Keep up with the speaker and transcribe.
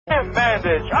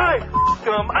bitch. I f***ed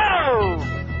him. Oh!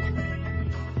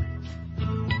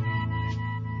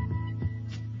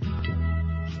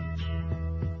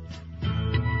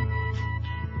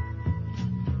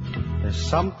 There's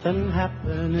something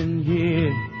happening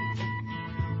here.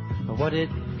 What it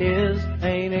is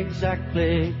ain't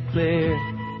exactly clear.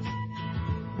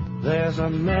 There's a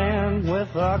man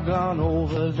with a gun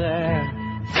over there,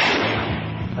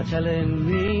 telling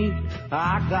me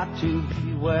I got to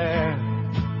beware.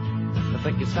 I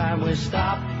think it's time we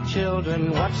stop.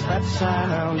 Children, what's that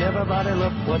sound? Everybody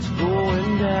look what's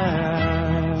going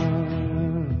down.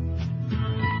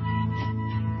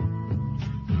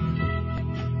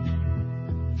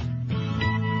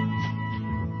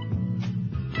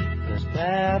 There's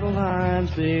battle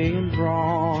lines being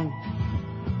drawn.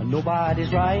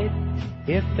 Nobody's right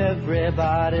if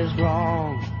everybody's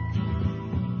wrong.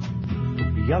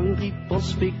 Young people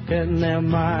speaking their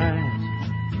minds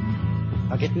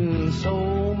are getting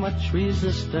so much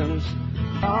resistance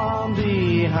from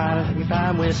behind. Every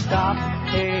time we stop,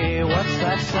 hey, what's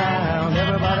that sound?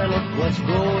 Everybody look what's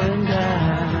going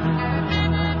down.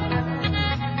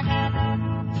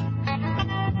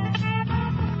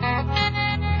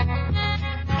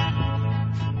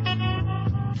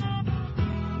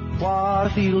 What a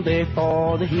field day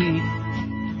for the heat.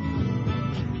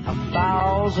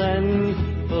 1,000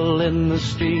 people in the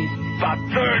street, About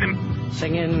 30.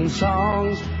 singing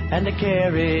songs and a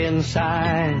carrying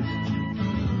signs.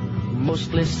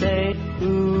 Mostly say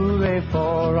hooray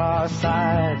for our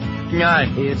side.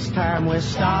 Nine. It's time we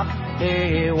stop.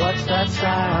 Hey, what's that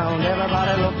sound?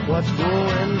 Everybody look what's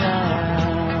going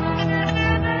down.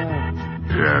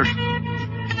 Yes.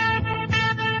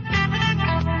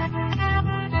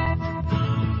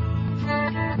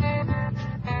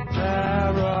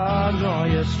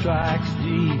 Paranoia strikes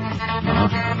deep.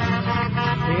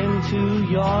 Into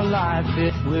your life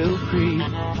it will creep.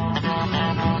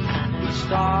 It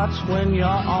starts when you're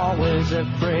always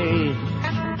afraid.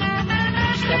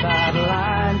 Step out of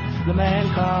line, the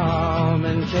man come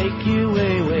and take you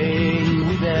away.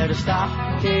 We better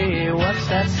stop. Hey, what's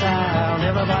that sound?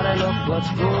 Everybody look what's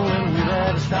going. We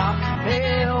better stop.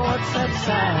 Hey, what's that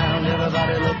sound?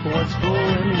 Everybody look what's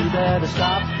going. We better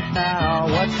stop now.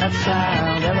 What's that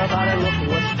sound? Everybody look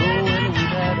what's going. We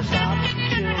better stop.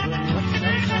 Children, what's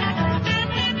that sound?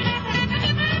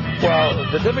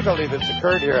 Well, the difficulty that's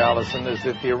occurred here, Allison, is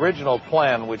that the original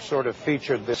plan, which sort of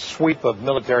featured this sweep of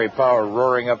military power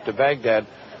roaring up to Baghdad,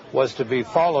 was to be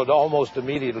followed almost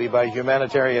immediately by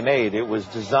humanitarian aid. It was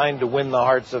designed to win the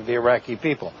hearts of the Iraqi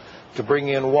people, to bring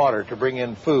in water, to bring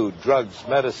in food, drugs,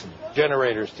 medicine,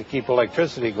 generators to keep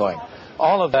electricity going.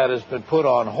 All of that has been put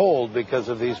on hold because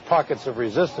of these pockets of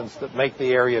resistance that make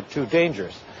the area too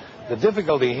dangerous. The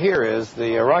difficulty here is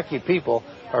the Iraqi people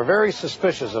are very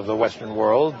suspicious of the Western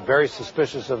world, very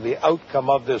suspicious of the outcome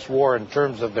of this war in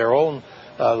terms of their own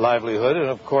livelihood, and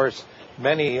of course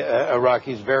many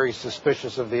Iraqis very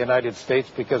suspicious of the United States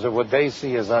because of what they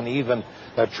see as uneven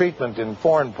treatment in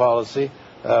foreign policy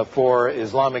for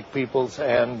Islamic peoples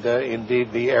and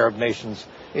indeed the Arab nations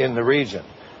in the region.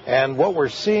 And what we're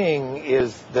seeing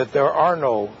is that there are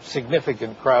no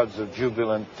significant crowds of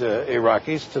jubilant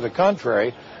Iraqis. To the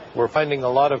contrary, we're finding a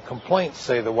lot of complaints,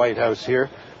 say the White House here,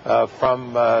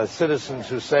 from citizens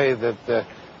who say that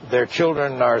their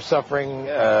children are suffering,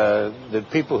 that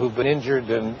people who've been injured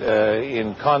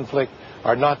in conflict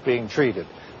are not being treated.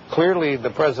 Clearly,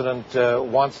 the president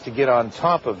wants to get on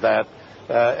top of that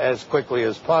as quickly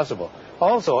as possible.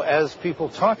 Also, as people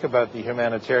talk about the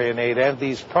humanitarian aid and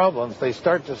these problems, they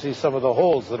start to see some of the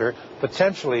holes that are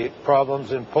potentially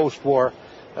problems in post-war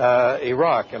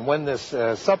Iraq. And when this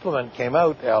supplement came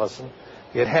out, Allison,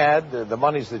 it had the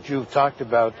monies that you've talked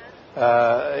about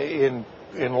in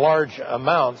large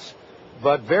amounts,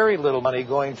 but very little money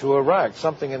going to Iraq,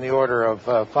 something in the order of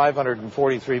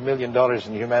 $543 million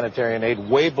in humanitarian aid,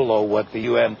 way below what the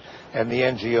UN and the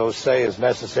NGOs say is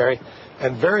necessary,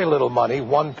 and very little money,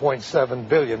 $1.7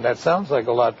 billion. That sounds like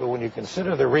a lot, but when you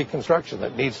consider the reconstruction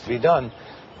that needs to be done,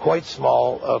 quite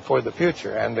small for the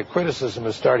future, and the criticism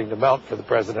is starting to mount for the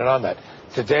president on that.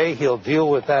 Today, he'll deal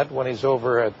with that when he's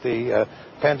over at the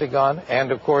Pentagon,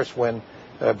 and of course, when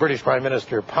British Prime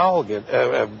Minister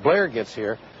Blair gets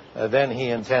here, then he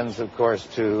intends, of course,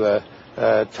 to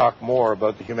talk more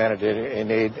about the humanitarian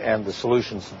aid and the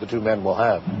solutions that the two men will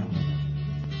have.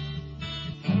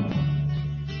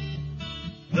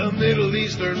 The Middle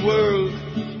Eastern world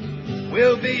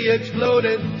will be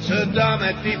exploded. Saddam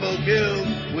had people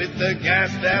killed with the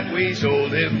gas that we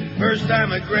sold him. First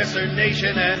time aggressor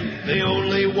nation and the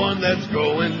only one that's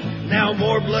growing. Now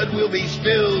more blood will be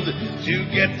spilled to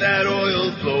get that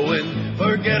oil flowing.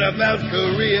 Forget about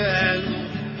Korea and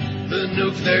the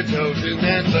nukes they're toting,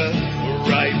 and the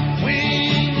right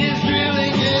wing is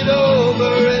drilling it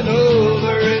over and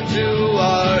over into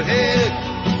our head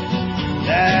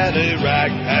that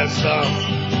Iraq has some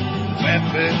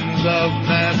weapons of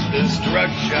mass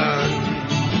destruction.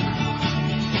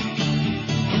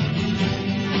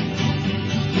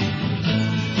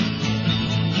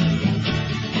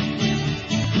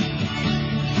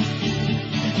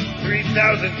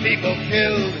 Thousand people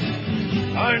killed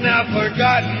are now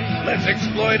forgotten. Let's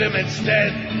exploit them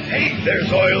instead. Hey, there's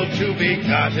oil to be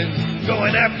gotten.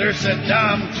 Going after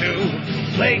Saddam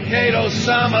to placate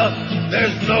Osama.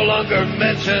 There's no longer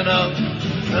mention of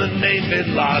the name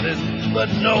Bin Laden, but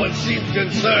no one seems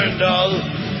concerned. All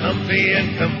comfy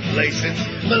and complacent,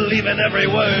 believing every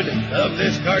word of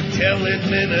this cartel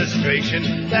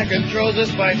administration that controls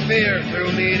us by fear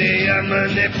through media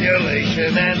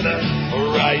manipulation. And the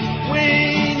right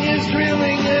wing is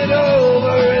drilling it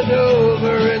over and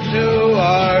over into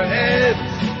our heads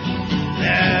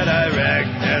that Iraq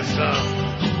has some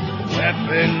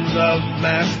weapons of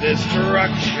mass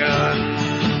destruction.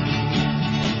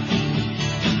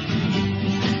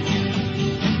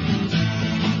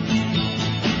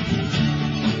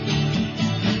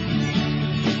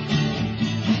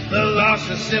 The loss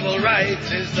of civil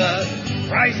rights is the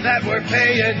price that we're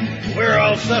paying. We're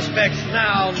all suspects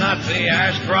now, Nazi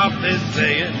Ashcroft is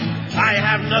saying. I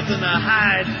have nothing to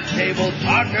hide, table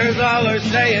talkers all are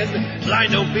saying.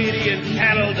 Blind obedient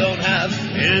cattle don't have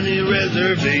any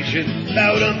reservation.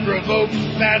 Without unprovoked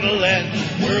battle and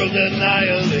world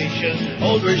annihilation.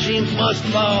 Old regimes must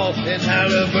fall and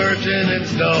Halliburton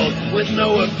installed with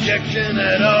no objection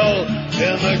at all.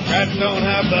 Democrats don't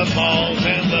have the balls,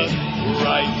 and the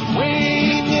right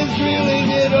wing is drilling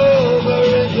it over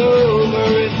and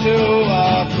over into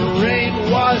our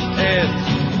brainwashed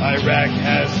heads. Iraq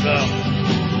has some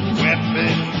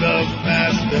weapons of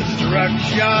mass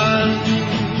destruction.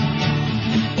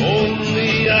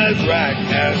 Only Iraq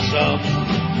has some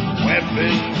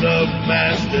weapons of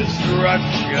mass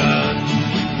destruction.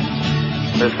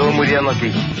 Estuvo muy bien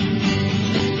aquí.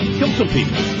 Kill some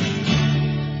people.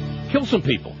 Kill some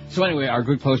people. So anyway, our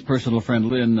good close personal friend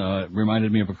Lynn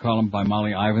reminded me of a column by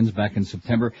Molly Ivins back in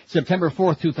September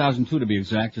 4th, 2002 to be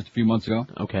exact, just a few months ago.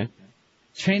 Okay.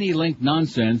 Cheney-linked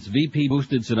nonsense, VP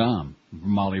boosted Saddam,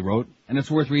 Molly wrote, and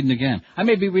it's worth reading again. I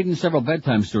may be reading several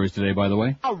bedtime stories today, by the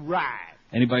way. All right.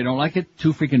 Anybody don't like it?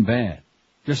 Too freaking bad.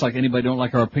 Just like anybody don't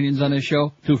like our opinions on this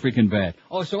show? Too freaking bad.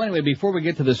 Oh, so anyway, before we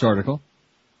get to this article,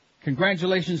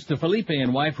 congratulations to Felipe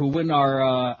and wife who win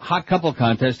our hot couple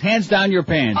contest. Hands down your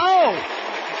pants. Oh!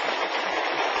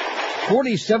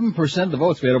 47% of the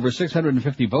votes. We had over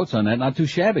 650 votes on that. Not too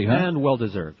shabby, huh? And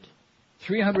well-deserved.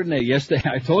 308. Yes,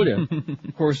 I told you.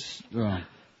 Of course. Now,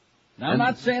 I'm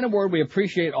not saying a word. We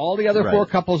appreciate all the other four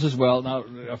couples as well. Now,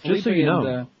 Felipe just so you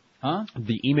know, huh?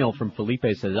 The email from Felipe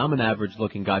says, I'm an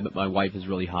average-looking guy, but my wife is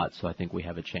really hot, so I think we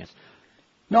have a chance.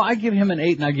 No, I give him an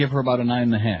 8, and I give her about a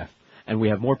 9.5. And we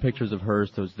have more pictures of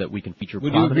hers so that we can feature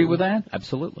Would you agree with that?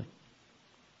 Absolutely.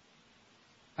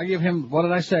 I give him, what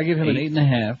did I say? I give him an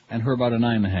 8.5, and her about a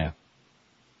 9.5.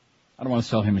 I don't want to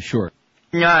sell him a short.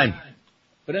 9.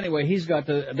 But anyway,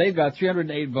 they've got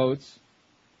 308 votes,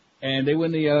 and they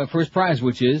win the first prize,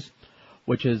 which is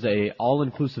a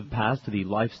all-inclusive pass to the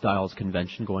Lifestyles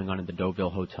Convention going on at the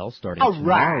Deauville Hotel starting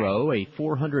tomorrow. A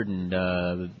 $400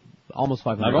 and almost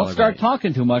 $500. Now don't start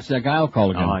talking too much. That guy will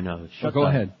call again. Oh, I know. Go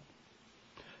ahead.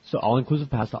 So all-inclusive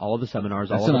pass to all of the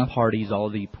seminars, all of the parties, all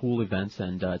of the pool events,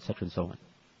 and et cetera and so on.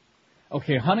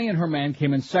 Okay, Honey and her man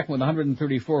came in second with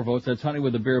 134 votes. That's Honey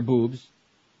with the bare boobs.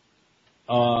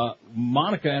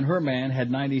 Monica and her man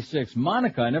had 96.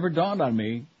 Monica, it never dawned on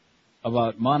me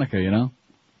about Monica, you know.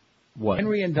 What?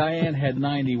 Henry and Diane had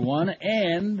 91.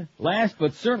 And last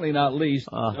but certainly not least,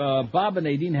 Bob and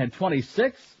Nadine had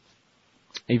 26.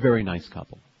 A very nice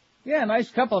couple. Yeah, nice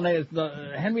couple.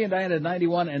 Henry and Diane had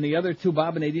 91, and the other two,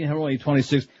 Bob and Nadine, had only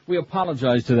 26. We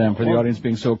apologize to them for the audience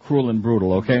being so cruel and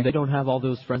brutal, okay? They don't have all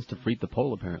those friends to freak the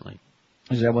poll, apparently.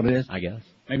 Is that what it is? I guess.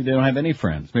 Maybe they don't have any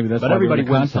friends. Maybe that's why everybody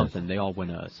wins wins something. They all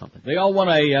win something. They all won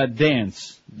a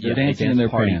dance. They're dancing in their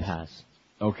party pants. Pass.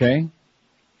 Okay?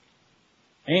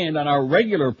 And on our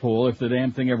regular poll, if the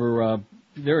damn thing ever,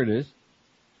 there it is.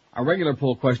 Our regular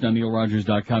poll question on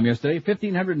NeilRogers.com yesterday,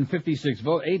 1,556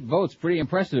 votes, 8 votes. Pretty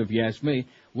impressive if you ask me.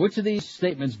 Which of these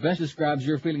statements best describes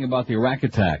your feeling about the Iraq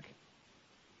attack?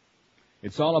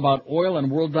 It's all about oil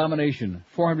and world domination,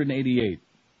 488.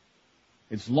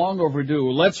 It's long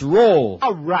overdue. Let's roll.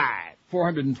 All right.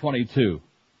 422,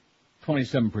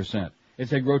 27%.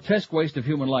 It's a grotesque waste of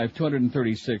human life,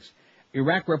 236.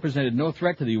 Iraq represented no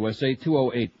threat to the USA,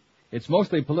 208. It's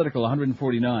mostly political,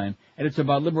 149, and it's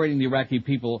about liberating the Iraqi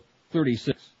people,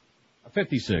 56.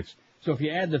 So if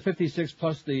you add the 56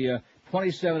 plus the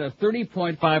 27,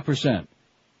 30.5%,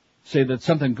 say that's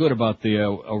something good about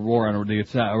the war on the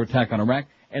attack on Iraq,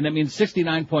 and that means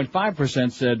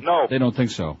 69.5% said no. They don't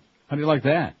think so. How do you like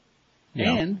that?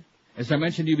 Yeah. And, as I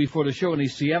mentioned to you before the show, in the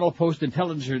Seattle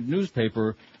Post-Intelligencer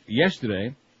newspaper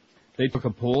yesterday, they took a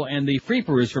poll, and the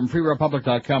freepers from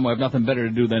FreeRepublic.com have nothing better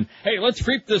to do than, hey, let's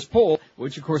freep this poll,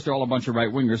 which, of course, they're all a bunch of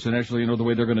right-wingers, so naturally, you know the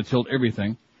way they're going to tilt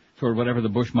everything toward whatever the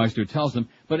Bushmeister tells them.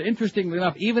 But interestingly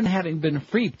enough, even having been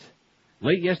freeped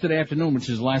late yesterday afternoon, which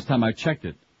is the last time I checked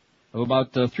it, of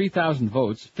about 3,000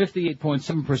 votes,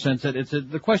 58.7%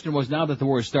 said the question was, now that the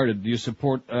war has started, do you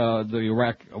support the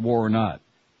Iraq war or not?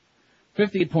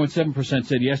 58.7%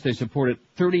 said yes, they support it.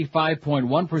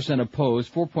 35.1%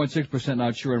 opposed, 4.6%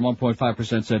 not sure, and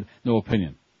 1.5% said no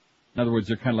opinion. In other words,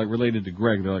 they're kind of like related to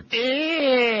Greg. They're like,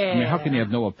 I mean, how can you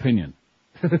have no opinion?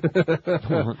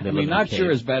 I mean, not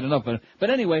sure is bad enough, but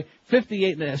anyway,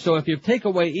 58. So if you take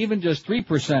away even just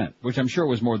 3%, which I'm sure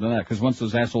was more than that, because once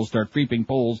those assholes start freeping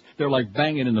polls, they're like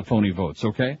banging in the phony votes,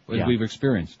 okay? As we've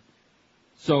experienced.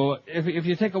 So if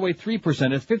you take away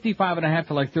 3%, it's 55.5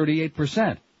 to like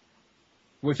 38%.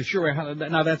 Which is sure,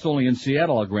 now that's only in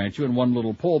Seattle, I'll grant you, in one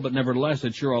little poll, but nevertheless,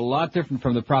 it's sure a lot different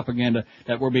from the propaganda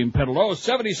that we're being peddled.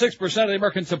 76% of the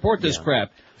Americans support this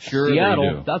crap. Sure Seattle, they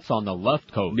do. That's on the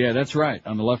left coast. Yeah, that's right,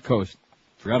 on the left coast.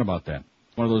 Forgot about that.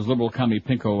 One of those liberal commie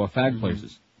pinko fag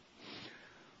places.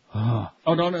 Oh,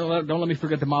 don't let me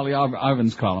forget the Molly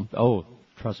Ivins column. Oh,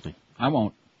 trust me. I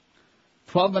won't.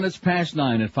 12 minutes past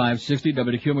 9 at 560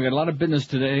 WQ. We got a lot of business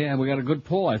today, and we got a good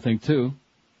poll, I think, too.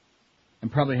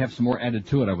 And probably have some more added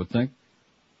to it, I would think.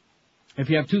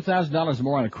 If you have $2,000 or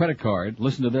more on a credit card,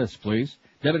 listen to this, please.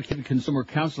 Dedicated Consumer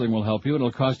Counseling will help you, and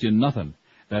it'll cost you nothing.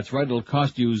 That's right, it'll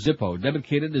cost you Zippo.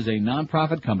 Dedicated is a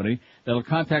non-profit company that'll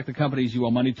contact the companies you owe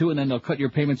money to, and then they'll cut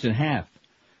your payments in half.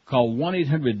 Call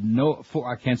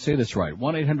 1-800-I can't say this right,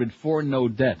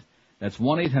 1-800-4-NO-DEBT. That's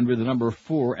 1-800, the number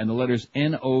 4, and the letters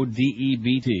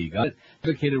N-O-D-E-B-T. Got it?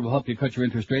 Dedicated will help you cut your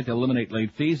interest rate, they'll eliminate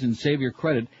late fees, and save your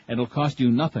credit, and it'll cost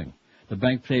you nothing. The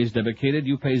bank pays Dedicated,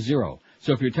 you pay zero.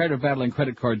 So if you're tired of battling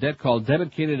credit card debt, call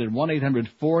Dedicated at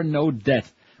 1-800-4-NO-DEBT.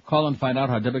 Call and find out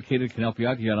how Dedicated can help you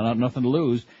out. You got nothing to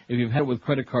lose. If you've had it with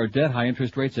credit card debt, high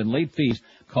interest rates, and late fees,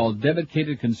 call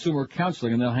Dedicated Consumer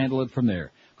Counseling, and they'll handle it from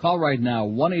there. Call right now,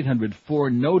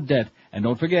 1-800-4-NO-DEBT. And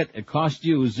don't forget, it costs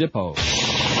you Zippo.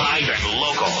 Live and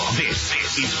local. This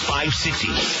is 560.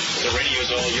 The radio's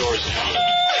all yours now.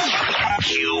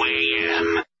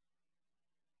 QAM.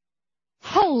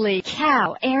 Holy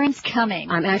cow, Aaron's coming.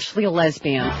 I'm actually a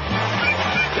lesbian.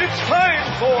 It's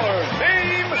time for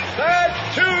Name That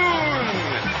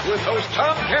Tune with host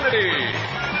Tom Kennedy.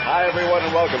 Hi, everyone,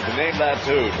 and welcome to Name That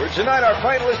Tune. For tonight, our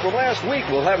finalist from last week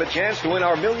will have a chance to win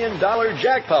our $1 million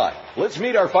jackpot. Let's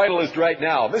meet our finalist right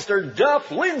now, Mr.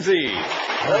 Duff Lindsay.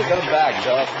 Welcome back,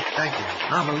 Duff. Thank you.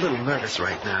 I'm a little nervous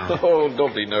right now. Oh,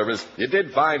 don't be nervous. You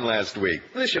did fine last week.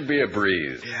 This should be a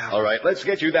breeze. Yeah. All right, let's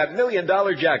get you that $1 million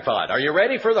jackpot. Are you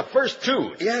ready for the first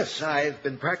tune? Yes, I've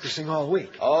been practicing all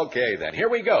week. Okay, then. Here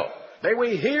we go. May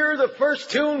we hear the first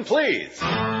tune, please?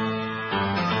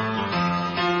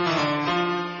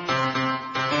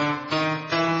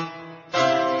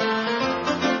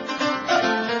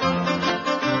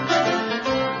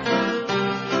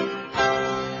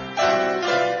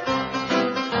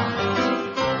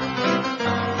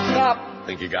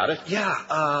 Think you got it?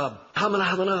 Yeah,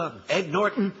 humana, Ed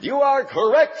Norton. You are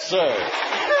correct, sir.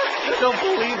 I don't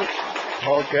believe it.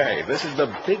 Okay, this is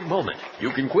the big moment.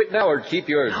 You can quit now or keep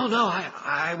your... No,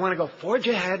 I want to go forge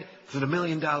ahead for the $1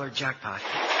 million jackpot.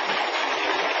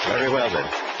 Very well, then.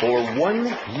 For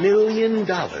 $1 million,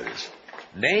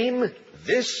 name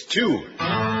this tune.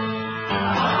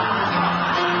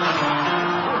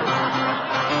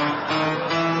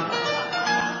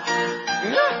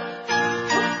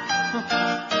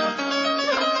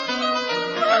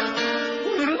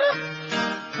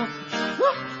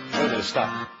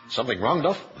 Stop. Something wrong,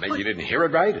 Duff? Maybe you didn't hear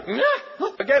it right?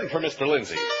 Again for Mr.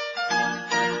 Lindsay. I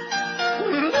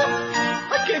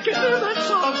can't get rid of that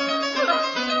song.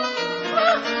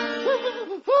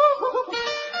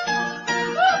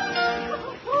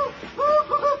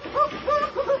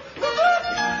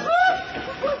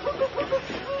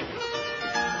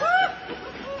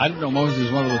 I didn't know Moses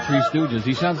was one of the Three Stooges.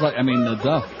 He sounds like,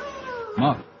 Duff.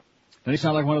 Muff. Doesn't he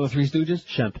sound like one of the Three Stooges?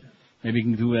 Shemp. Maybe he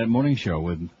can do that morning show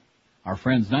with our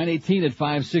friends. 918 at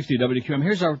 560 WQM.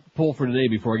 Here's our poll for today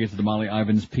before I get to the Molly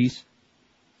Ivins piece.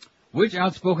 Which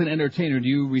outspoken entertainer do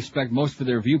you respect most for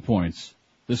their viewpoints?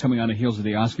 This coming on the heels of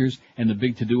the Oscars and the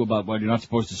big to-do about, well, you're not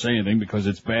supposed to say anything because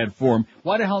it's bad form.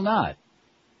 Why the hell not?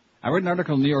 I read an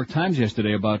article in the New York Times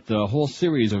yesterday about a whole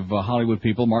series of Hollywood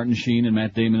people, Martin Sheen and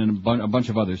Matt Damon and a bunch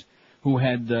of others, who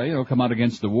had, come out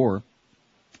against the war.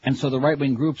 And so the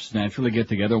right-wing groups naturally get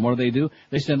together, and what do?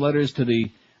 They send letters to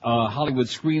the Hollywood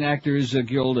Screen Actors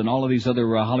Guild and all of these other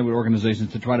Hollywood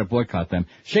organizations to try to boycott them.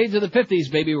 Shades of the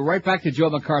 50s, baby. We're right back to Joe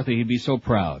McCarthy. He'd be so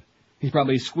proud. He's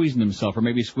probably squeezing himself, or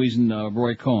maybe squeezing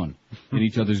Roy Cohn in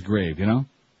each other's grave,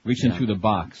 reaching through the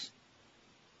box.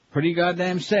 Pretty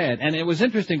goddamn sad. And it was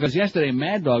interesting because yesterday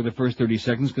Mad Dog, the first 30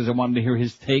 seconds, because I wanted to hear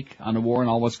his take on the war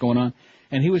and all what's going on,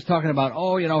 and he was talking about,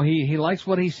 he likes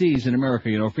what he sees in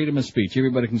America, freedom of speech.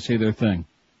 Everybody can say their thing.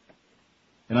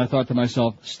 And I thought to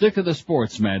myself, stick to the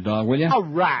sports, Mad Dog, will you? All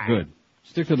right. Good.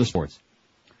 Stick to the sports.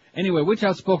 Anyway, which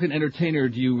outspoken entertainer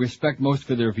do you respect most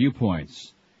for their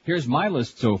viewpoints? Here's my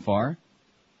list so far.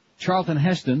 Charlton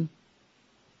Heston.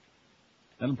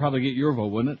 That'll probably get your vote,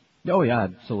 wouldn't it? Oh, yeah,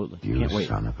 absolutely. Can't wait.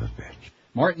 Son of a bitch.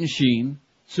 Martin Sheen,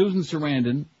 Susan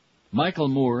Sarandon, Michael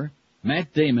Moore,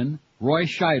 Matt Damon, Roy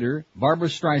Scheider, Barbara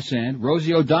Streisand,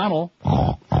 Rosie O'Donnell,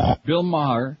 Bill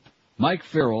Maher, Mike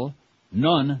Farrell,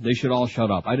 none. They should all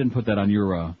shut up. I didn't put that on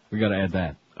your, we gotta add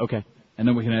that. Okay. And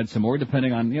then we can add some more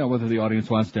depending on, whether the audience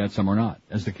wants to add some or not,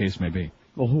 as the case may be.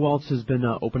 Well, who else has been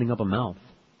opening up a mouth?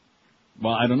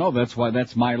 Well, I don't know.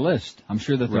 That's my list. I'm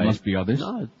sure that there must be others.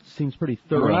 No, it seems pretty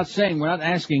thorough. We're not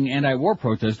asking anti-war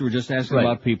protesters. We're just asking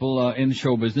about people in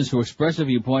show business who express a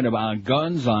viewpoint about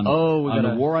guns, on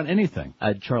the war, on anything. I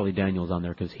had Charlie Daniels on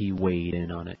there because he weighed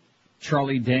in on it.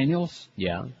 Charlie Daniels?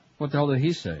 Yeah. What the hell did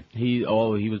he say? He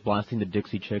was blasting the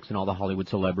Dixie Chicks and all the Hollywood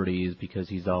celebrities because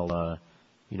he's all,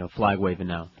 flag waving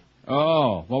now.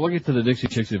 Oh, well, we'll get to the Dixie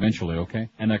Chicks eventually, okay?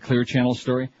 And that Clear Channel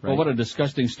story? Right. Well, what a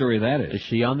disgusting story that is. Is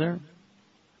she on there?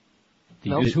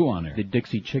 Is who on there? The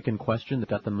Dixie Chick in question that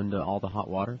got them into all the hot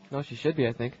water? No, she should be,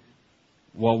 I think.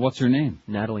 Well, what's her name?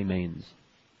 Natalie Maines.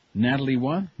 Natalie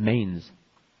what? Maines.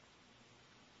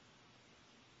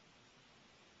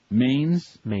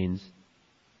 Maines? Maines.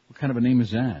 What kind of a name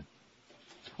is that?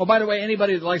 Oh, by the way,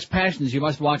 anybody that likes Passions, you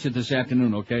must watch it this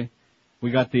afternoon, okay? We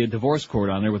got the divorce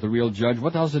court on there with the real judge.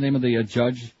 What the hell's the name of the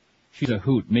judge? She's a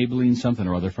hoot. Maybelline something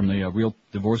or other from the real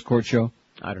divorce court show.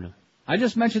 I don't know. I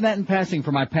just mentioned that in passing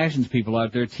for my Passions people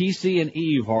out there. TC and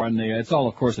Eve are on the, it's all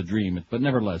of course a dream, but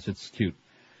nevertheless, it's cute.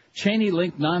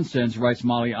 Cheney-linked nonsense, writes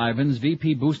Molly Ivins.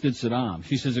 VP boosted Saddam.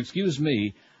 She says, excuse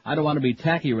me, I don't want to be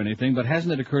tacky or anything, but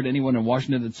hasn't it occurred to anyone in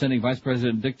Washington that sending Vice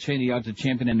President Dick Cheney out to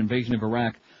champion an invasion of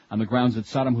Iraq on the grounds that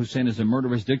Saddam Hussein is a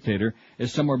murderous dictator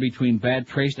is somewhere between bad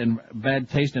taste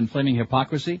and flaming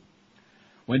hypocrisy?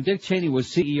 When Dick Cheney was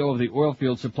CEO of the oil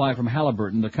field supply from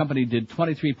Halliburton, the company did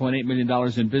 $23.8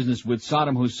 million in business with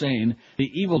Saddam Hussein,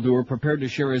 the evildoer prepared to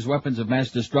share his weapons of mass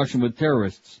destruction with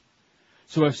terrorists.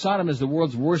 So if Saddam is the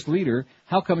world's worst leader,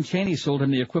 how come Cheney sold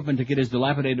him the equipment to get his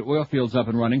dilapidated oil fields up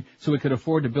and running so he could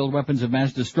afford to build weapons of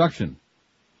mass destruction?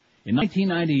 In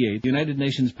 1998, the United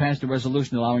Nations passed a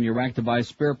resolution allowing Iraq to buy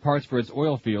spare parts for its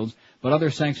oil fields, but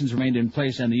other sanctions remained in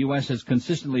place, and the U.S. has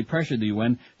consistently pressured the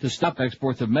UN to stop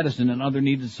exports of medicine and other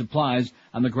needed supplies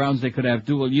on the grounds they could have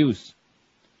dual use.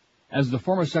 As the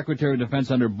former Secretary of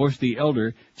Defense under Bush the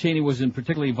Elder, Cheney was in a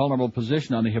particularly vulnerable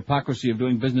position on the hypocrisy of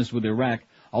doing business with Iraq,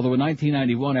 although in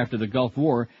 1991, after the Gulf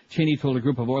War, Cheney told a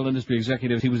group of oil industry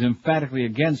executives he was emphatically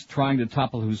against trying to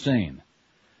topple Hussein.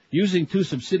 Using two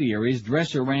subsidiaries,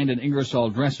 Dresser Rand and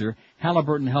Ingersoll Dresser,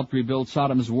 Halliburton helped rebuild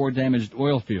Saddam's war-damaged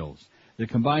oil fields. The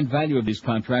combined value of these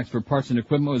contracts for parts and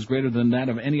equipment was greater than that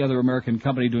of any other American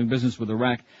company doing business with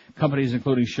Iraq, companies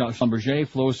including Schlumberger,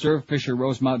 Flowserve, Fisher,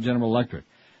 Rosemount, General Electric.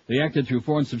 They acted through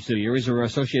foreign subsidiaries or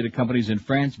associated companies in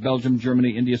France, Belgium,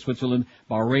 Germany, India, Switzerland,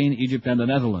 Bahrain, Egypt, and the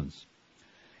Netherlands.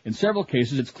 In several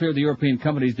cases, it's clear the European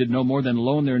companies did no more than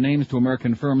loan their names to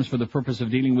American firms for the purpose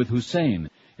of dealing with Hussein.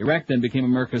 Iraq then became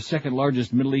America's second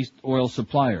largest Middle East oil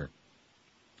supplier.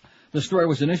 The story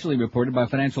was initially reported by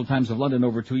Financial Times of London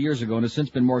over 2 years ago and has since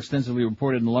been more extensively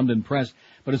reported in the London press.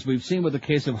 But as we've seen with the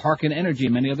case of Harkin Energy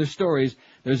and many other stories,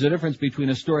 there's a difference between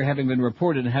a story having been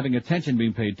reported and having attention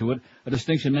being paid to it, a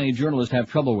distinction many journalists have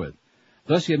trouble with.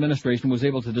 Thus, the administration was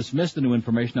able to dismiss the new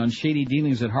information on shady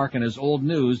dealings at Harkin as old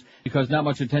news because not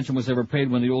much attention was ever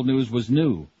paid when the old news was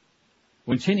new.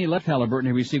 When Cheney left Halliburton,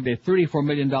 he received a $34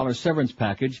 million severance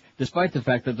package, despite the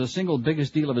fact that the single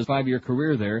biggest deal of his 5-year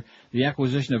career there, the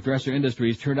acquisition of Dresser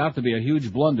Industries, turned out to be a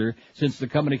huge blunder since the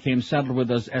company came saddled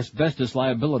with asbestos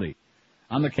liability.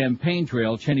 On the campaign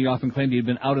trail, Cheney often claimed he had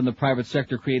been out in the private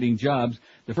sector creating jobs.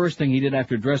 The first thing he did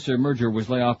after Dresser merger was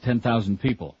lay off 10,000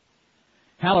 people.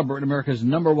 Halliburton, America's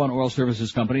 #1 oil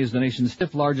services company, is the nation's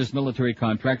 5th largest military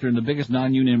contractor and the biggest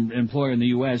non-union employer in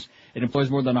the U.S. It employs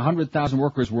more than 100,000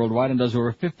 workers worldwide and does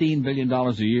over $15 billion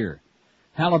a year.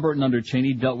 Halliburton under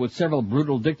Cheney dealt with several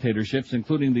brutal dictatorships,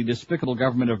 including the despicable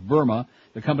government of Burma.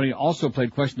 The company also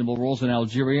played questionable roles in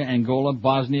Algeria, Angola,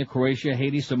 Bosnia, Croatia,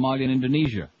 Haiti, Somalia, and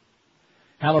Indonesia.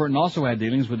 Halliburton also had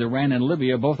dealings with Iran and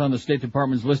Libya, both on the State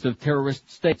Department's list of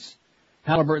terrorist states.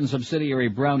 Halliburton subsidiary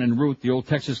Brown & Root, the old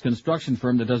Texas construction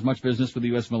firm that does much business with the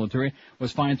U.S. military,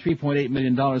 was fined $3.8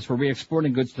 million for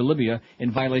re-exporting goods to Libya in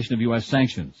violation of U.S.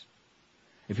 sanctions.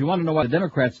 If you want to know why the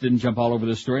Democrats didn't jump all over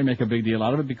this story and make a big deal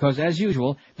out of it, because, as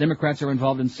usual, Democrats are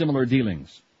involved in similar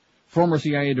dealings. Former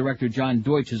CIA Director John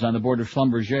Deutsch is on the board of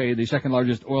Schlumberger, the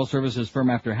second-largest oil services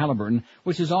firm after Halliburton,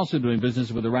 which is also doing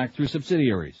business with Iraq through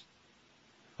subsidiaries.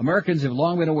 Americans have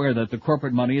long been aware that the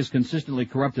corporate money has consistently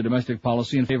corrupted domestic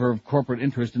policy in favor of corporate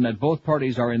interest and that both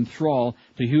parties are in thrall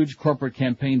to huge corporate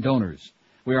campaign donors.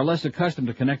 We are less accustomed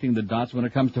to connecting the dots when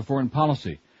it comes to foreign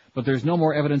policy, but there's no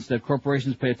more evidence that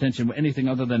corporations pay attention to anything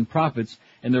other than profits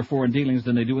in their foreign dealings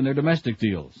than they do in their domestic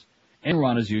deals.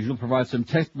 Enron, as usual, provides some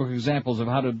textbook examples of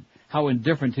how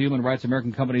indifferent to human rights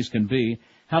American companies can be.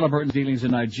 Halliburton's dealings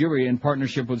in Nigeria in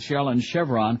partnership with Shell and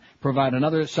Chevron provide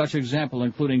another such example,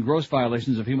 including gross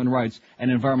violations of human rights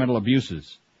and environmental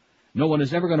abuses. No one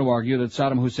is ever going to argue that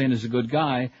Saddam Hussein is a good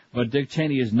guy, but Dick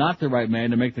Cheney is not the right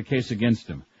man to make the case against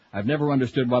him. I've never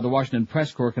understood why the Washington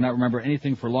Press Corps cannot remember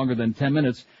anything for longer than 10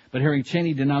 minutes, but hearing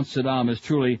Cheney denounce Saddam is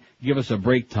truly give us a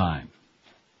break time,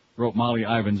 wrote Molly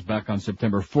Ivins back on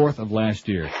September 4th of last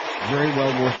year. Very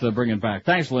well worth bringing back.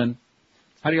 Thanks, Lynn.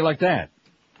 How do you like that?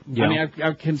 Yeah. I mean,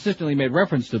 I've consistently made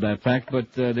reference to that fact,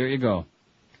 but there you go.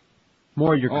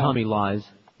 More of your commie lies.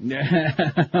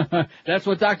 That's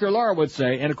what Dr. Laura would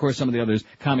say, and of course some of the others,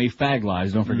 commie fag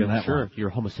lies. Don't forget that sure, one. Your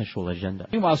homosexual agenda.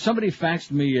 Meanwhile, somebody faxed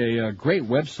me a great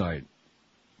website,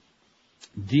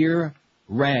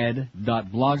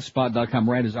 dearrad.blogspot.com.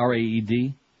 Rad is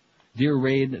R-A-E-D.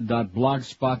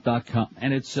 dearrad.blogspot.com.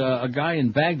 And it's a guy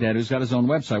in Baghdad who's got his own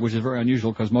website, which is very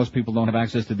unusual because most people don't have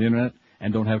access to the Internet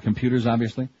and don't have computers,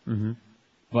 obviously. Mm-hmm.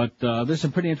 But there's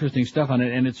some pretty interesting stuff on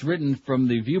it, and it's written from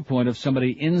the viewpoint of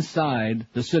somebody inside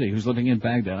the city who's living in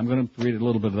Baghdad. I'm going to read a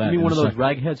little bit of that. You mean one of those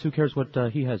ragheads? Who cares what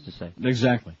he has to say?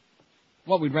 Exactly.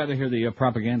 Well, we'd rather hear the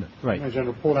propaganda. Right.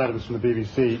 General Paul Adams from the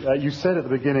BBC. You said at the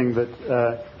beginning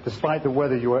that despite the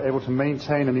weather, you were able to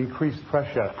maintain an increased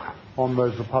pressure on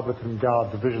those Republican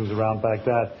Guard divisions around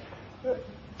Baghdad.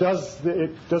 Does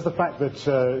the fact that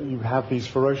you have these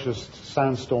ferocious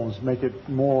sandstorms make it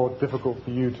more difficult for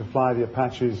you to fly the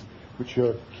Apaches, which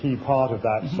are a key part of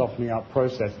that softening up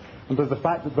process? And does the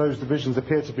fact that those divisions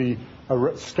appear to be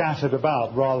scattered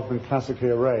about rather than classically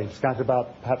arrayed, scattered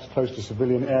about perhaps close to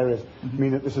civilian areas,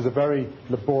 mean that this is a very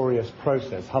laborious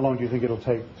process? How long do you think it'll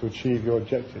take to achieve your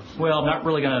objectives? Well, I'm not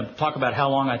really going to talk about how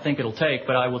long I think it'll take,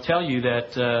 but I will tell you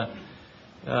that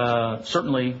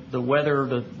certainly the weather,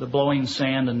 the blowing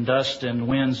sand and dust and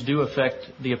winds do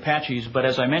affect the Apaches. But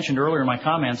as I mentioned earlier in my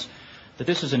comments, that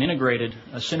this is an integrated,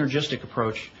 a synergistic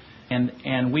approach,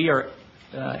 and we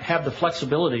have the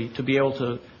flexibility to be able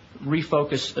to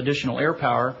refocus additional air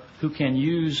power who can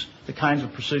use the kinds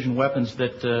of precision weapons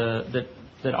that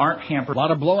aren't hampered. A lot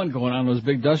of blowing going on in those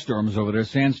big dust storms over there,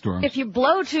 sandstorms. If you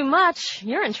blow too much,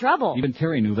 you're in trouble. Even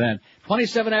Terry knew that.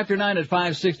 27 after 9 at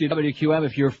 560 WQM.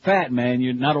 If you're fat, man,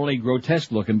 you're not only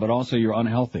grotesque looking, but also you're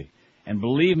unhealthy. And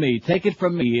believe me, take it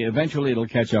from me, eventually it'll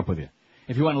catch up with you.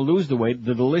 If you want to lose the weight,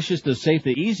 the delicious, the safe,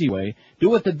 the easy way, do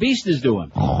what the beast is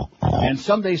doing. And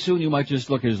someday soon you might just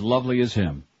look as lovely as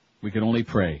him. We can only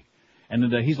pray. And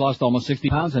he's lost almost 60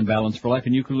 pounds in Balance for Life,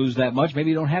 and you can lose that much. Maybe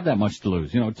you don't have that much to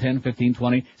lose. 10, 15,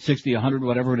 20, 60, 100,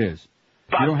 whatever it is.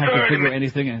 You don't have to figure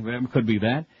anything. It could be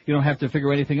that. You don't have to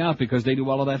figure anything out because they do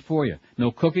all of that for you.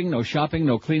 No cooking, no shopping,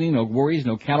 no cleaning, no worries,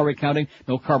 no calorie counting,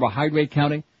 no carbohydrate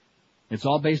counting. It's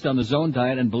all based on the Zone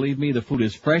diet, and believe me, the food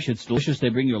is fresh, it's delicious. They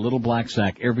bring you a little black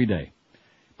sack every day.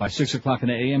 By 6 o'clock in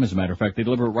the a.m., as a matter of fact, they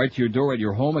deliver it right to your door, at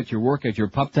your home, at your work, at your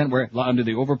pup tent, under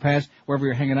the overpass, wherever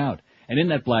you're hanging out. And in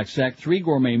that black sack, 3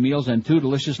 gourmet meals and 2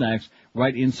 delicious snacks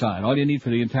right inside. All you need for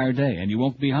the entire day. And you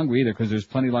won't be hungry either because there's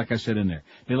plenty, like I said, in there.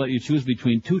 They let you choose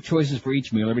between 2 choices for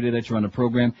each meal every day that you're on the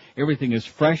program. Everything is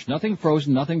fresh, nothing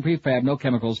frozen, nothing prefab, no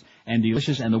chemicals, and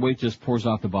delicious, and the weight just pours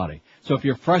off the body. So if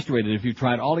you're frustrated, if you've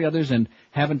tried all the others and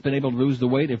haven't been able to lose the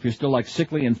weight, if you're still like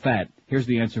sickly and fat, here's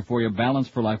the answer for you. Balance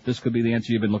for Life. This could be the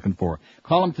answer you've been looking for.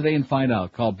 Call them today and find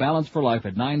out. Call Balance for Life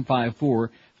at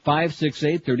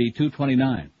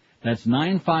 954-568-3229. That's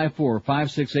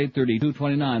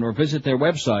 954-568-3229, or visit their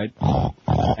website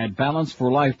at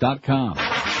balanceforlife.com.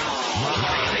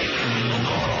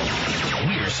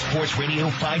 We're Sports Radio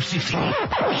 560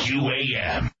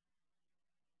 QAM.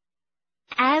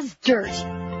 As dirt.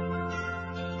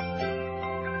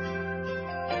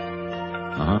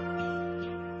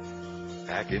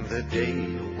 Back in the day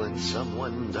when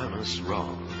someone done us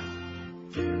wrong,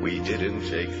 we didn't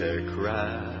take their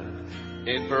crap.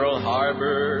 In Pearl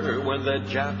Harbor, when the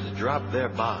Japs dropped their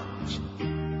bombs,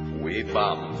 we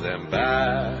bombed them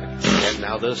back. And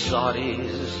now the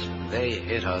Saudis, they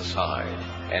hit us hard,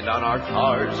 and on our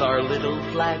cars our little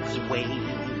flags wave,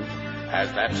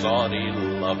 as that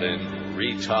Saudi-loving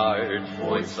retard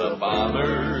points the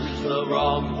bombers the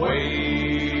wrong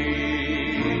way.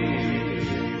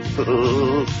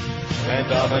 And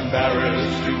I'm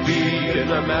embarrassed to be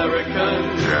an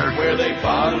American, where they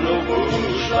follow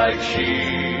Bush like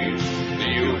sheep. The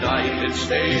United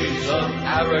States of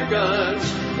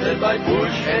arrogance, led by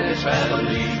Bush and his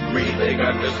family, breathing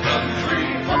at this country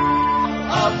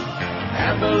up,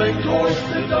 ambling towards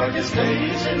the darkest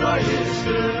days in my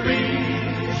history.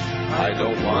 I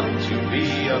don't want to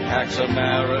be a Pax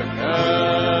American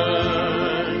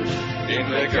in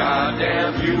the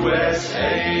goddamn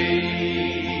USA.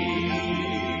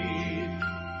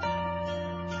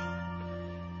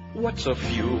 What's a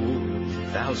few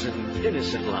thousand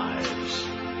innocent lives?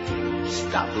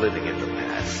 Stop living in the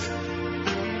past.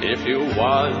 If you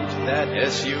want that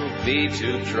SUV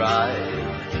to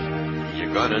drive,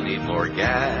 you're gonna need more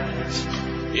gas.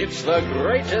 It's the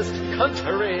greatest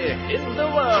country in the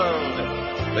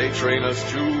world, they train us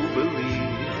to believe.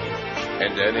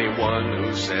 And anyone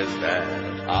who says that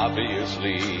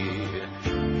obviously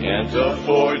can't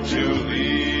afford to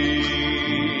leave.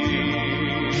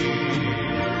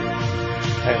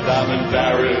 And I'm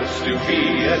embarrassed to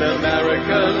be an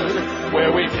American,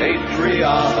 where we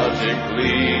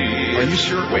patriotically, are you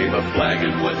sure? Wave a flag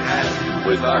in one hand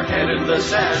with our head in the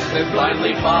sand and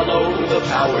blindly follow the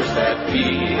powers that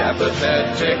be.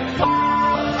 Apathetic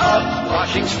up,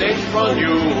 watching State Front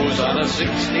News on a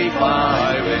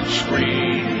 65-inch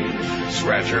screen.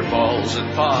 Scratch your balls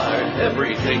and fart,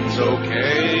 everything's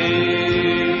okay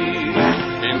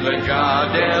in the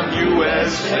goddamn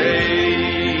USA.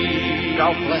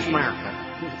 God bless America.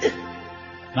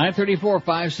 934,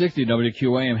 560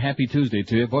 WQAM. Happy Tuesday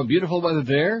to you. Boy, beautiful weather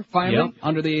there. Finally,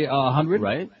 under the 100.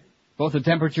 Right. Both the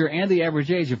temperature and the average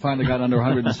age have finally got under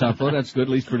 100 in South Florida. That's good, at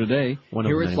least for today.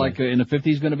 Here it's like in the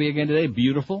 50s going to be again today.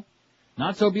 Beautiful.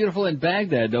 Not so beautiful in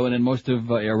Baghdad, though, and in most of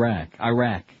Iraq.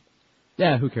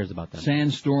 Yeah, who cares about that?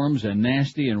 Sandstorms and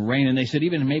nasty and rain, and they said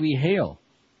even maybe hail.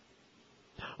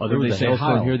 Oh, there was a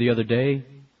hailstorm here the other day,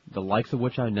 the likes of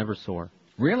which I never saw.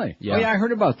 Really? Yeah. Oh, yeah, I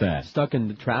heard about that. Stuck in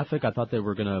the traffic. I thought they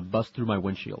were going to bust through my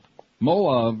windshield.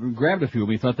 Mo grabbed a few.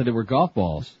 We thought that they were golf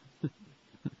balls.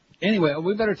 Anyway,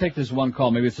 we better take this one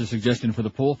call. Maybe it's a suggestion for the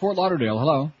pool. Fort Lauderdale,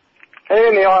 hello. Hey,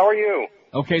 Neil, how are you?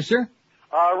 Okay, sir.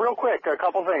 Real quick, a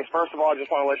couple things. First of all, I just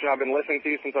want to let you know I've been listening to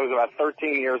you since I was about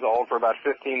 13 years old, for about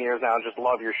 15 years now, and just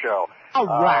love your show. All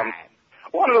right.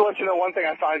 Wanted to let you know one thing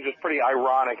I find just pretty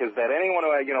ironic is that anyone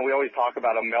who, we always talk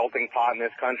about a melting pot in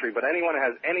this country, but anyone who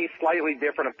has any slightly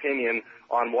different opinion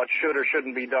on what should or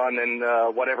shouldn't be done than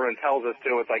what everyone tells us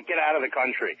to, it's like, get out of the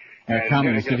country. Yeah,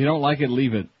 communist. If you don't like it,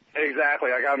 leave it.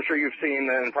 Exactly. Like, I'm sure you've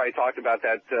seen and probably talked about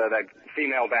that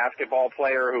female basketball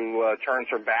player who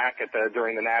turns her back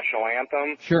during the national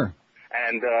anthem. Sure.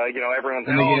 And, everyone's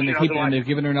they've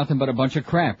given her nothing but a bunch of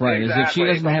crap, right? Exactly. As if she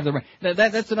doesn't have the right.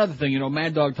 That's another thing,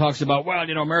 Mad Dog talks about,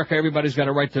 America, everybody's got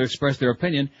a right to express their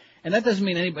opinion. And that doesn't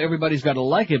mean everybody's got to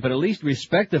like it, but at least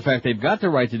respect the fact they've got the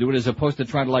right to do it, as opposed to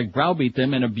trying to, browbeat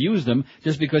them and abuse them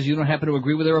just because you don't happen to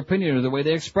agree with their opinion or the way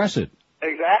they express it.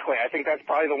 Exactly. I think that's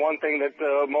probably the one thing that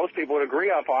most people would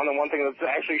agree upon, the one thing that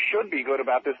actually should be good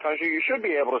about this country. You should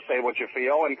be able to say what you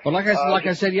feel. And like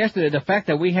I said yesterday, the fact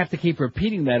that we have to keep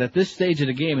repeating that at this stage of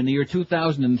the game in the year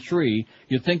 2003,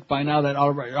 you'd think by now that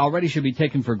already should be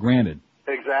taken for granted.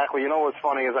 Exactly. You know what's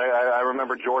funny is I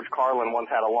remember George Carlin once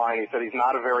had a line. He said he's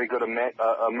not a very good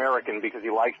American because he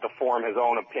likes to form his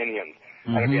own opinions.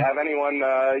 Mm-hmm. And if you have anyone,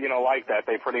 like that,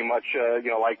 they pretty much,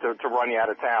 like to run you out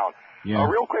of town. Yeah. A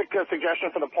real quick suggestion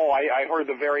for the poll. I heard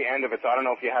the very end of it, so I don't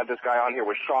know if you had this guy on here,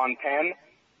 was Sean Penn.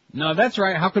 No, that's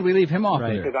right. How could we leave him off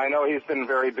there? Because I know he's been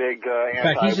very big anti-war. In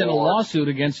fact, he's in a lawsuit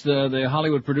against the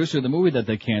Hollywood producer of the movie that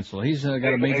they canceled. He's got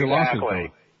a major lawsuit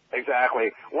going.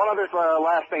 Exactly. One other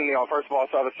last thing, Neil. First of all,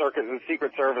 I saw the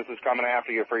Secret Service is coming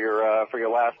after you for your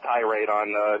last tirade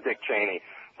on Dick Cheney.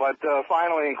 But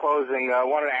finally, in closing, I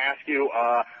wanted to ask you,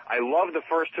 I love the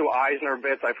first two Eisner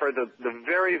bits. I've heard the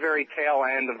very, very tail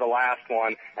end of the last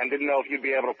one and didn't know if you'd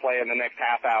be able to play in the next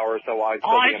half hour or so while I'd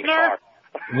still be in the car.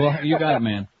 Well, you got it,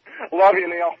 man. Love you,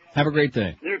 Neil. Have a great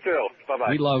day. You too. Bye.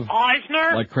 Bye-bye. We love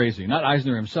Eisner like crazy. Not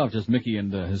Eisner himself, just Mickey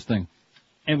and his thing.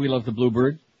 And we love the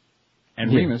Bluebird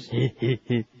and Remus.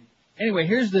 Anyway,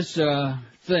 here's this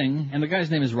thing, and the guy's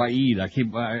name is Raed. I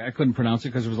couldn't pronounce it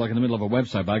because it was like in the middle of a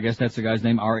website, but I guess that's the guy's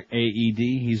name,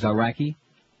 R-A-E-D. He's Iraqi,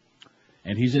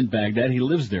 and he's in Baghdad. He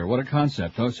lives there. What a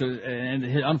concept!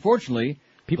 Unfortunately,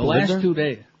 people the last live there? 2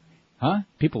 days,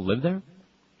 People live there?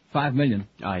 5 million.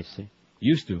 I see.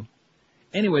 Used to.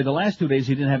 Anyway, the last 2 days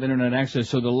he didn't have internet access,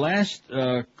 so the last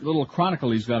little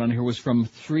chronicle he's got on here was from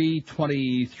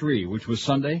 3/23, which was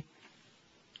Sunday.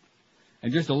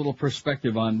 And just a little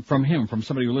perspective from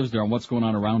somebody who lives there on what's going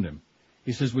on around him.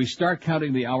 He says, we start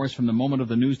counting the hours from the moment of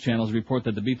the news channels report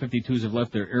that the B-52s have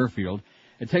left their airfield.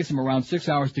 It takes them around 6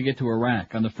 hours to get to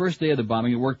Iraq. On the first day of the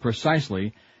bombing, it worked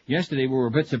precisely. Yesterday, we were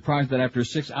a bit surprised that after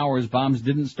 6 hours, bombs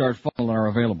didn't start falling and are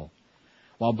available.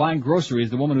 While buying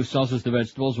groceries, the woman who sells us the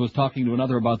vegetables was talking to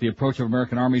another about the approach of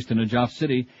American armies to Najaf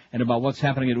City and about what's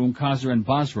happening at Qasr and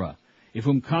Basra. If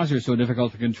Qasr is so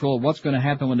difficult to control, what's going to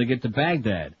happen when they get to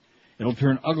Baghdad? It'll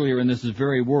turn uglier, and this is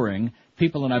very worrying.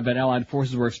 People and I bet Allied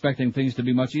forces were expecting things to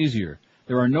be much easier.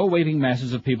 There are no waiting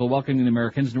masses of people welcoming the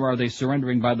Americans, nor are they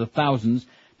surrendering by the thousands.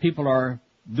 People are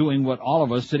doing what all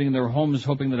of us, sitting in their homes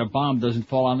hoping that a bomb doesn't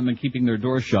fall on them and keeping their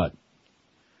doors shut.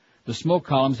 The smoke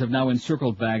columns have now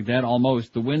encircled Baghdad,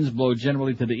 almost. The winds blow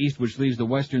generally to the east, which leaves the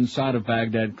western side of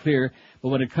Baghdad clear, but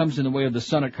when it comes in the way of the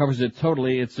sun, it covers it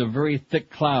totally. It's a very thick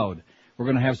cloud. We're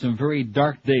going to have some very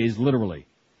dark days, literally.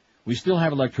 We still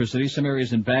have electricity. Some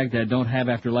areas in Baghdad don't have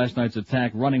after last night's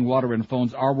attack. Running water and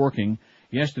phones are working.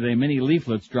 Yesterday, many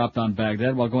leaflets dropped on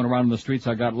Baghdad. While going around in the streets,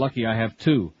 I got lucky. I have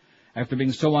 2. After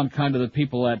being so unkind to the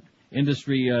people at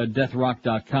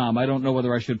industrydeathrock.com, I don't know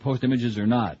whether I should post images or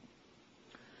not.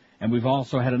 And we've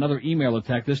also had another email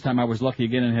attack. This time I was lucky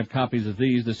again and have copies of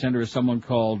these. The sender is someone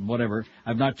called whatever.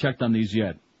 I've not checked on these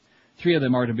yet. 3 of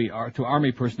them are to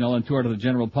Army personnel, and 2 are to the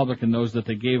general public, and those that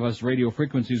they gave us radio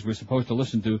frequencies we're supposed to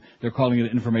listen to. They're calling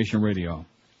it information radio.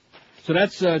 So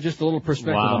that's just a little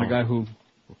perspective on a guy who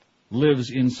lives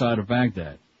inside of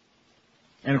Baghdad.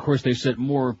 And, of course, they put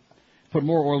more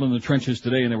oil in the trenches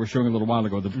today, and they were showing a little while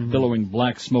ago, the billowing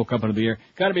black smoke up into the air.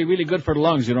 Got to be really good for the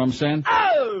lungs, you know what I'm saying?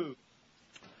 Oh!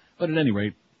 But at any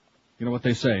rate, you know what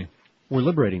they say. We're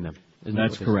liberating them.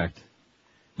 That's correct.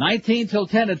 19 till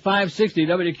 10 at 560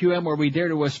 WQM, where we dare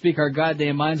to speak our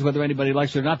goddamn minds, whether anybody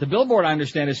likes it or not. The billboard, I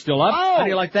understand, is still up. Oh. How do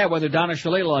you like that, whether Donna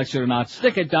Shalala likes it or not?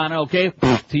 Stick it, Donna, okay?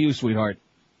 To you, sweetheart.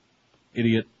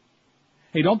 Idiot.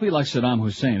 Hey, don't be like Saddam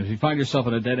Hussein. If you find yourself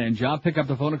at a dead-end job, pick up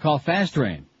the phone and call Fast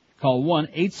Train. Call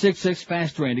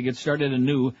 1-866-FAST-TRAIN to get started a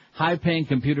new, high-paying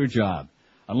computer job.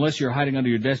 Unless you're hiding under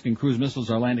your desk and cruise missiles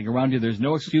are landing around you, there's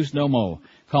no excuse, no mo.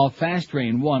 Call Fast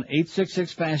Train,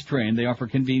 1-866-FAST-TRAIN. They offer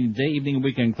convenient day, evening, and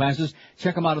weekend classes.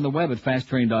 Check them out on the web at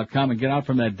fasttrain.com and get out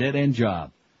from that dead-end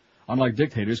job. Unlike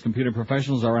dictators, computer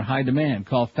professionals are in high demand.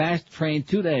 Call Fast Train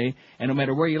today, and no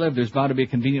matter where you live, there's bound to be a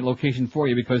convenient location for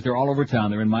you because they're all over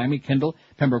town. They're in Miami, Kendall,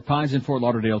 Pembroke Pines, and Fort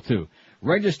Lauderdale, too.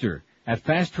 Register at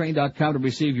fasttrain.com to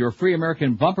receive your free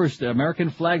American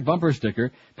flag bumper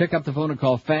sticker. Pick up the phone and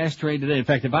call Fast Train today. In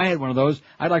fact, if I had one of those,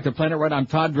 I'd like to plant it right on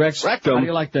Todd Dreck's. Rectum. How do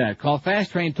you like that? Call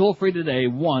Fast Train toll free today,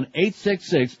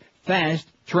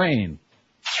 1-866-FAST-TRAIN.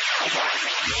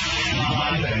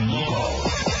 Live and local.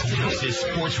 This is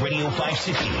Sports Radio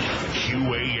 560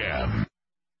 QAM.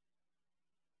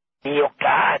 You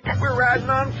got. We're riding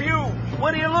on fumes.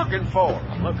 What are you looking for?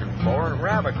 I'm looking for a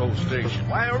Ramaco station.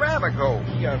 Why a Ramaco?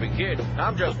 You gotta be kidding.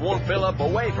 I'm just one fill up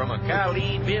away from a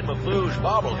Colleen Bin Mafouche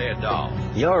bobblehead doll.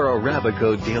 Your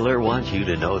Arabico dealer wants you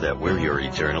to know that we're your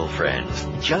eternal friends.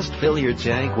 Just fill your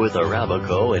tank with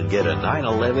Arabico and get a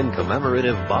 9/11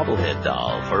 commemorative bobblehead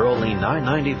doll for only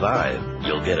 $9.95.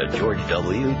 You'll get a George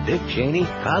W., Dick Cheney,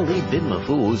 Khalid bin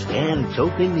Mahfouz, and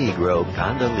token Negro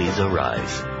Condoleezza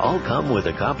Rice. All come with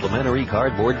a complimentary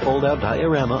cardboard fold-out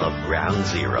diorama of Ground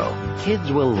Zero.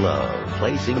 Kids will love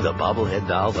placing the bobblehead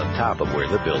dolls on top of where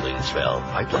the buildings fell.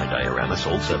 Pipeline diorama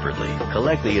sold separately.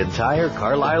 Collect the entire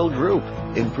Carlisle group.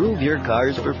 Improve your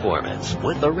car's performance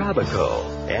with the Arabico.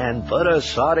 And put a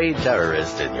Saudi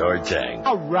terrorist in your tank.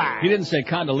 All right. He didn't say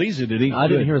Condoleezza, did he? I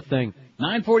didn't hear a thing.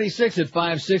 946 at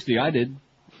 560. I did.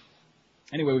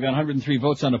 Anyway, we got 103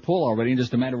 votes on the poll already in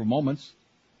just a matter of moments.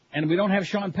 And we don't have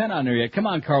Sean Penn on there yet. Come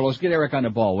on, Carlos. Get Eric on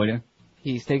the ball, will you?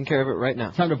 He's taking care of it right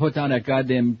now. Time to put down that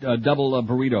goddamn double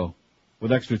burrito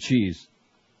with extra cheese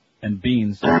and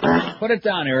beans. Put it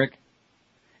down, Eric.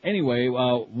 Anyway,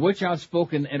 which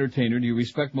outspoken entertainer do you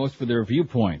respect most for their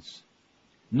viewpoints?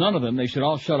 None of them. They should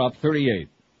all shut up. 38.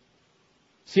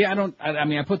 See, I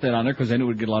put that on there because I knew it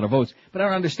would get a lot of votes, but I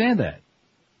don't understand that.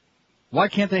 Why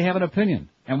can't they have an opinion?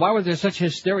 And why was there such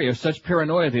hysteria, such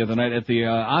paranoia the other night at the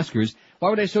Oscars? Why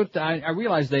were they so... I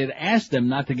realized they had asked them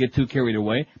not to get too carried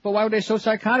away, but why were they so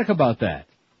psychotic about that?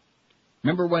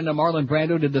 Remember when Marlon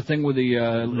Brando did the thing with the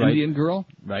Indian girl?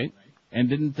 Right. And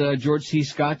didn't George C.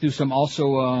 Scott do some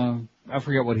also... I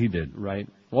forget what he did. Right.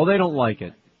 Well, they don't like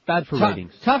it. Bad for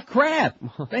ratings. Tough crap.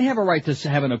 They have a right to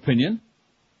have an opinion.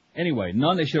 Anyway,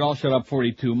 none. They should all shut up.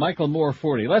 42. Michael Moore,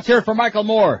 40. Let's hear it for Michael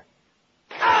Moore.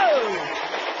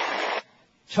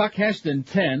 Chuck Heston,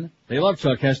 10. They love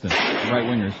Chuck Heston, the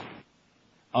right-wingers.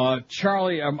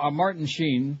 Martin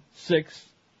Sheen, 6.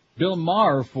 Bill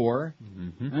Maher, 4.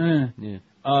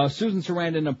 Yeah. Susan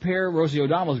Sarandon, a pair. Rosie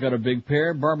O'Donnell's got a big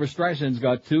pair. Barbara Streisand's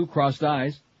got 2, crossed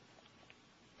eyes.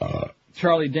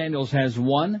 Charlie Daniels has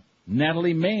 1.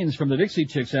 Natalie Maines from the Dixie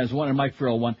Chicks has 1, and Mike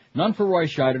Farrell 1. None for Roy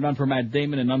Scheider, none for Matt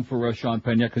Damon, and none for Sean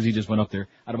Pena, because he just went up there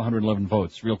out of 111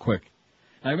 votes, real quick.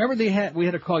 Now, remember we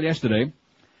had a call yesterday,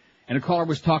 and a caller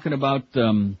was talking about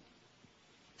the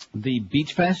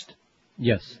Beach Fest?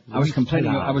 Yes. I was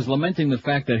complaining, I was lamenting the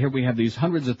fact that here we have these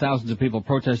hundreds of thousands of people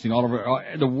protesting all over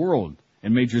the world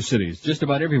in major cities, just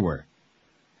about everywhere.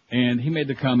 And he made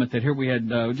the comment that here we had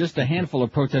just a handful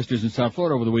of protesters in South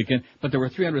Florida over the weekend, but there were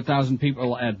 300,000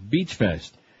 people at Beach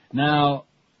Fest. Now,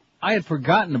 I had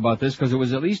forgotten about this because it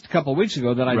was at least a couple of weeks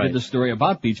ago that I did the story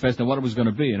about Beach Fest and what it was going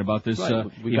to be, and about this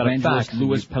evangelist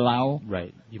Louis Palau.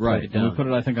 Right. Right. And we put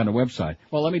it, I think, on the website.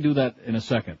 Well, let me do that in a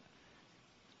second.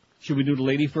 Should we do the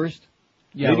lady first?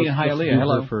 Yeah, lady in Hialeah.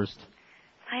 Hello. First.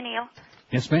 Hi, Neil.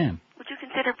 Yes, ma'am. Would you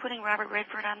consider putting Robert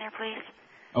Redford on there, please?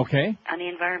 Okay. On the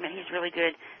environment, he's really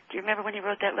good. Do you remember when he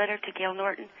wrote that letter to Gail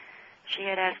Norton? She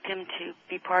had asked him to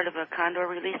be part of a condor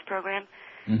release program,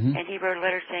 and he wrote a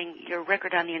letter saying, your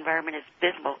record on the environment is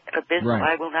abysmal. Right.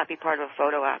 I will not be part of a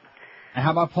photo op. And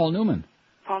how about Paul Newman?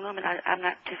 Paul Newman, I'm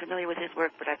not too familiar with his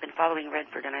work, but I've been following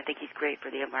Redford, and I think he's great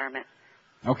for the environment.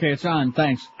 Okay, it's on.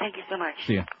 Thanks. Thank you so much.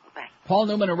 See ya. Bye. Paul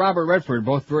Newman and Robert Redford,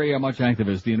 both very much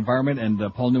activists. The environment and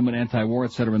Paul Newman anti-war,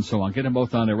 etc., and so on. Get them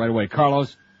both on there right away.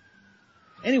 Carlos?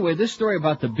 Anyway, this story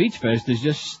about the Beach Fest is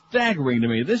just staggering to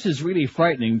me. This is really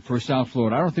frightening for South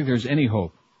Florida. I don't think there's any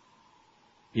hope.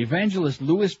 Evangelist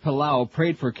Louis Palau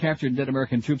prayed for captured dead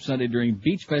American troops Sunday during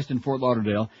Beach Fest in Fort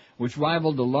Lauderdale, which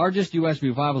rivaled the largest U.S.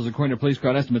 revivals according to police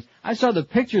crowd estimates. I saw the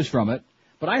pictures from it,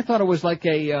 but I thought it was like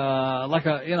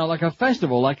a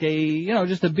festival,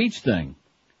 just a beach thing.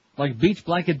 Like beach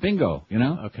blanket bingo,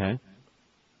 Okay.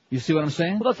 You see what I'm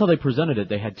saying? Well, that's how they presented it.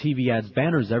 They had TV ads,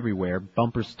 banners everywhere,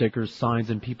 bumper stickers, signs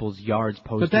in people's yards,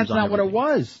 posters. But that's not what it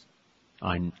was.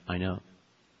 I know.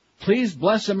 Please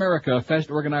Bless America, Fest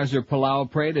organizer Palau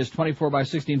prayed as 24 by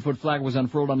 16-foot flag was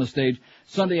unfurled on the stage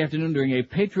Sunday afternoon during a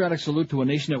patriotic salute to a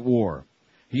nation at war.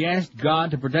 He asked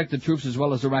God to protect the troops as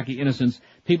well as Iraqi innocents,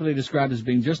 people he described as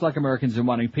being just like Americans and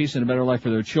wanting peace and a better life for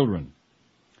their children.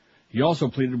 He also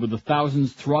pleaded with the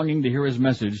thousands thronging to hear his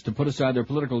message to put aside their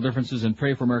political differences and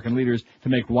pray for American leaders to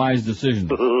make wise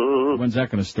decisions. When's that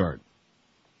going to start?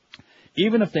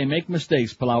 Even if they make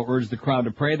mistakes, Palau urged the crowd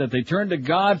to pray that they turn to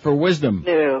God for wisdom.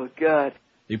 Oh, God.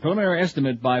 The preliminary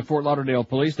estimate by Fort Lauderdale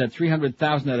police that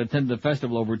 300,000 had attended the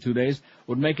festival over 2 days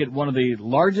would make it one of the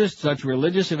largest such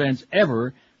religious events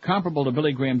ever, comparable to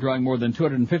Billy Graham drawing more than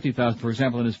 250,000, for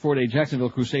example, in his 4-day Jacksonville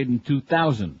crusade in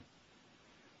 2000.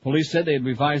 Police said they had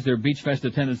revised their Beach Fest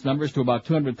attendance numbers to about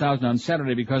 200,000 on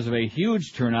Saturday because of a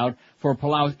huge turnout for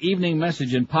Palau's evening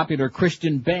message in popular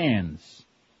Christian bands.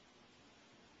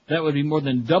 That would be more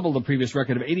than double the previous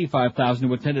record of 85,000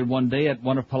 who attended one day at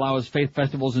one of Palau's faith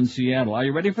festivals in Seattle. Are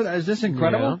you ready for that? Is this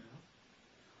incredible? Yeah.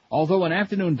 Although an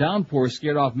afternoon downpour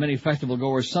scared off many festival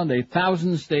goers Sunday,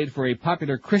 thousands stayed for a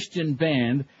popular Christian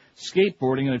band,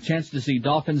 skateboarding, and a chance to see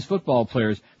Dolphins football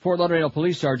players. Fort Lauderdale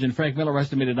Police Sergeant Frank Miller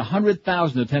estimated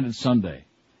 100,000 attended Sunday.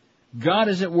 God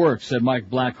is at work, said Mike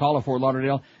Blackhall of Fort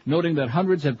Lauderdale, noting that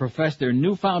hundreds had professed their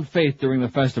newfound faith during the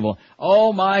festival.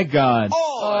 Oh, my God.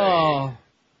 Oh.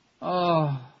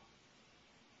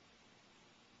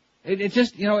 It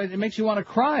just, it makes you want to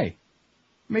cry. It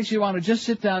makes you want to just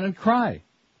sit down and cry.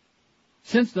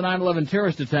 Since the 9/11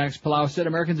 terrorist attacks, Palau said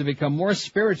Americans have become more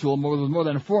spiritual, with more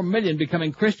than 4 million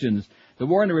becoming Christians. The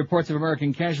war and the reports of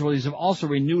American casualties have also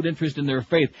renewed interest in their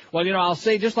faith. Well, I'll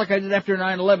say, just like I did after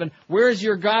 9/11, where's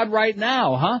your God right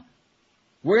now, huh?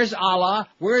 Where's Allah?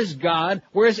 Where's God?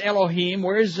 Where's Elohim?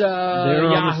 Where's, They're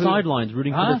Yahoo? on the sidelines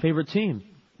rooting for their favorite team.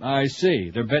 I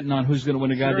see. They're betting on who's going to win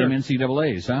the goddamn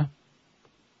NCAAs, huh?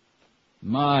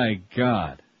 My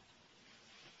God.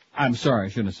 I'm sorry, I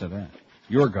shouldn't have said that.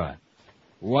 Your God.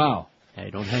 Wow. Hey,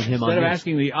 don't hang him on. Instead of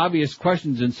asking the obvious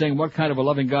questions and saying what kind of a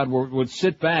loving God would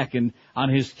sit back and on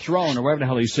his throne or wherever the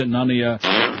hell he's sitting on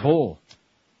the bull.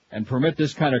 and permit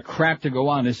this kind of crap to go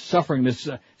on, this suffering, this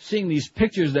seeing these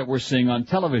pictures that we're seeing on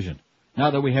television.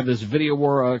 Now that we have this video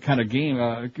war kind of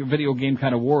game, video game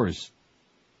kind of wars,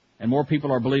 and more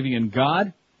people are believing in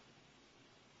God.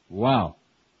 Wow.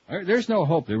 There's no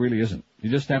hope. There really isn't. You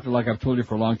just have to, like I've told you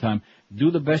for a long time,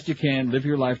 do the best you can, live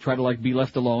your life, try to be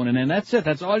left alone, and then that's it.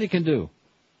 That's all you can do.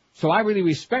 So I really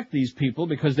respect these people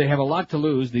because they have a lot to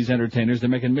lose, these entertainers. They're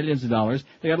making millions of dollars.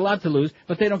 They got a lot to lose,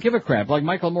 but they don't give a crap. Like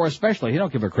Michael Moore especially. He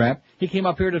don't give a crap. He came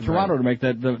up here to Toronto to make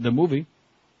the movie.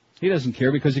 He doesn't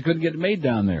care because he couldn't get it made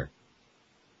down there.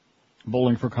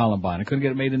 Bowling for Columbine. He couldn't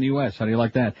get it made in the U.S. How do you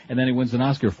like that? And then he wins an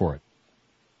Oscar for it.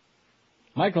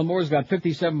 Michael Moore's got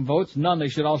 57 votes. None. They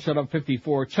should all shut up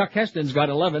 54. Chuck Heston's got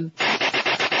 11.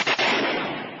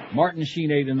 Martin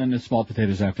Sheen 8, and then the small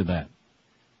potatoes after that.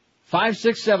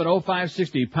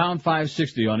 567-0560, pound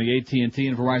 560 on the AT&T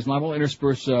and Verizon line. We'll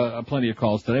intersperse plenty of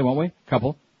calls today, won't we?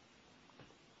 Couple.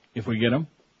 If we get them.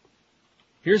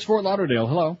 Here's Fort Lauderdale.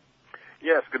 Hello.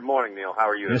 Yes, good morning, Neil. How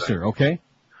are you Yes, today? sir. Okay.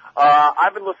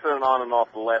 I've been listening on and off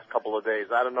the last couple of days.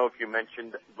 I don't know if you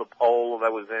mentioned the poll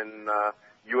that was in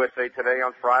USA Today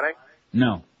on Friday,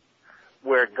 No.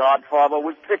 where Godfather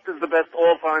was picked as the best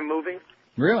all-time movie.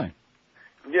 Really?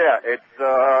 Yeah,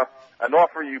 it's an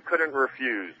offer you couldn't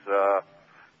refuse.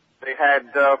 They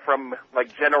had from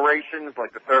generations,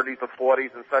 like the 30s, the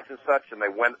 40s, and such, and they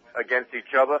went against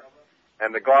each other,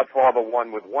 and the Godfather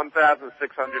won with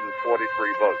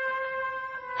 1,643 votes.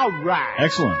 All right.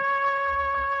 Excellent.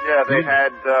 Yeah, they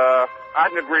had, I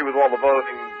didn't agree with all the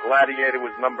voting. Gladiator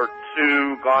was number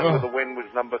 2, Gone with the Wind was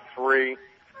number 3,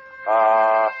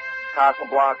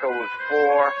 Casablanca was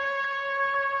 4,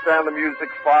 Sound of Music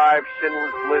 5,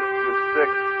 Schindler's List was 6,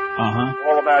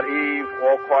 All About Eve,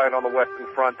 All Quiet on the Western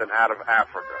Front, and Out of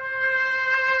Africa.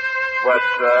 But,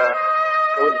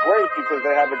 it was great because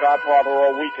they had The Godfather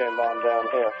all weekend on down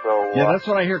here, so... Yeah, that's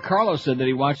what I hear. Carlos said that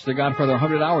he watched The Godfather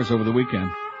 100 hours over the weekend.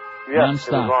 Yes,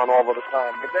 it Non-stop. was on all of the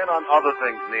time. But then on other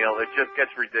things, Neil, it just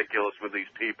gets ridiculous with these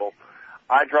people.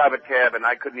 I drive a cab, and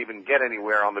I couldn't even get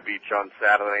anywhere on the beach on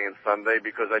Saturday and Sunday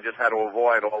because I just had to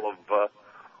avoid all of the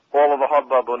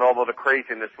hubbub and all of the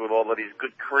craziness with all of these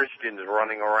good Christians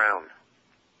running around.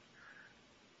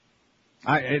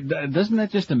 Doesn't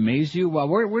that just amaze you? Well,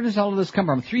 where does all of this come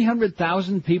from?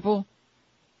 300,000 people?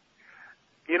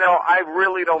 You know, I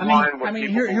really don't mind what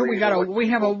people here believe. we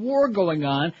have a war going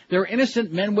on. There are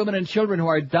innocent men, women, and children who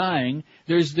are dying.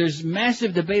 There's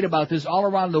massive debate about this all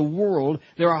around the world.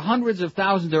 There are hundreds of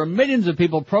thousands, there are millions of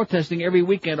people protesting every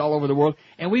weekend all over the world,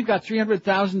 and we've got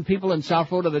 300,000 people in South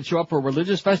Florida that show up for a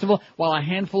religious festival, while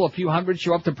a few hundred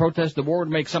show up to protest the war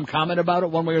and make some comment about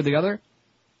it one way or the other.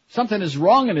 Something is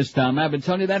wrong in this town. I've been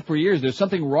telling you that for years. There's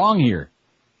something wrong here.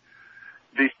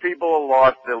 These people are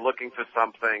lost. They're looking for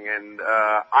something. And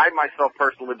I myself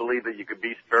personally believe that you could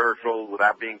be spiritual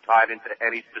without being tied into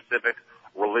any specific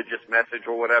religious message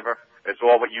or whatever. It's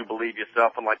all what you believe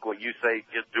yourself. And like what you say,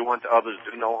 just do unto others,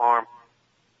 do no harm.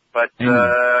 But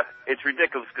it's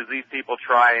ridiculous because these people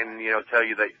try and, tell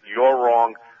you that you're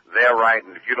wrong, they're right,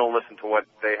 and if you don't listen to what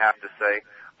they have to say.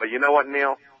 But you know what,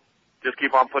 Neil? Just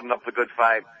keep on putting up the good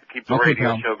fight. Keep the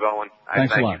radio show going. I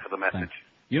thank you for the message. Thanks.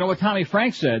 You know what Tommy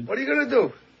Frank said? What are you going to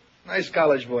do? Nice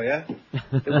college boy, huh?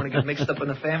 You want to get mixed up in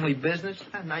the family business?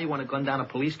 Huh? Now you want to gun down a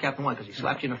police captain, why? Because he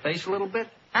slapped you in the face a little bit?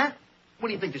 Huh? What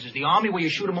do you think, this is the Army where you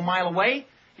shoot him a mile away?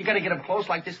 You got to get them close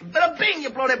like this. Bada bing!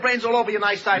 You blow their brains all over your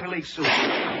nice Ivy League suit.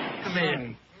 Come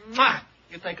here. Mwah!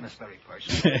 You're taking us very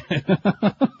personal.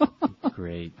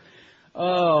 Great.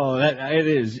 Oh, it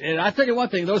is. And I tell you one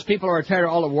thing, those people are tired of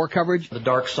all the war coverage. The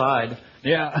dark side.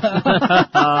 Yeah.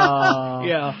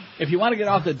 Yeah. If you want to get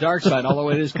off the dark side, although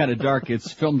it is kind of dark,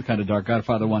 it's filmed kind of dark,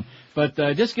 Godfather 1. But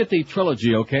just get the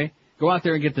trilogy, okay? Go out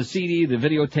there and get the CD, the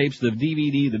videotapes, the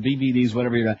DVD, the DVDs,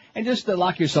 whatever you got, and just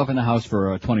lock yourself in the house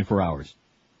for 24 hours.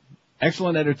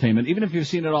 Excellent entertainment, even if you've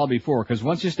seen it all before, because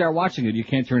once you start watching it, you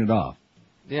can't turn it off.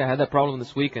 Yeah, I had that problem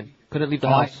this weekend. Couldn't leave the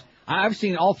house. I've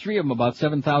seen all three of them about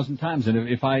 7,000 times, and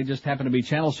if I just happen to be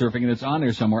channel surfing and it's on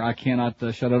there somewhere, I cannot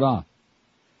shut it off.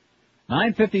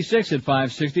 9:56 at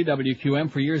 560 WQM.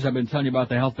 For years I've been telling you about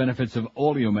the health benefits of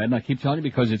Oleomed, and I keep telling you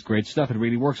because it's great stuff. It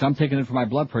really works. I'm taking it for my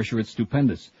blood pressure. It's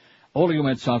stupendous.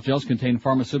 Oleomed soft gels contain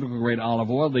pharmaceutical-grade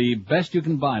olive oil, the best you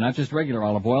can buy, not just regular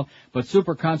olive oil, but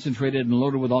super concentrated and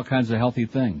loaded with all kinds of healthy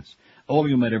things.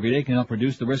 Oleomed every day can help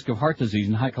reduce the risk of heart disease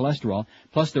and high cholesterol.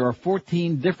 Plus, there are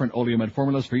 14 different Oleomed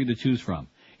formulas for you to choose from.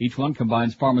 Each one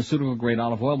combines pharmaceutical-grade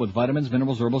olive oil with vitamins,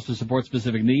 minerals, herbals to support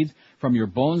specific needs, from your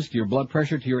bones to your blood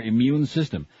pressure to your immune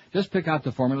system. Just pick out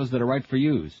the formulas that are right for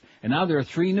you. And now there are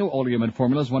 3 new Oleomed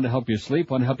formulas, one to help you sleep,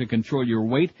 one to help you control your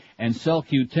weight, and Cell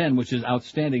Q10, which is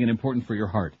outstanding and important for your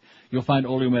heart. You'll find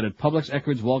Oleomed at Publix,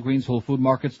 Eckerd's, Walgreens, Whole Food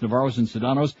Markets, Navarro's, and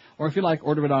Sedano's, or if you like,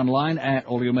 order it online at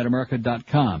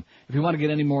oleomedamerica.com. If you want to get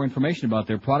any more information about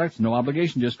their products, no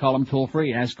obligation, just call them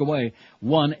toll-free. Ask away,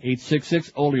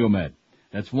 1-866-OLEOMED.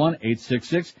 That's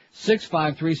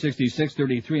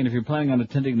 1-866-653-6633. And if you're planning on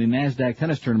attending the NASDAQ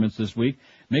tennis tournaments this week,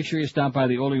 make sure you stop by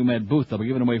the Oleomed booth. They'll be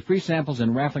giving away free samples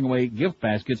and raffling away gift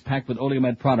baskets packed with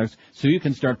Oleomed products so you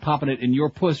can start popping it in your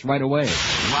puss right away.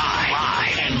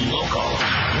 Live and local.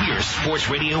 We're Sports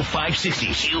Radio 560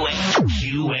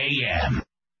 QAM.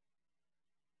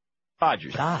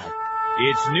 Rogers.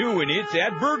 It's new and it's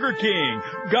at Burger King.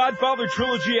 Godfather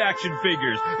Trilogy action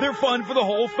figures. They're fun for the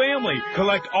whole family.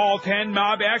 Collect all 10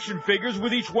 Mob action figures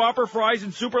with each Whopper, fries,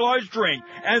 and super large drink.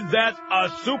 And that's a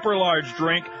super large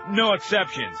drink, no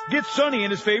exceptions. Get Sonny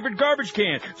in his favorite garbage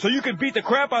can so you can beat the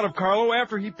crap out of Carlo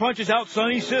after he punches out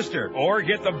Sonny's sister. Or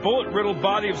get the bullet-riddled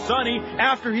body of Sonny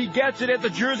after he gets it at the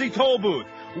Jersey toll booth.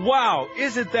 Wow,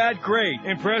 isn't that great?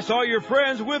 Impress all your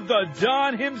friends with the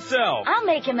Don himself. I'll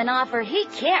make him an offer he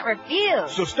can't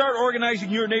refuse. So start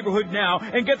organizing your neighborhood now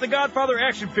and get the Godfather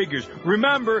action figures.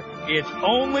 Remember, it's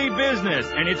only business,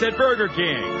 and it's at Burger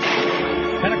King.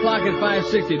 10 o'clock at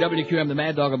 560, WQM. The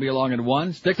Mad Dog will be along at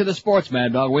 1. Stick to the sports,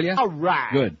 Mad Dog, will you? All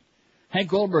right. Good. Hank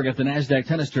Goldberg at the NASDAQ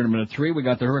tennis tournament at 3. We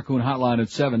got the Hurricane Hotline at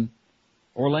 7.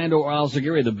 Orlando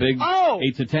Alzagiri, the big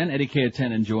 8 to 10, Eddie K at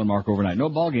 10, and Joe and Mark overnight. No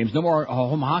ball games, no more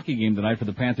home hockey game tonight for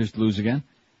the Panthers to lose again.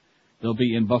 They'll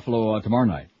be in Buffalo tomorrow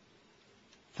night.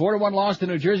 4-1 loss to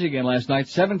New Jersey again last night,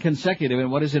 7 consecutive, and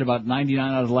what is it, about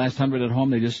 99 out of the last 100 at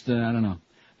home? They just, I don't know.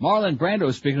 Marlon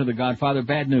Brando, speaking of the Godfather,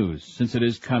 bad news. Since it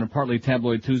is kind of partly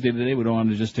tabloid Tuesday today, we don't want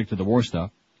to just stick to the war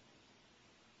stuff.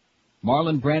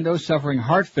 Marlon Brando suffering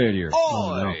heart failure.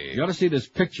 Oh, no. You ought to see this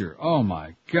picture. Oh,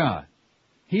 my God.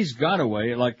 He's got to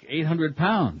weigh like 800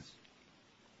 pounds.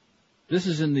 This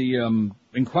is in the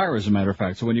Inquirer, as a matter of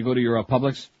fact. So when you go to your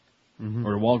Publix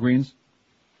or Walgreens,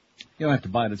 you don't have to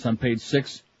buy it. It's on page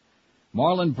 6.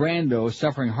 Marlon Brando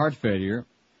suffering heart failure.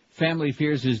 Family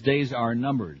fears his days are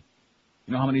numbered.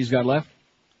 You know how many he's got left?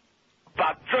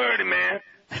 About 30, man.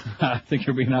 I think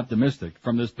you're being optimistic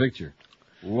from this picture.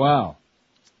 Wow.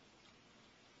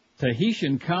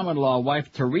 Tahitian common law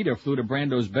wife Tarita flew to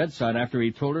Brando's bedside after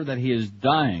he told her that he is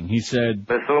dying. He said,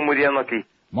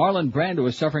 Marlon Brando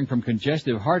is suffering from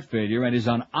congestive heart failure and is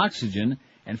on oxygen,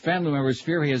 and family members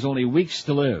fear he has only weeks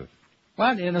to live.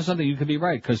 Well, you know something, you could be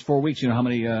right, because 4 weeks, you know how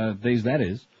many days that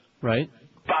is. Right?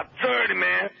 About 30,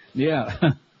 man. Yeah.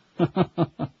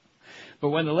 But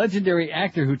when the legendary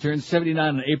actor who turned 79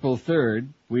 on April 3rd,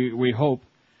 we hope,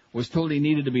 was told he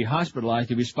needed to be hospitalized,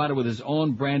 he responded with his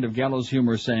own brand of gallows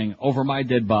humor saying, over my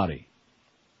dead body.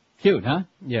 Cute, huh?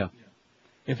 Yeah.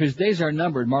 If his days are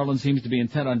numbered, Marlon seems to be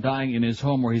intent on dying in his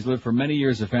home where he's lived for many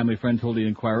years, a family friend told the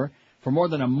Inquirer. For more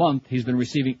than a month, he's been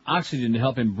receiving oxygen to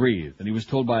help him breathe. And he was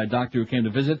told by a doctor who came to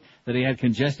visit that he had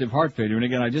congestive heart failure. And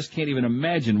again, I just can't even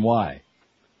imagine why.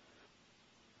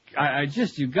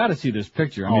 You've got to see this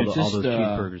picture. I mean, all those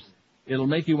cheeseburgers. It'll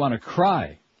make you want to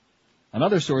cry.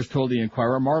 Another source told the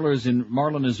Inquirer,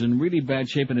 Marlon is in really bad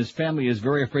shape and his family is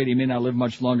very afraid he may not live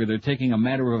much longer. They're talking a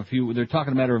matter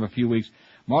of a few weeks.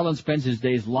 Marlon spends his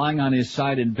days lying on his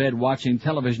side in bed watching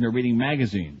television or reading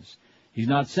magazines. He's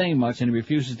not saying much and he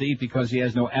refuses to eat because he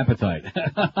has no appetite.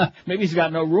 Maybe he's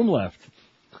got no room left.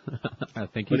 I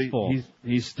think he's full.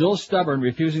 He's still stubborn,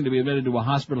 refusing to be admitted to a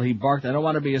hospital. He barked, I don't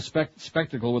want to be a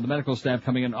spectacle with the medical staff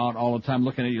coming in all the time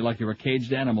looking at you like you're a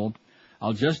caged animal.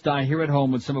 I'll just die here at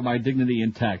home with some of my dignity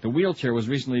intact. A wheelchair was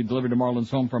recently delivered to Marlon's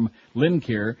home from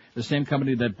Lincare, the same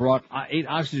company that brought 8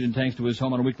 oxygen tanks to his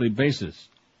home on a weekly basis.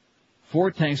 4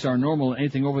 tanks are normal, and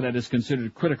anything over that is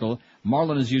considered critical.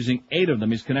 Marlon is using 8 of them.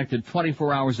 He's connected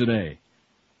 24 hours a day.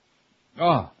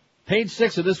 Page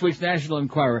 6 of this week's National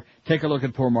Enquirer. Take a look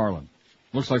at poor Marlon.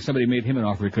 Looks like somebody made him an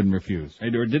offer he couldn't refuse,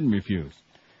 or didn't refuse.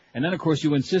 And then, of course,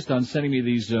 you insist on sending me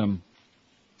these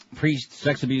priest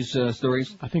sex abuse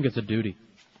stories. I think it's a duty.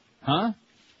 Huh?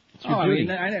 It's your duty.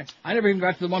 I never even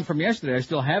got to the one from yesterday. I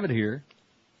still have it here.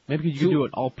 Maybe you could do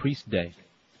it all priest day.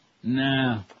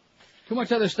 Nah. Too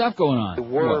much other stuff going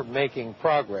on. We were making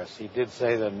progress. He did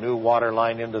say the new water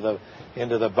line into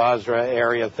the Basra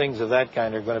area, things of that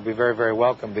kind are going to be very, very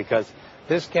welcome because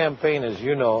this campaign, as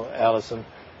you know, Allison,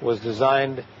 was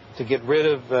designed to get rid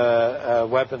of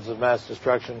weapons of mass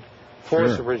destruction,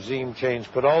 force a regime change,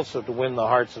 but also to win the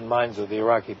hearts and minds of the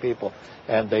Iraqi people.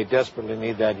 And they desperately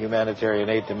need that humanitarian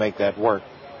aid to make that work.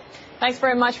 Thanks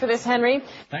very much for this, Henry.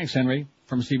 Thanks, Henry,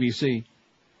 from CBC.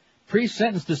 Priest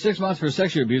sentenced to 6 months for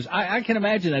sexual abuse. I can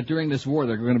imagine that during this war,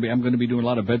 I'm going to be doing a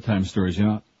lot of bedtime stories, you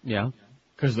know? Yeah.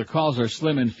 Because the calls are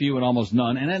slim and few and almost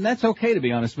none. And that's okay, to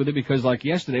be honest with you, because like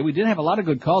yesterday, we did have a lot of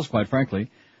good calls, quite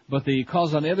frankly. But the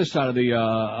calls on the other side of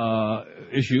the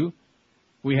issue,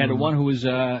 we had one whose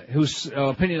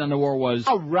opinion on the war was...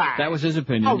 All right. That was his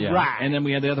opinion, All yeah. right. And then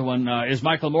we had the other one, is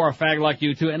Michael Moore a fag like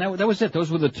you too? And that was it.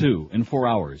 Those were the two in 4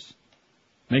 hours,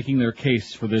 making their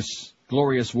case for this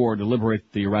glorious war to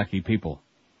liberate the Iraqi people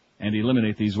and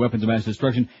eliminate these weapons of mass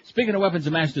destruction. Speaking of weapons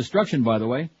of mass destruction, by the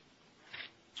way,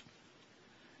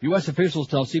 U.S. officials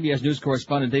tell CBS News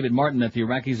correspondent David Martin that the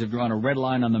Iraqis have drawn a red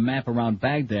line on the map around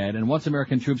Baghdad, and once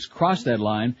American troops cross that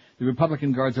line, the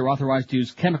Republican Guards are authorized to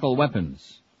use chemical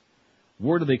weapons.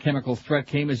 Word of the chemical threat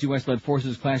came as U.S.-led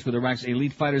forces clashed with Iraq's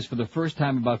elite fighters for the first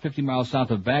time about 50 miles south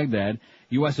of Baghdad.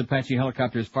 U.S. Apache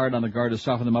helicopters fired on the Guard to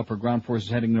soften them up for ground forces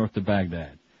heading north to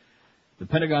Baghdad. The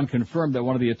Pentagon confirmed that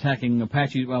one of the attacking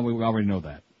Apaches, well, we already know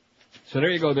that. So there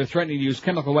you go. They're threatening to use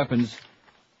chemical weapons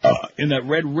in that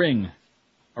red ring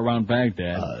around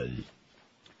Baghdad.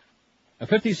 A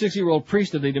 56-year-old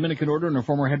priest of the Dominican Order and a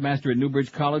former headmaster at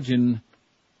Newbridge College in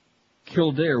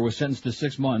Kildare was sentenced to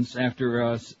 6 months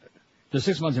after to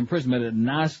 6 months imprisonment at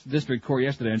Naas District Court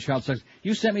yesterday on child sex.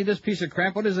 You sent me this piece of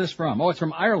crap? What is this from? Oh, it's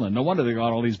from Ireland. No wonder they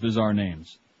got all these bizarre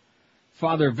names.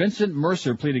 Father Vincent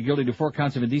Mercer pleaded guilty to 4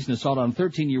 counts of indecent assault on a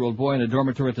 13-year-old boy in a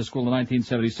dormitory at the school in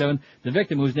 1977. The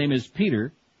victim, whose name is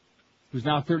Peter, who's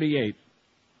now 38,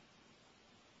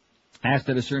 asked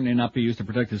that his surname not be used to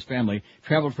protect his family,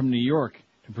 traveled from New York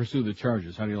to pursue the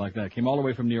charges. How do you like that? Came all the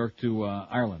way from New York to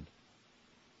Ireland.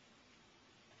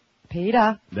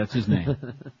 Peter. That's his name.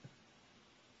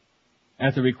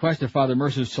 At the request of Father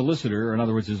Mercer's solicitor, or in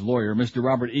other words his lawyer, Mr.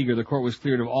 Robert Eager, the court was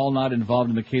cleared of all not involved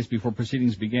in the case before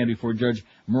proceedings began before Judge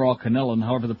Merle Connellan.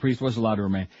 However, the priest was allowed to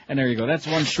remain. And there you go. That's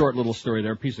one short little story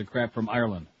there, a piece of crap from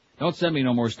Ireland. Don't send me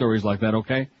no more stories like that,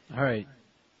 okay? All right.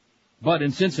 But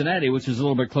in Cincinnati, which is a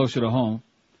little bit closer to home,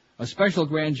 a special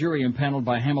grand jury impaneled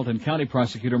by Hamilton County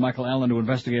prosecutor Michael Allen to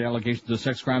investigate allegations of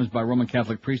sex crimes by Roman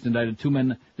Catholic priests indicted 2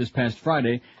 men this past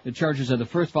Friday. The charges are the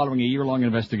first following a year-long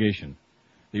investigation.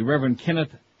 The Reverend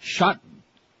Kenneth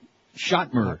Schmittmer,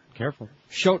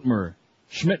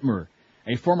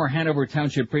 a former Hanover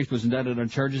Township priest, was indicted on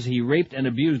charges he raped and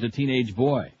abused a teenage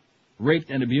boy.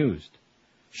 Raped and abused.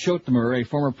 Schotmer, a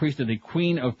former priest of the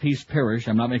Queen of Peace Parish,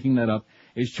 I'm not making that up,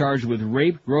 is charged with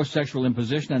rape, gross sexual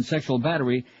imposition, and sexual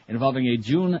battery involving a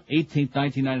June 18,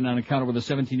 1999 encounter with a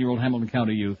 17-year-old Hamilton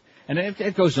County youth. And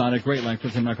it goes on at great length,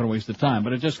 which I'm not going to waste the time,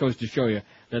 but it just goes to show you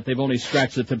that they've only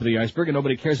scratched the tip of the iceberg, and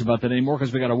nobody cares about that anymore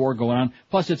because we got a war going on.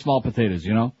 Plus, it's small potatoes,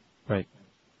 you know? Right.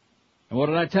 And what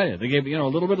did I tell you? They gave, a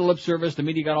little bit of lip service. The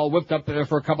media got all whipped up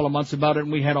for a couple of months about it,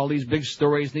 and we had all these big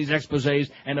stories, these exposés,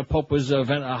 and the Pope was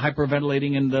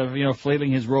hyperventilating and,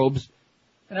 flailing his robes.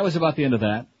 And that was about the end of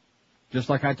that. Just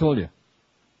like I told you.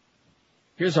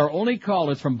 Here's our only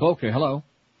call. It's from Boca. Hello.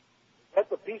 That's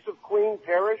the Peace of Queen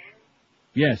Parish?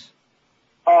 Yes.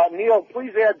 Neil,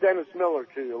 please add Dennis Miller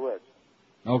to your list.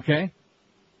 Okay.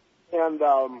 And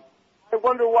I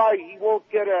wonder why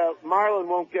Marlon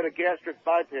won't get a gastric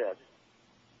bypass.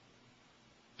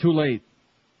 Too late.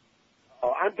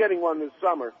 I'm getting one this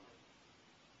summer.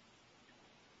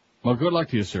 Well, good luck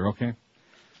to you, sir, okay?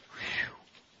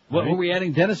 What were we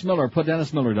adding? Dennis Miller. Put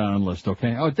Dennis Miller down on the list,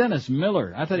 okay? Oh, Dennis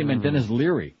Miller. I thought he meant Dennis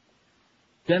Leary.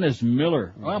 Dennis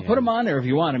Miller. Well, put him on there if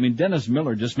you want. I mean, Dennis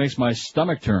Miller just makes my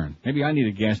stomach turn. Maybe I need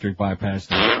a gastric bypass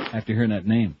after hearing that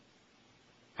name.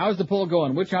 How's the poll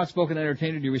going? Which outspoken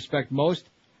entertainer do you respect most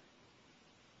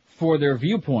for their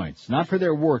viewpoints? Not for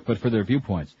their work, but for their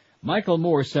viewpoints. Michael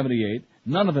Moore, 78.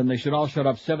 None of them. They should all shut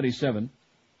up, 77.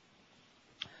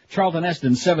 Charlton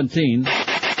Heston, 17.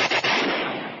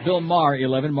 Bill Maher,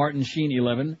 11. Martin Sheen,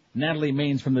 11. Natalie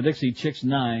Maines from the Dixie Chicks,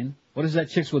 9. What is that,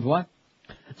 Chicks with what?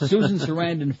 Susan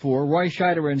Sarandon, 4. Roy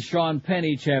Scheider and Sean Penn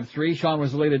each have 3. Sean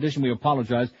was a late addition. We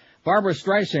apologize. Barbara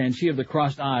Streisand, she of the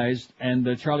crossed eyes,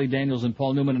 and Charlie Daniels and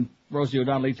Paul Newman and Rosie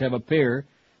O'Donnell each have a pair.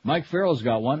 Mike Farrell's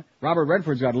got 1. Robert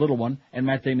Redford's got a little one. And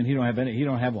Matt Damon, he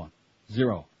don't have one.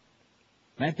 0.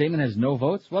 Matt Damon has no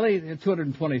votes? Well,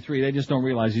 223. They just don't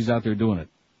realize he's out there doing it.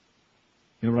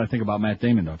 You know what I think about Matt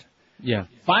Damon, don't you? Yeah.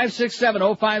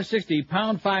 567-0560,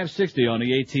 pound 560 on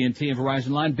the AT&T and Verizon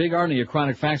line. Big Arnie, a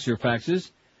chronic faxer,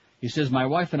 faxes. He says, my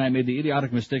wife and I made the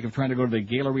idiotic mistake of trying to go to the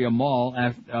Galleria Mall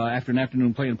after an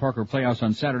afternoon play in Parker Playhouse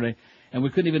on Saturday, and we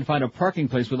couldn't even find a parking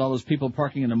place with all those people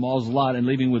parking in the mall's lot and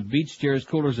leaving with beach chairs,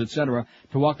 coolers, etc.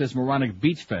 to walk this moronic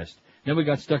beach fest. Then we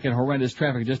got stuck in horrendous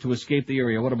traffic just to escape the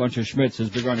area. What a bunch of schmitz, says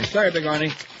Big Arnie. Sorry, Big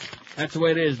Arnie. That's the way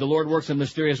it is. The Lord works in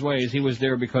mysterious ways. He was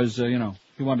there because,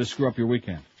 he wanted to screw up your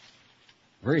weekend.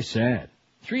 Very sad.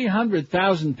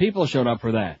 300,000 people showed up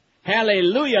for that.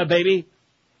 Hallelujah, baby.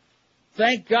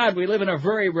 Thank God we live in a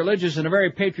very religious and a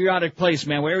very patriotic place,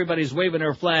 man, where everybody's waving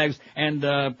their flags and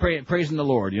praising the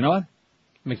Lord, you know what?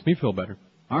 Makes me feel better.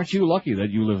 Aren't you lucky that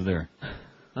you live there?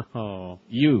 Oh.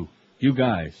 You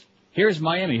guys. Here's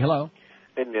Miami. Hello.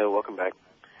 Hey, Neil, welcome back.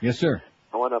 Yes, sir.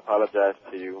 I want to apologize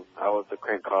to you. I was the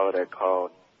crank caller that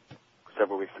called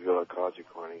several weeks ago. I called you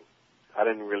corny. I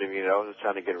didn't really mean it. I was just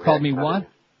trying to get a Called me reaction out of what? you.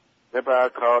 Remember I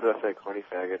called, I said corny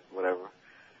faggot, whatever.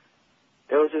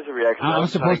 It was just a reaction. I'm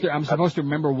supposed to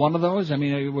remember one of those? I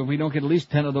mean, if we don't get at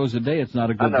least 10 of those a day, it's not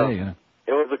a good day. You know?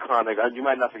 It was a chronic. You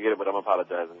might not forget it, but I'm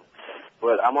apologizing.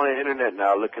 But I'm on the internet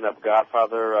now looking up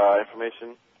Godfather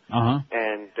information. Uh-huh.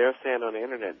 And they're saying on the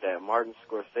internet that Martin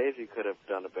Scorsese could have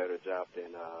done a better job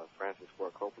than Francis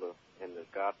Ford Coppola in The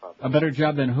Godfather. A better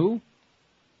job than who?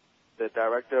 The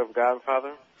director of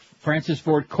Godfather? Francis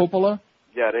Ford Coppola?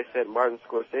 Yeah, they said Martin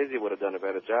Scorsese would have done a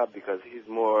better job because he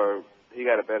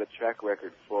got a better track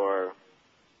record for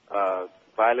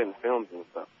violent films and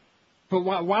stuff. But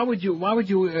why would you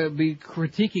be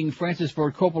critiquing Francis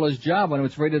Ford Coppola's job when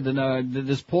it's rated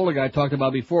this poll guy talked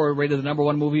about before, rated the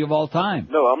 #1 movie of all time?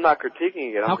 No, I'm not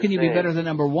critiquing it. How can you be better than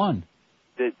 #1?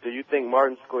 Do you think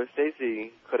Martin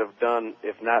Scorsese could have done,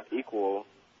 if not equal,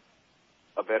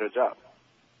 a better job?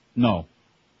 No.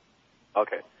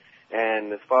 Okay.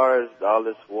 And as far as all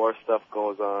this war stuff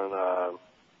goes on,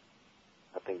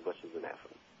 I think Bush is an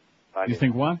asshole. You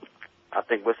think what? I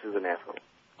think Bush is an asshole.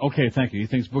 Okay, thank you. He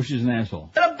thinks Bush is an asshole.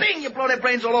 Bing! You blow their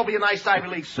brains all over your nice Ivy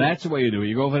League suit. That's the way you do it.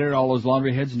 You go over there to all those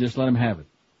laundry heads and just let them have it.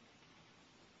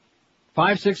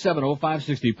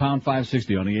 5670560, pound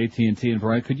 560 on the AT&T and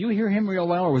Verizon. Could you hear him real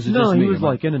well, or was it just me? No, he was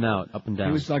like in and out, up and down.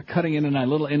 He was like cutting in and out, a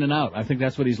little in and out. I think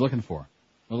that's what he's looking for.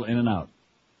 A little in and out.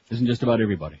 Isn't just about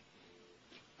everybody.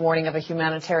 Warning of a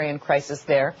humanitarian crisis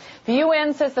there. The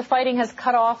UN says the fighting has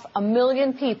cut off 1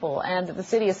 million people and the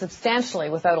city is substantially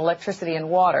without electricity and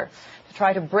water. To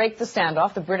try to break the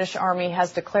standoff, the British Army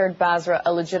has declared Basra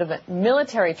a legitimate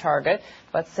military target,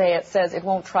 but it says it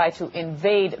won't try to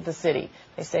invade the city.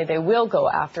 They say they will go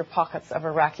after pockets of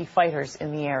Iraqi fighters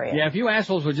in the area. Yeah, if you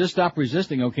assholes would just stop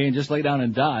resisting, okay, and just lay down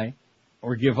and die,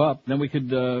 or give up, then we could,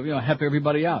 help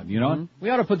everybody out, you know? Mm-hmm. We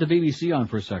ought to put the BBC on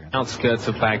for a second. Outskirts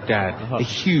of Baghdad, a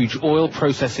huge oil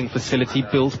processing facility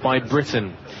built by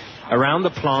Britain. Around the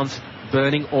plant,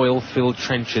 burning oil-filled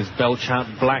trenches belch out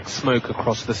black smoke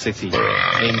across the city,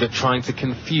 aimed at trying to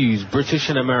confuse British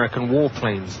and American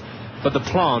warplanes. But the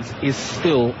plant is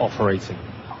still operating.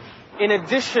 In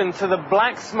addition to the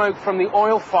black smoke from the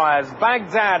oil fires,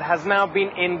 Baghdad has now been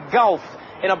engulfed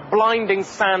in a blinding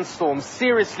sandstorm,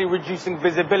 seriously reducing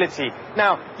visibility.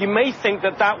 Now, you may think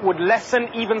that would lessen,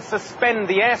 even suspend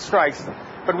the airstrikes,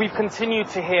 but we've continued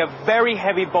to hear very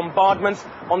heavy bombardments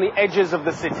on the edges of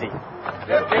the city.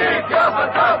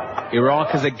 Iraq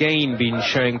has again been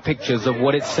showing pictures of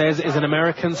what it says is an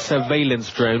American surveillance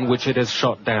drone which it has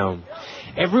shot down.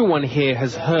 Everyone here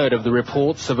has heard of the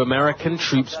reports of American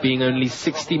troops being only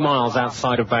 60 miles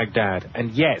outside of Baghdad, and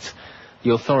yet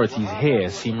the authorities here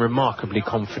seem remarkably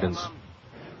confident.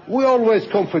 We're always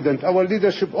confident. Our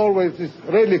leadership always is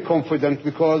really confident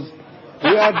because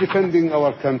we are defending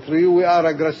our country. We are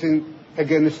aggressing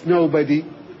against nobody.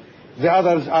 The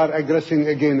others are aggressing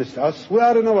against us. We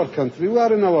are in our country. We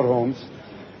are in our homes.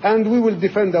 And we will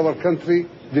defend our country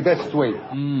the best way.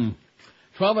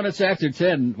 12 minutes after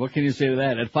 10. What can you say to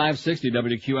that? At 560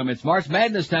 WQM, it's March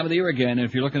Madness time of the year again. And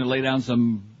if you're looking to lay down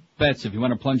some bets, if you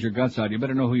want to plunge your guts out, you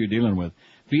better know who you're dealing with.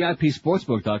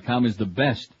 VIPSportsbook.com is the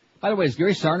best. By the way, is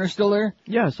Gary Sarner still there?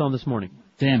 Yeah, I saw him this morning.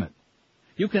 Damn it.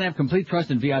 You can have complete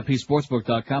trust in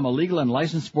VIPSportsbook.com, a legal and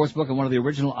licensed sportsbook and one of the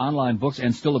original online books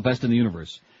and still the best in the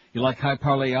universe. You like high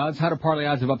parlay odds? How do parlay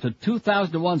odds of up to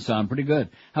 2,000 to 1 sound? Pretty good.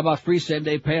 How about free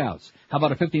same-day payouts? How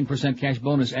about a 15% cash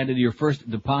bonus added to your first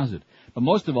deposit? But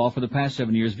most of all, for the past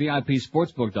 7 years,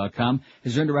 VIPSportsbook.com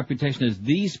has earned a reputation as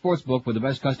the sportsbook with the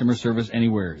best customer service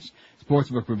anywheres.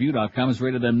 SportsbookReview.com has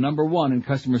rated them #1 in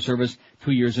customer service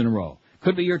 2 years in a row.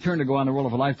 Could be your turn to go on the roll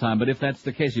of a lifetime, but if that's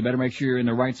the case, you better make sure you're in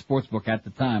the right sportsbook at the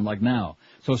time, like now.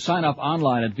 So sign up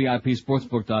online at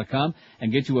VIPSportsbook.com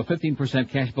and get you a 15%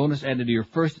 cash bonus added to your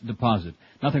first deposit.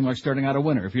 Nothing like starting out a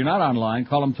winner. If you're not online,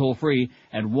 call them toll free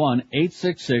at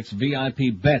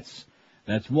 1-866-VIP-BETS.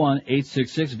 That's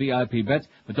 1-866-VIP-BETS.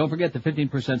 But don't forget the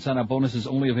 15% sign-up bonus is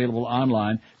only available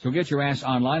online. So get your ass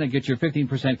online and get your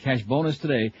 15% cash bonus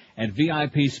today at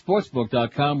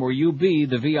VIPSportsbook.com, where you be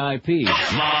the VIP.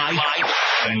 Live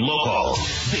and local.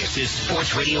 This is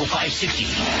Sports Radio 560.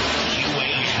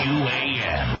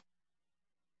 QAM.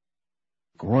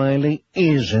 Riley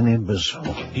is an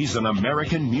imbecile. He's an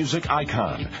American music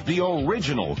icon, the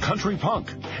original country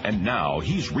punk. And now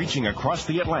he's reaching across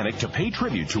the Atlantic to pay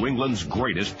tribute to England's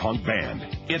greatest punk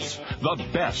band. It's the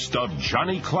best of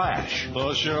Johnny Clash.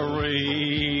 The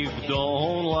Sharif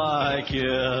don't like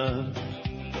it.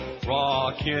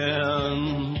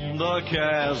 Rockin' the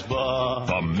Casbah.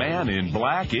 The Man in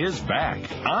Black is back,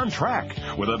 on track,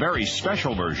 with a very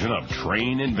special version of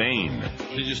Train in Vain.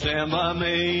 Did you stand by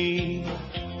me?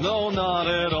 No, not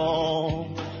at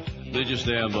all. Did you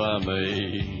stand by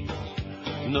me?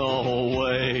 No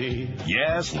way.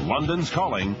 Yes, London's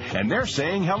calling, and they're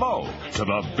saying hello to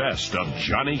the best of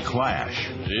Johnny Clash.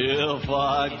 If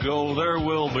I go, there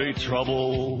will be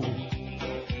trouble.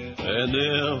 And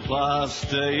if I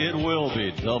stay, it will be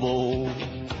double.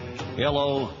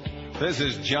 Hello, this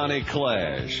is Johnny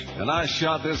Clash, and I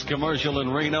shot this commercial in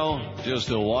Reno just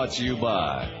to watch you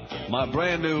buy my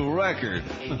brand new record.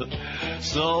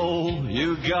 So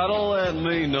you gotta let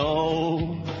me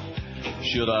know,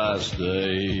 should I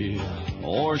stay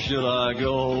or should I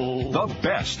go? The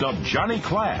best of Johnny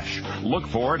Clash. Look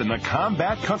for it in the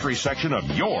Combat Country section of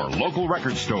your local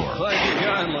record store. Thank you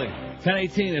kindly.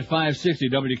 10:18 at 560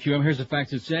 WQM. Here's the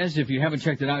fact that says, if you haven't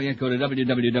checked it out yet, go to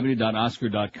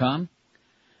www.oscar.com.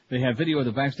 They have video of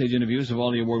the backstage interviews of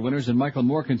all the award winners, and Michael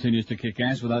Moore continues to kick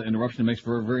ass without interruption. It makes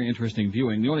for a very interesting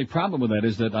viewing. The only problem with that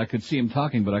is that I could see him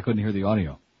talking, but I couldn't hear the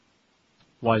audio.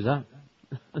 Why is that?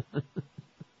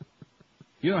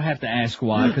 You don't have to ask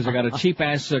why, because I got a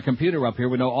cheap-ass computer up here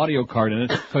with no audio card in it,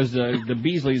 because the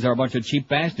Beasleys are a bunch of cheap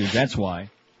bastards. That's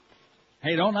why.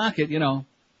 Hey, don't knock it, you know.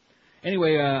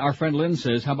 Anyway, our friend Lynn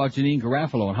says, how about Janine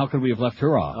Garofalo, and how could we have left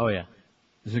her off? Oh, yeah.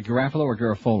 Is it Garofalo or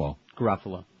Garofalo?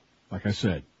 Garofalo. Like I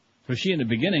said. So she, in the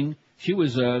beginning, she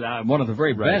was one of the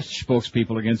very best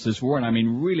spokespeople against this war, and I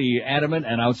mean really adamant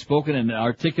and outspoken and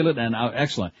articulate and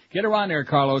excellent. Get her on there,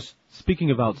 Carlos. Speaking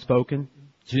of outspoken,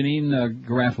 Janine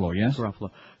Garofalo, yes?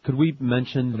 Garofalo. Could we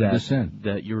mention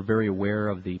that you're very aware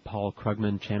of the Paul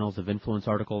Krugman Channels of Influence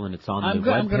article, and it's on the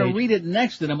webpage? I'm going to read it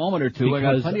next in a moment or two. I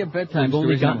got plenty of bedtime stories.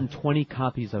 We've only gotten on 20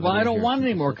 copies of it. Well, I don't want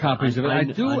any more copies of it.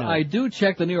 I do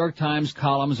check the New York Times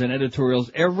columns and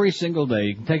editorials every single day.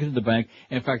 You can take it to the bank.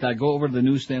 In fact, I go over to the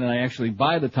newsstand and I actually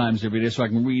buy the Times every day so I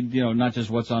can read, not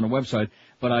just what's on the website,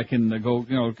 but I can go,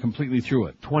 completely through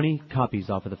it. 20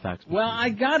 copies off of the fax. Well, I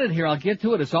got it here. I'll get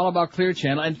to it. It's all about Clear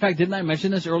Channel. In fact, didn't I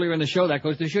mention this earlier in the show? That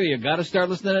goes to show you got to start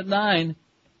listening at 9.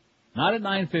 Not at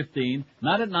 9:15,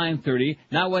 not at 9:30,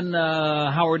 not when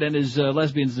Howard and his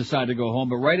lesbians decide to go home,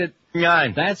 but right at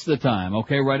 9. That's the time,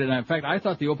 okay? Right at 9. In fact, I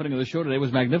thought the opening of the show today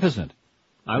was magnificent.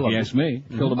 If you ask me.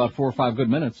 It killed about 4 or 5 good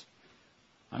minutes.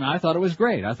 I mean, I thought it was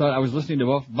great. I thought I was listening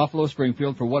to Buffalo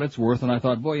Springfield for what it's worth, and I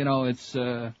thought, boy, it's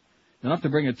enough to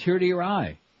bring a tear to your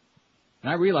eye. And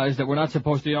I realized that we're not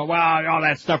supposed to, wow, all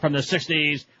that stuff from the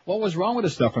 60s. What was wrong with the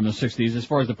stuff from the 60s as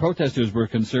far as the protesters were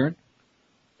concerned?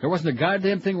 There wasn't a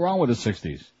goddamn thing wrong with the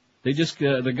 60s. They just,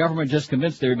 the government just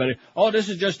convinced everybody, oh, this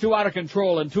is just too out of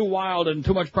control and too wild and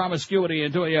too much promiscuity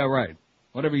and yeah, right.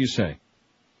 Whatever you say.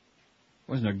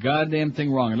 Wasn't a goddamn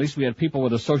thing wrong. At least we had people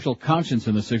with a social conscience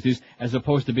in the 60s as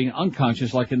opposed to being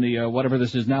unconscious like in the, whatever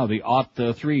this is now,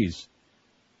 the threes.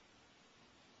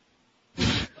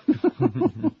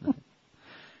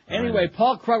 Anyway,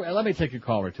 Paul Krugman, let me take a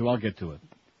call or two. I'll get to it.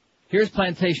 Here's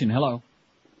Plantation. Hello.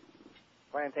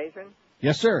 Plantation?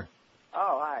 Yes, sir.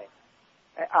 Oh, hi.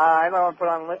 I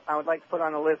would like to put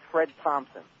on the list Fred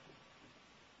Thompson.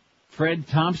 Fred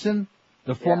Thompson?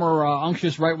 The former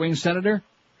unctuous right-wing senator?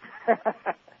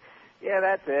 Yeah,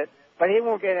 that's it. But he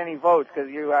won't get any votes because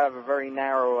you have a very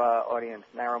narrow audience,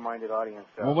 narrow-minded audience.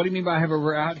 So. Well, what do you mean by I have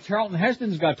a... Charlton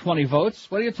Heston's got 20 votes.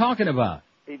 What are you talking about?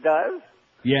 He does?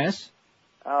 Yes.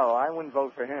 Oh, I wouldn't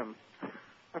vote for him.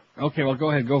 Okay, well, go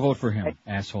ahead. Go vote for him,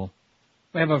 asshole.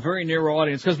 We have a very narrow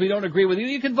audience because we don't agree with you.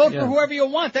 You can vote for whoever you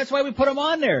want. That's why we put them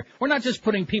on there. We're not just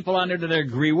putting people on there that they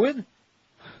agree with.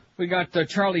 We got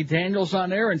Charlie Daniels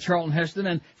on there and Charlton Heston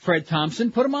and Fred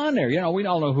Thompson. Put them on there. We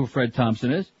all know who Fred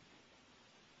Thompson is.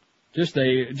 Just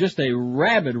a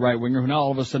rabid right-winger who now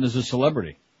all of a sudden is a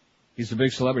celebrity. He's a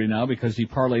big celebrity now because he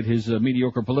parlayed his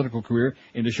mediocre political career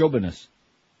into show business.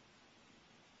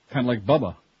 Kind of like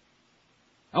Bubba.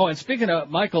 Oh, and speaking of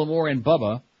Michael Moore and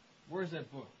Bubba, where's that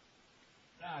book?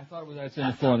 I thought it's in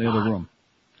the floor in the other room.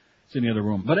 It's in the other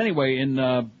room. But anyway, in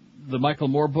the Michael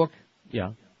Moore book,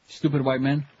 Stupid White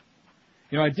Men,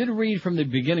 I did read from the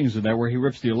beginnings of that where he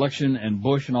rips the election and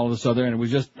Bush and all this other, and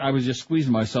I was just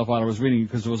squeezing myself out. I was reading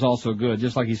because it was all so good,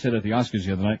 just like he said at the Oscars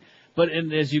the other night. But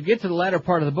as you get to the latter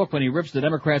part of the book when he rips the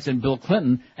Democrats and Bill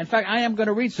Clinton, in fact, I am going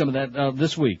to read some of that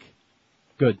this week.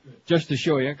 Good. Just to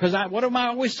show you, because what am I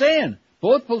always saying?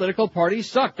 Both political parties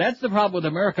suck. That's the problem with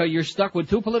America. You're stuck with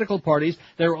two political parties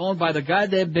that are owned by the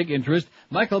goddamn big interest.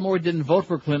 Michael Moore didn't vote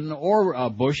for Clinton or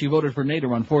Bush. He voted for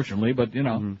Nader, unfortunately, but,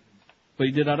 but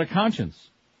he did out of conscience.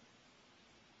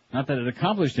 Not that it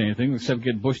accomplished anything except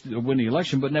get Bush to win the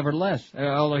election, but nevertheless,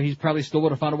 although he probably still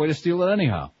would have found a way to steal it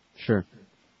anyhow. Sure.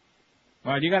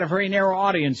 All right, you got a very narrow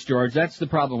audience, George. That's the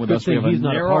problem with us. We have a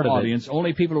narrow audience.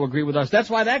 Only people who agree with us.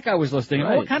 That's why that guy was listening.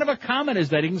 Right. What kind of a comment is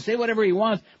that? He can say whatever he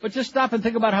wants, but just stop and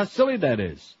think about how silly that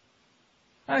is.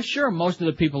 Sure, most of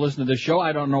the people listening to this show,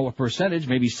 I don't know what percentage,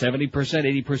 maybe 70%,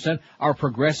 80%, are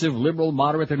progressive, liberal,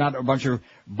 moderate. They're not a bunch of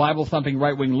Bible-thumping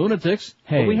right-wing lunatics.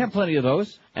 Hey, but we have plenty of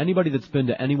those. Anybody that's been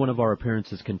to any one of our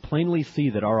appearances can plainly see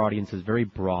that our audience is very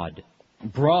broad.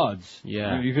 Broads.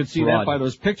 Yeah. You could see that by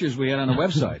those pictures we had on the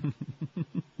website.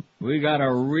 We got a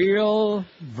real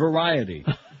variety.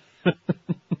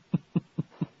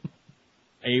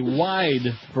 A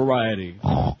wide variety.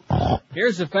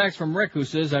 Here's the facts from Rick, who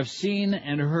says, I've seen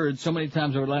and heard so many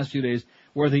times over the last few days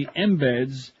where the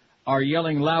embeds are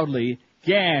yelling loudly,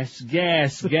 gas,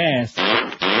 gas, gas.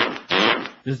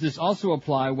 Does this also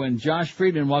apply when Josh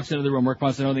Friedman walks into the room? Rick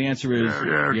wants to know the answer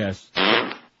is yes.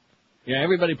 Yeah,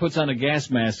 everybody puts on a gas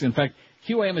mask. In fact,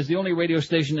 QAM is the only radio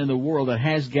station in the world that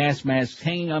has gas masks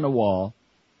hanging on the wall,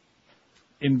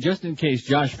 just in case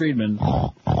Josh Friedman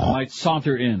might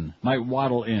saunter in, might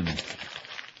waddle in.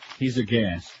 He's a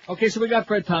gas. Okay, so we got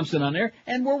Fred Thompson on there,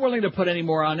 and we're willing to put any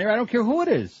more on there. I don't care who it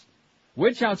is.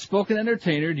 Which outspoken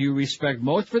entertainer do you respect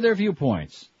most for their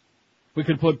viewpoints? We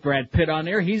could put Brad Pitt on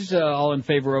there. He's all in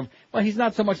favor of, well, he's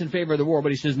not so much in favor of the war,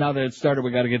 but he says now that it started,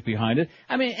 we got to get behind it.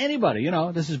 I mean, anybody,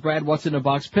 this is Brad What's in the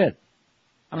Box Pitt.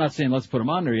 I'm not saying let's put him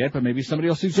on there yet, but maybe somebody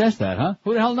will suggest that, huh?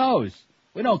 Who the hell knows?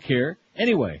 We don't care.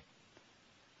 Anyway,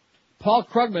 Paul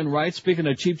Krugman writes, speaking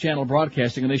of cheap channel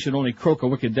broadcasting, and they should only croak a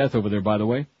wicked death over there, by the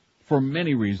way, for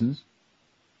many reasons.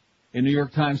 In New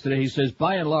York Times today, he says,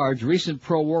 by and large, recent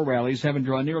pro-war rallies haven't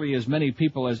drawn nearly as many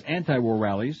people as anti-war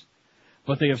rallies,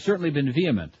 but they have certainly been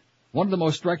vehement. One of the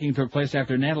most striking took place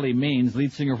after Natalie Maines,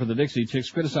 lead singer for the Dixie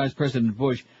Chicks, criticized President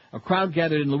Bush. A crowd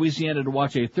gathered in Louisiana to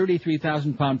watch a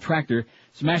 33,000-pound tractor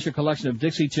smash a collection of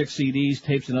Dixie Chicks CDs,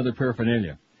 tapes, and other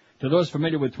paraphernalia. To those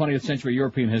familiar with 20th century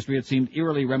European history, it seemed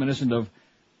eerily reminiscent of,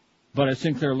 but as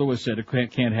Sinclair Lewis said,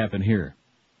 it can't happen here.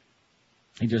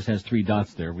 He just has 3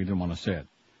 dots there. We didn't want to say it.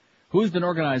 Who's been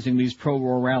organizing these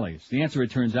pro-war rallies? The answer,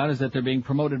 it turns out, is that they're being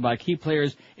promoted by key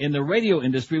players in the radio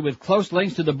industry with close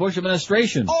links to the Bush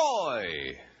administration.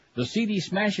 Oi! The CD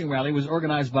smashing rally was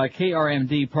organized by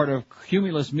KRMD, part of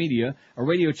Cumulus Media, a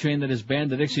radio chain that has banned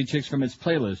the Dixie Chicks from its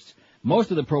playlists.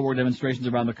 Most of the pro-war demonstrations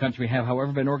around the country have,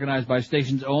 however, been organized by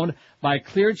stations owned by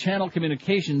Clear Channel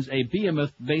Communications, a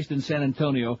behemoth based in San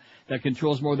Antonio that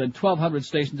controls more than 1,200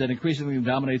 stations and increasingly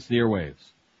dominates the airwaves.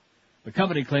 The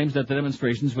company claims that the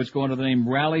demonstrations, which go under the name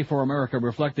Rally for America,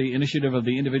 reflect the initiative of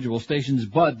the individual stations,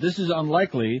 but this is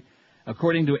unlikely.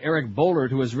 According to Eric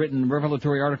Bollert, who has written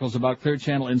revelatory articles about Clear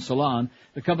Channel in Ceylon,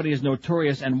 the company is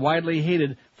notorious and widely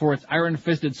hated for its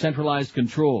iron-fisted centralized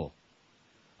control.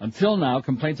 Until now,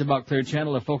 complaints about Clear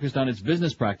Channel have focused on its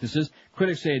business practices.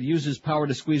 Critics say it uses power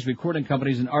to squeeze recording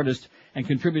companies and artists and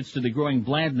contributes to the growing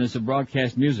blandness of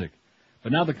broadcast music.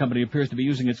 But now the company appears to be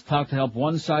using its clout to help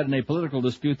one side in a political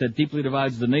dispute that deeply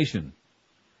divides the nation.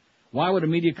 Why would a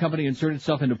media company insert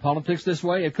itself into politics this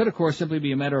way? It could, of course, simply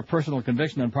be a matter of personal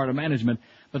conviction on part of management,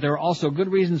 but there are also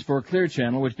good reasons for Clear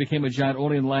Channel, which became a giant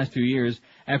only in the last 2 years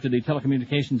after the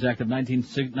Telecommunications Act of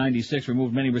 1996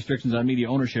 removed many restrictions on media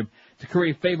ownership to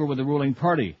curry favor with the ruling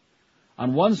party.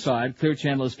 On one side, Clear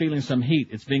Channel is feeling some heat.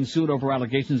 It's being sued over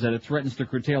allegations that it threatens to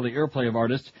curtail the airplay of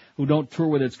artists who don't tour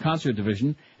with its concert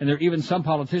division, and there are even some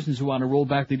politicians who want to roll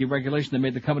back the deregulation that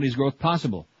made the company's growth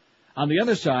possible. On the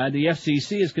other side, the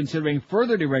FCC is considering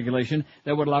further deregulation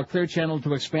that would allow Clear Channel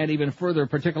to expand even further,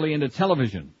 particularly into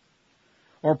television.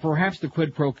 Or perhaps the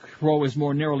quid pro quo is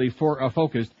more narrowly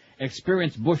focused.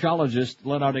 Experienced Bushologists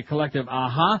let out a collective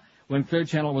aha when Clear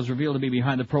Channel was revealed to be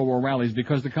behind the pro-war rallies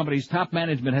because the company's top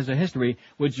management has a history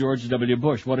with George W.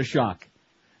 Bush. What a shock.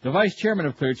 The vice chairman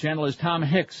of Clear Channel is Tom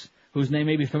Hicks, whose name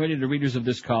may be familiar to readers of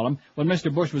this column. When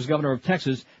Mr. Bush was governor of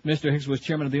Texas, Mr. Hicks was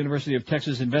chairman of the University of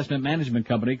Texas Investment Management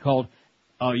Company called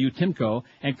UTIMCO,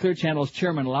 and Clear Channel's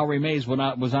chairman, Lowry Mays,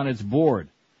 was on its board.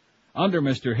 Under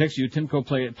Mr. Hicks,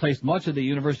 UTIMCO placed much of the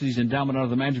university's endowment under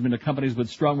the management of companies with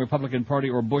strong Republican Party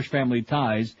or Bush family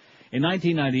ties. In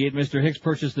 1998, Mr. Hicks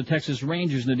purchased the Texas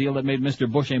Rangers in a deal that made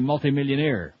Mr. Bush a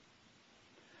multimillionaire.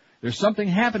 There's something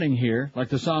happening here, like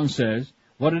the song says.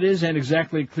 What it is ain't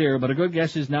exactly clear, but a good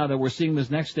guess is now that we're seeing this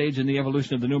next stage in the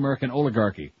evolution of the new American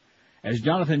oligarchy. As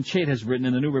Jonathan Chait has written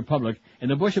in the New Republic, in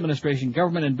the Bush administration,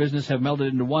 government and business have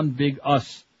melded into one big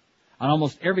us. On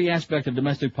almost every aspect of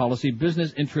domestic policy,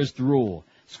 business interests rule.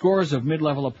 Scores of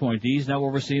mid-level appointees now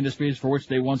oversee industries for which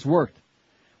they once worked.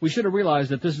 We should have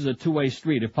realized that this is a two-way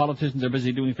street. If politicians are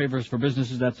busy doing favors for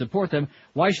businesses that support them,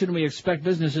 why shouldn't we expect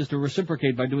businesses to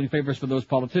reciprocate by doing favors for those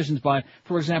politicians by,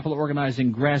 for example,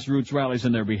 organizing grassroots rallies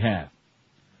on their behalf?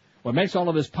 What makes all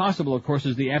of this possible, of course,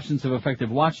 is the absence of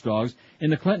effective watchdogs.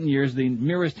 In the Clinton years, the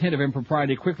merest hint of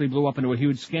impropriety quickly blew up into a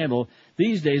huge scandal.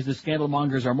 These days, the scandal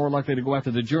mongers are more likely to go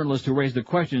after the journalists who raise the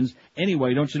questions.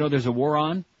 Anyway, don't you know there's a war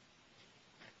on?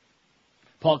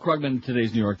 Paul Krugman,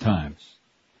 today's New York Times.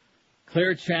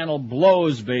 Clear Channel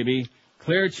blows, baby.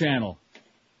 Clear Channel.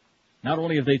 Not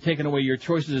only have they taken away your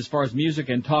choices as far as music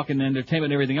and talk and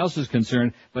entertainment and everything else is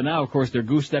concerned, but now, of course, they're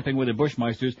goose-stepping with the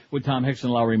Bushmeisters, with Tom Hicks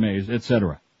and Lowry Mays,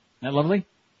 etc. Isn't that lovely?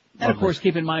 And, of course,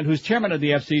 keep in mind who's chairman of the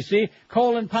FCC,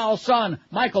 Colin Powell's son,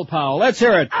 Michael Powell. Let's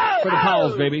hear it for the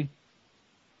Powells, baby.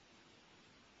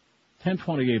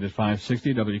 10:28 at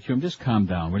 560 WQM. Just calm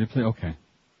down. Will you please? Okay.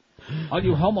 All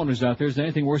you homeowners out there, is there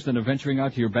anything worse than venturing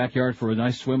out to your backyard for a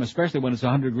nice swim, especially when it's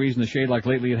 100 degrees in the shade like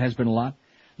lately it has been a lot?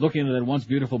 Looking at that once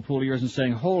beautiful pool of yours and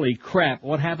saying, holy crap,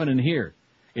 what happened in here?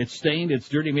 It's stained, it's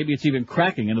dirty, maybe it's even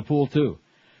cracking in the pool too.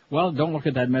 Well, don't look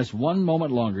at that mess one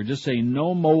moment longer. Just say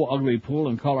no mo ugly pool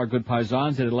and call our good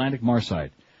paisans at Atlantic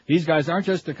Marcite. These guys aren't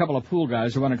just a couple of pool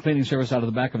guys who run a cleaning service out of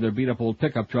the back of their beat-up old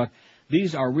pickup truck.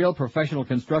 These are real professional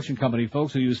construction company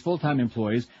folks who use full-time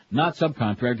employees, not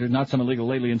subcontractors, not some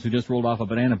illegal aliens who just rolled off a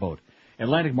banana boat.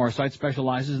 Atlantic Marcite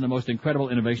specializes in the most incredible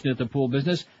innovation at the pool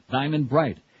business, Diamond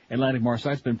Bright. Atlantic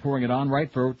Marcite's been pouring it on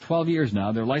right for 12 years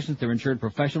now. They're licensed, they're insured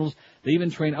professionals. They even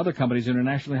train other companies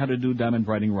internationally how to do diamond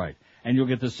brighting right. And you'll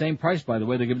get the same price, by the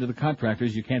way, they give it to the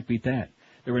contractors. You can't beat that.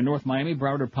 They're in North Miami,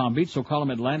 Broward, or Palm Beach, so call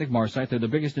them Atlantic Marcite. They're the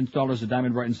biggest installers of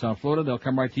Diamond Bright in South Florida. They'll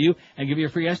come right to you and give you a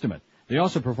free estimate. They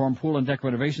also perform pool and deck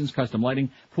renovations, custom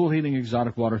lighting, pool heating,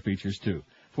 exotic water features, too.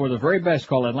 For the very best,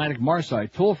 call Atlantic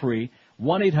Marcite, toll-free,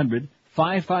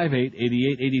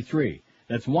 1-800-558-8883.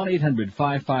 That's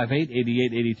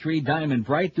 1-800-558-8883. Diamond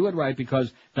Bright, do it right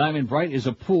because Diamond Bright is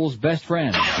a pool's best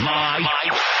friend. Live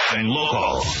and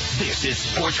local. This is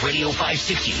Sports Radio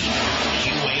 560.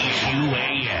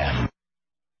 QAM.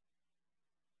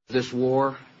 This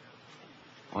war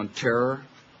on terror.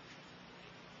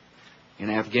 In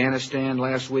Afghanistan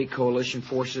last week, coalition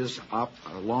forces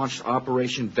launched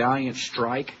Operation Valiant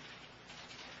Strike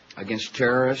against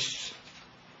terrorists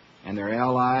and their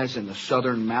allies in the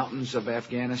southern mountains of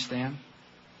Afghanistan.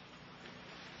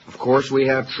 Of course, we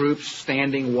have troops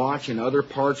standing watch in other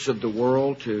parts of the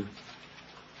world to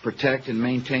protect and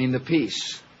maintain the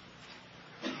peace.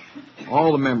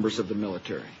 All the members of the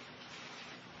military,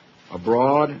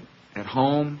 abroad, at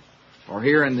home, or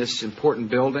here in this important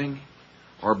building,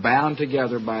 are bound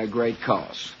together by a great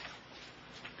cause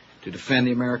to defend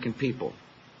the American people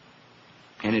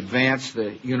and advance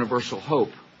the universal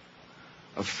hope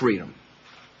of freedom.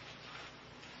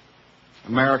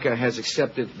 America has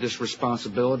accepted this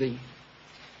responsibility.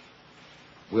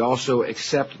 We also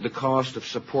accept the cost of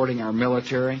supporting our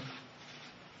military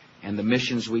and the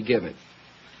missions we give it.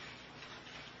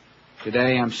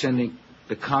 Today I'm sending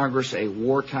the Congress a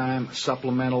wartime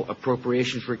supplemental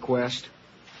appropriations request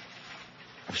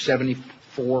of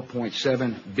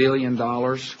 $74.7 billion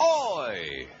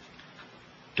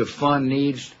to fund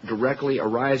needs directly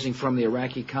arising from the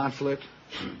Iraqi conflict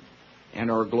and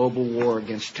our global war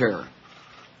against terror.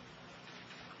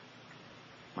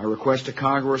 My request to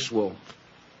Congress will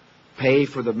pay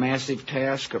for the massive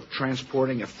task of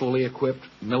transporting a fully equipped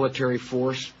military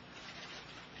force,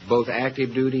 both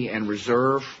active duty and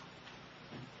reserve,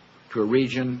 to a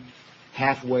region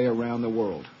halfway around the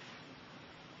world.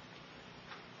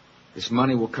 This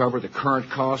money will cover the current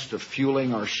cost of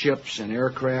fueling our ships and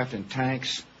aircraft and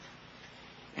tanks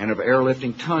and of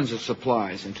airlifting tons of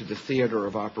supplies into the theater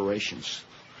of operations.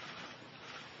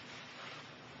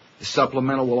 The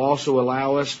supplemental will also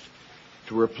allow us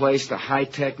to replace the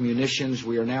high-tech munitions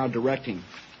we are now directing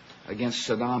against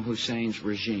Saddam Hussein's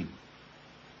regime.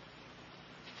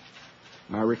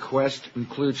 My request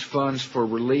includes funds for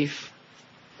relief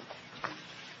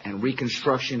and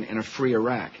reconstruction in a free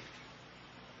Iraq.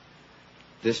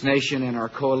 This nation and our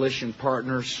coalition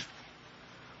partners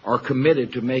are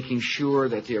committed to making sure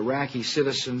that the Iraqi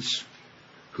citizens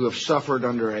who have suffered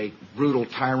under a brutal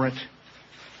tyrant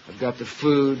have got the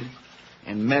food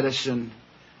and medicine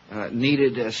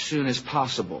needed as soon as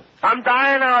possible. I'm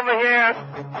dying over here.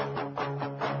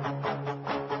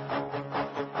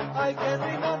 I can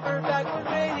remember back when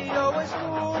radio was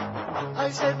cool.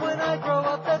 I said when I grow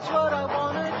up that's what I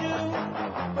want to do.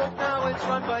 But now it's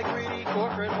run by greedy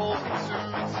corporate whole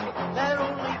concerns that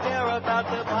only care about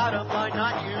the bottom line,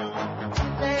 not you.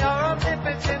 They are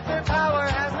omnipotent, their power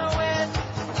has no end,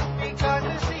 because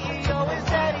the CEO is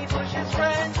Daddy Bush's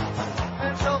friend.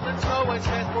 Consultants know what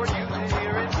transport you to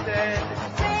here instead.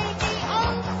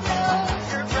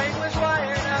 Your brain was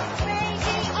wired up.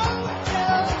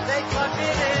 They plugged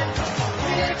it in.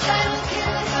 We're Channel Q,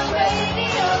 the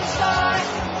radio star.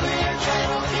 We're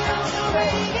Channel Q, the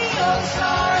radio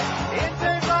star. It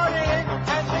turns on in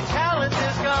and the talent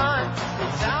is gone.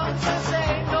 It sounds the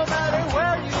same no matter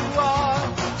where you are.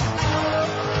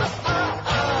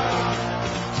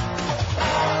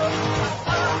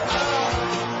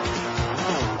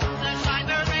 The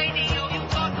cyber radio you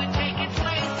thought would take its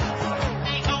place.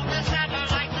 They own the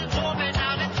satellites that's orbit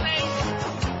out in space.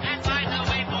 And by the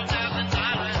way,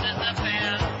 $4,000 is the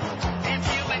fare if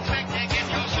you expect to get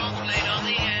your songs played on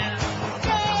the air.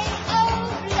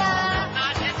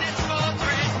 Not in this small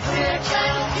print. We're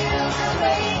Channel Q, the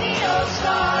radio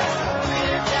star.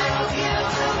 We're Channel Q,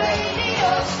 the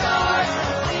radio star.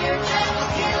 We're Channel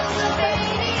Q, the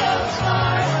radio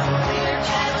star. We're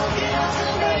Channel Q, the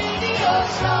radio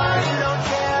star. You don't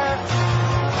care.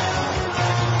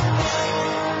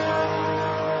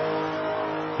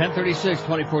 10:36,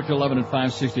 24 to 11 at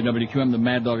 560 WQM. The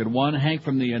Mad Dog at 1. Hank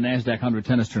from the NASDAQ 100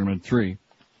 tennis tournament at 3.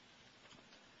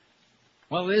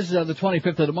 Well, it is the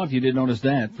 25th of the month. You did notice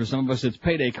that. For some of us, it's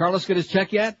payday. Carlos get his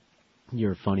check yet?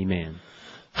 You're a funny man.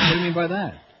 What do you mean by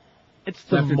that? It's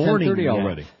the after morning 10:30 yet.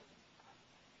 already.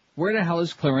 Where the hell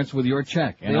is clearance with your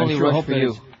check? They only rush hope for that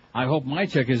you. it's- I hope my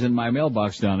check is in my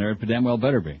mailbox down there. It damn well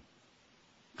better be.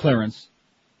 Clearance.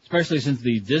 Especially since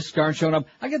the discs aren't showing up.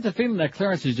 I get the feeling that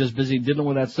Clarence is just busy dealing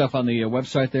with that stuff on the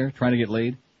website there, trying to get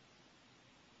laid.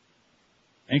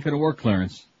 Ain't gonna work,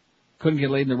 Clarence. Couldn't get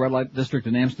laid in the red light district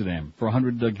in Amsterdam for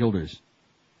 100 guilders.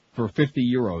 For 50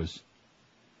 euros.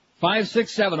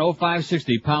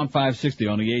 5670560, pound 560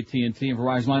 on the AT&T and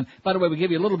Verizon line. By the way, we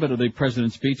gave you a little bit of the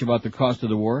president's speech about the cost of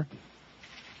the war.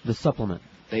 The supplement.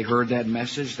 They heard that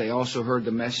message. They also heard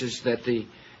the message that the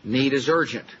need is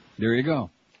urgent. There you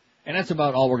go. And that's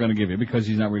about all we're going to give you because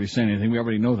he's not really saying anything. We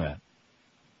already know that.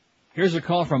 Here's a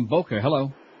call from Boca.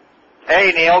 Hello.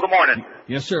 Hey, Neil. Good morning.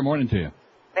 Yes, sir. Morning to you.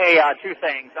 Hey, two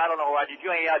things. I don't know. Did you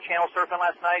do any channel surfing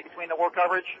last night between the war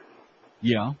coverage?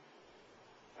 Yeah.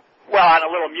 Well, on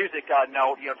a little music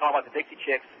note, talking about the Dixie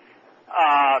Chicks,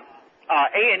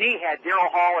 A&E had Daryl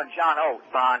Hall and John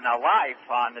Oates on live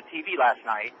on the TV last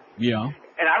night. Yeah.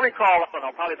 And I recall, I don't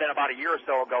know, probably been about a year or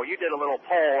so ago, you did a little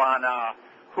poll on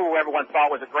who everyone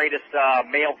thought was the greatest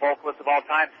male vocalist of all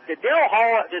time. Did Daryl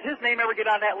Hall, did his name ever get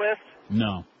on that list?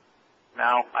 No.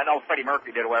 No, I know Freddie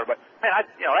Mercury did or whatever, but man,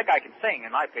 that guy can sing,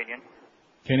 in my opinion.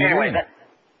 Can he Anyway, win?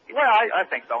 well, I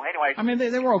think so. Anyway. I mean,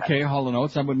 they were okay, Hall and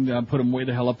Oates. I wouldn't put them way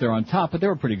the hell up there on top, but they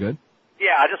were pretty good.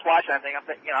 Yeah, I just watched that thing. I'm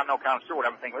thinking, I'm no connoisseur,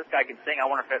 whatever. I'm thinking, this guy can sing. I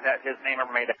wonder if his name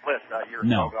ever made that list a year or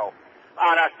so ago.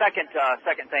 On a second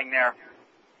thing there,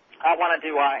 I wanted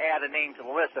to add a name to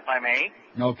the list, if I may.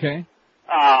 Okay.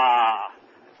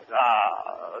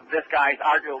 This guy's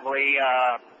arguably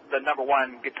the number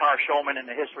one guitar showman in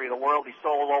the history of the world. He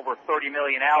sold over 30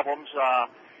 million albums.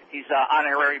 He's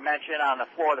honorary mention on the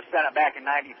floor of the Senate back in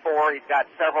 '94. He's got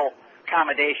several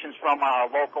commendations from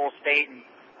local, state, and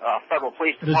federal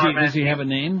police departments. Does he have a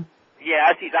name?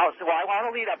 Yes, he's out. Well, I want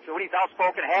to lead up to it. He's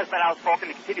outspoken, has been outspoken,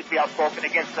 and continues to be outspoken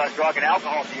against drug and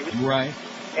alcohol abuse. Right.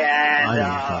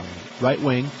 And Right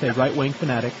wing. Say right wing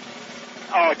fanatic.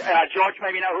 George,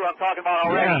 maybe you know who I'm talking about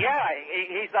already. Yeah,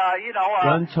 he's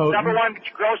number one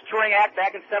gross touring act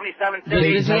back in '77.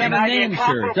 Does he have a name,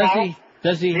 sir?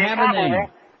 Does he have a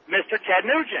name? Mr. Ted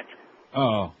Nugent.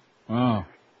 Oh.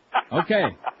 Okay.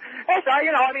 So, I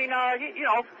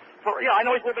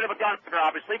know he's a little bit of a gunfighter,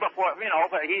 obviously, but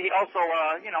he also,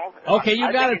 Okay,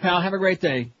 you got it, pal. Have a great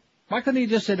day. Why couldn't he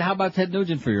just said, how about Ted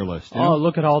Nugent for your list? Oh,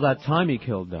 look at all that time he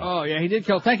killed, though. Oh, yeah, he did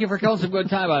kill. Thank you for killing some good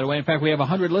time, by the way. In fact, we have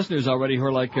 100 listeners already who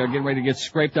are getting ready to get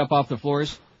scraped up off the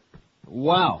floors.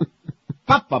 Wow.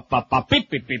 Pop, pop, pop, pop, beep,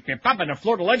 beep, beep, beep, pop, and the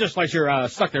Florida legislature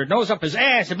stuck their nose up his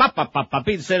ass, and pop, pop, pop, pop,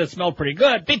 beep, said it smelled pretty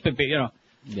good, beep, beep, beep,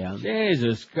 Yeah.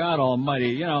 Jesus, God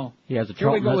almighty, He has a Here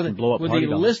we Charlton go Heston blow-up with party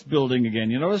the going. list building again.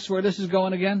 You notice where this is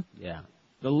going again? Yeah.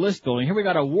 The list building. Here we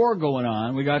got a war going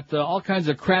on. We got all kinds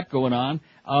of crap going on.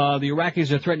 The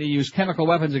Iraqis are threatening to use chemical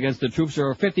weapons against the troops who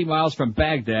are 50 miles from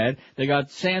Baghdad. They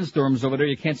got sandstorms over there.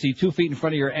 You can't see 2 feet in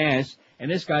front of your ass. And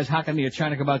this guy's hocking the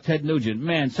China about Ted Nugent.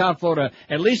 Man, South Florida,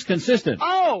 at least consistent.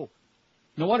 Oh!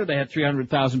 No wonder they had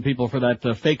 300,000 people for that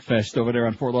fake fest over there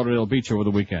on Fort Lauderdale Beach over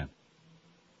the weekend.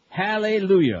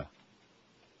 Hallelujah.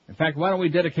 In fact, why don't we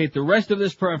dedicate the rest of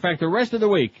this the rest of the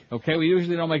week, okay? We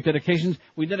usually don't make dedications.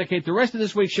 We dedicate the rest of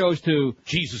this week's shows to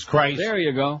Jesus Christ. There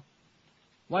you go.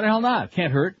 Why the hell not?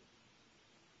 Can't hurt.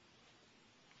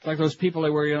 It's like those people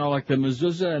that wear, you know, like the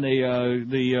mezuzah and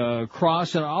the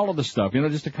cross and all of the stuff, you know,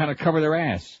 just to kind of cover their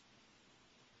ass.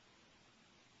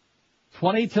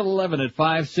 20 till 11 at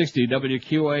 560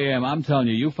 WQAM. I'm telling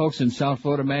you, you folks in South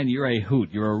Florida, man, you're a hoot.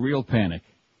 You're a real panic.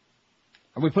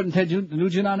 Are we putting Ted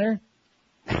Nugent on there?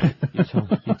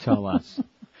 You tell us.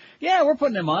 Yeah, we're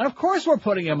putting him on. Of course we're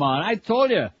putting him on. I told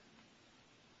you.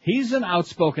 He's an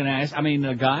outspoken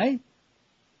guy.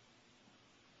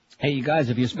 Hey, you guys,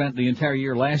 if you spent the entire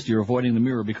year last year avoiding the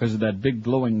mirror because of that big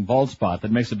glowing bald spot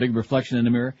that makes a big reflection in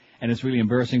the mirror and it's really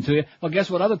embarrassing to you, well,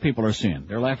 guess what other people are seeing?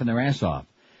 They're laughing their ass off.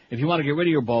 If you want to get rid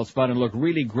of your bald spot and look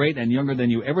really great and younger than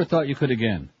you ever thought you could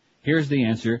again, here's the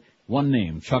answer. One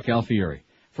name, Chuck Alfieri.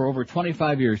 For over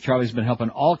 25 years, Charlie's been helping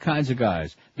all kinds of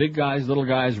guys, big guys, little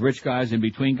guys, rich guys,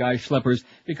 in-between guys, schleppers,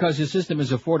 because his system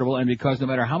is affordable and because no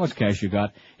matter how much cash you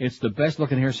got, it's the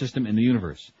best-looking hair system in the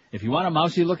universe. If you want a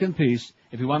mousy-looking piece,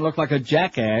 if you want to look like a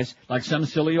jackass, like some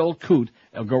silly old coot,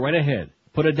 go right ahead.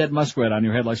 Put a dead muskrat on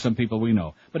your head like some people we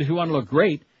know. But if you want to look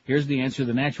great, here's the answer,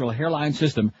 the natural hairline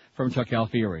system from Chuck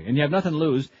Alfieri. And you have nothing to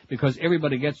lose because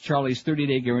everybody gets Charlie's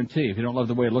 30-day guarantee. If you don't love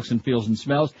the way it looks and feels and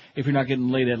smells, if you're not getting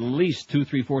laid at least 2,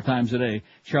 3, 4 times a day,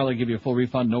 Charlie will give you a full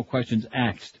refund, no questions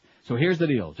asked. So here's the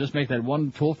deal. Just make that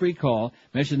one toll-free call.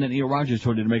 Mention that Neil Rogers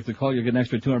told you to make the call. You'll get an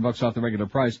extra $200 off the regular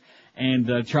price.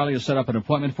 And Charlie will set up an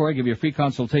appointment for you, give you a free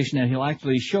consultation, and he'll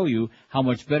actually show you how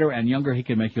much better and younger he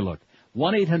can make you look.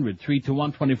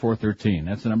 1-800-321-2413.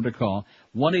 That's the number to call.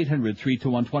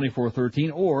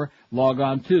 1-800-321-2413 or log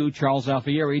on to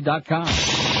charlesalfieri.com.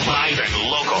 Live and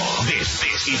local. This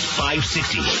is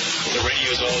 560. The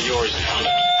radio's all yours now.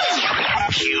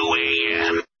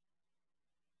 QAM.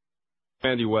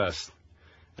 Andy West.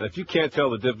 And if you can't tell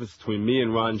the difference between me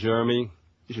and Ron Jeremy,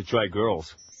 you should try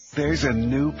girls. There's a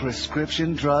new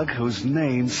prescription drug whose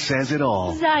name says it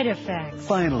all. Zytofax.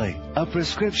 Finally, a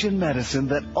prescription medicine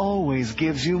that always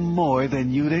gives you more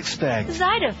than you'd expect.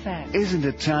 Zytofax. Isn't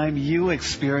it time you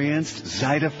experienced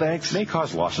Zytofax? May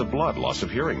cause loss of blood, loss of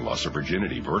hearing, loss of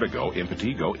virginity, vertigo,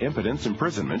 impetigo, impotence,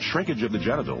 imprisonment, shrinkage of the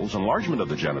genitals, enlargement of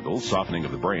the genitals, softening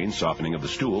of the brain, softening of the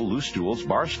stool, loose stools,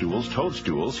 bar stools,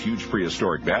 toadstools, huge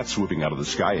prehistoric bats swooping out of the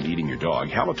sky and eating your dog,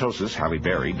 halitosis, Halle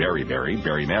Berry, beriberi,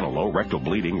 Manilow, rectal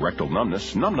bleeding, rectal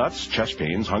numbness, numbnuts, chest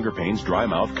pains, hunger pains, dry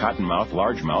mouth, cotton mouth,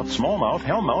 large mouth, small mouth,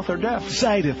 hell mouth, or deaf.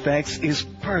 Zytofax is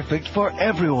perfect for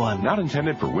everyone. Not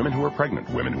intended for women who are pregnant,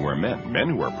 women who are men, men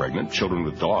who are pregnant, children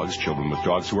with dogs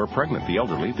who are pregnant, the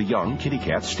elderly, the young, kitty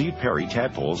cats, Steve Perry,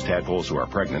 tadpoles who are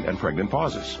pregnant, and pregnant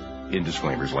pauses. In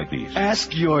disclaimers like these.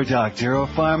 Ask your doctor or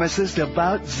pharmacist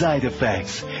about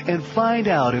Zytofax and find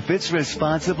out if it's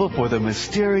responsible for the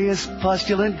mysterious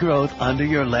pustulant growth under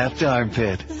your left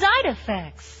armpit.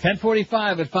 Zytofax.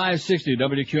 10:45 at 560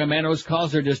 WQAM. Those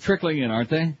calls are just trickling in, aren't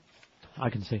they? I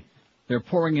can see. They're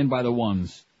pouring in by the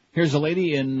ones. Here's a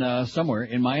lady in somewhere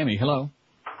in Miami. Hello.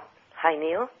 Hi,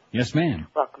 Neil. Yes, ma'am.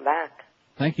 Welcome back.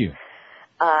 Thank you.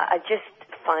 I just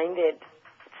find it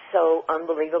so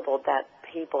unbelievable that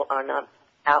people are not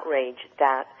outraged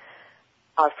that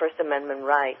our First Amendment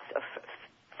rights of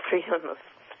freedom of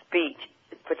speech,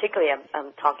 particularly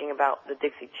I'm talking about the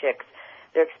Dixie Chicks,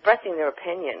 they're expressing their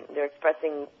opinion, they're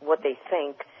expressing what they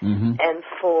think, and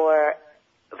for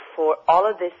all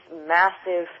of this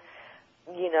massive,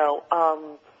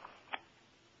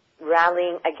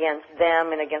 rallying against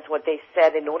them and against what they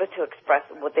said in order to express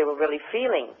what they were really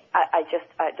feeling, I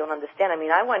don't understand. I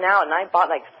mean, I went out and I bought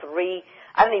like 3.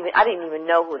 I didn't even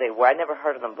know who they were. I never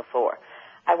heard of them before.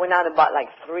 I went out and bought like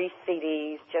 3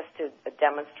 CDs just to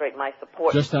demonstrate my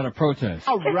support. Just out of protest. Just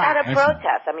out of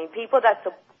protest. I mean, people that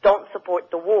don't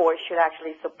support the war should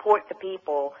actually support the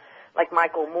people like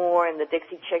Michael Moore and the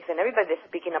Dixie Chicks and everybody that's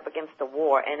speaking up against the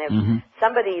war. And if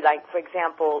somebody, like, for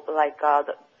example, like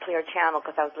the Clear Channel,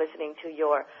 because I was listening to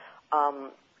your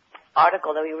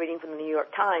article that we were reading from the New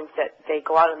York Times, that they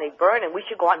go out and they burn, and we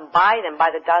should go out and buy them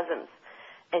by the dozens.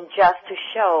 And just to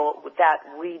show that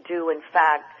we do, in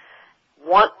fact,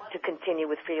 want to continue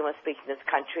with freedom of speech in this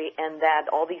country, and that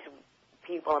all these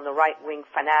people on the right-wing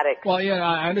fanatics. Well, yeah,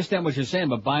 I understand what you're saying,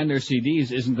 but buying their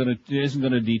CDs isn't going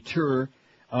to deter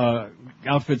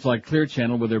outfits like Clear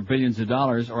Channel with their billions of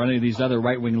dollars, or any of these other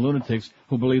right-wing lunatics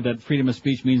who believe that freedom of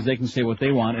speech means they can say what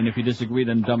they want, and if you disagree,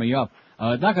 then dummy up.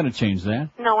 It's not going to change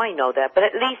that. No, I know that, but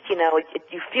at least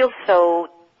you feel so.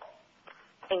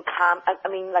 I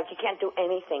mean, like you can't do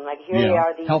anything. Like here they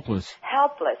are, these helpless.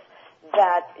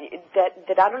 That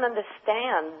I don't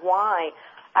understand why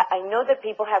I know that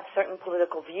people have certain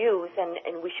political views,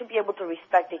 and we should be able to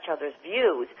respect each other's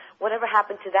views. Whatever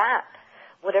happened to that?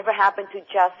 Whatever happened to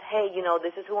just, hey,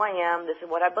 this is who I am, this is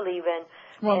what I believe in.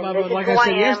 Well, like I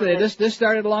said yesterday, this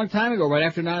started a long time ago, right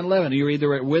after 9/11. You're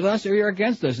either with us or you're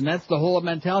against us, and that's the whole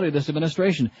mentality of this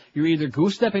administration. You're either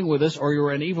goose-stepping with us or you're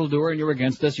an evildoer and you're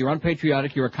against us. You're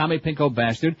unpatriotic, you're a commie pinko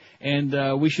bastard,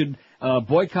 and we should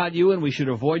boycott you and we should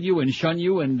avoid you and shun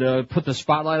you and put the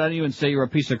spotlight on you and say you're a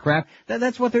piece of crap.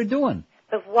 That's what they're doing.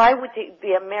 But why would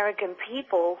the American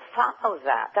people follow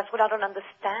that? That's what I don't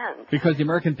understand. Because the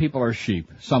American people are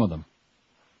sheep, some of them.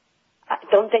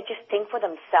 Don't they just think for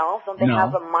themselves? Don't they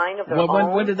have a mind of their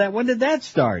own? When did that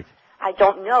start? I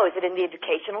don't know. Is it in the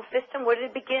educational system? Where did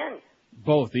it begin?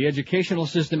 Both, the educational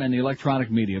system and the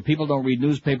electronic media. People don't read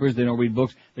newspapers, they don't read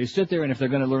books. They sit there, and if they're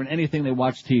going to learn anything, they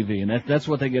watch TV. And that's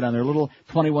what they get on their little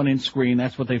 21-inch screen.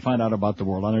 That's what they find out about the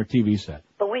world on their TV set.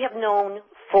 But we have known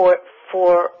for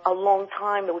a long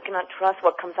time that we cannot trust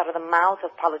what comes out of the mouths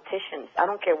of politicians. I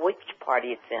don't care which party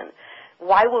it's in.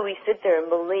 Why would we sit there and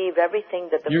believe everything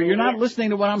that the You're not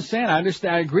listening to what I'm saying. I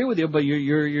understand. I agree with you, but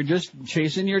you're just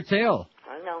chasing your tail.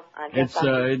 I know.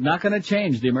 It's not going to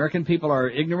change. The American people are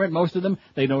ignorant, most of them.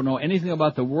 They don't know anything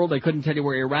about the world. They couldn't tell you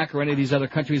where Iraq or any of these other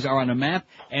countries are on a map.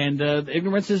 And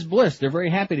ignorance is bliss. They're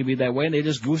very happy to be that way, and they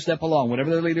just goose step along.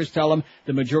 Whatever their leaders tell them,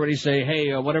 the majority say,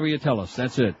 hey, whatever you tell us.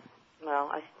 That's it.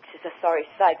 Well, it's a sorry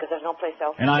sight because there's no place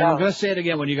else to And go. I'm going to say it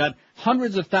again. When you got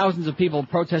hundreds of thousands of people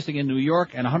protesting in New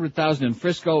York and 100,000 in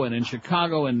Frisco and in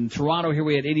Chicago and Toronto, here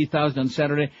we had 80,000 on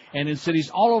Saturday, and in cities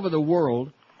all over the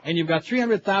world, and you've got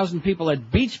 300,000 people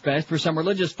at Beach Fest for some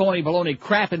religious phony baloney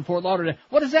crap in Fort Lauderdale,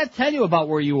 what does that tell you about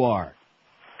where you are?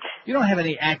 You don't have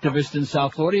any activists in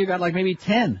South Florida. You got like maybe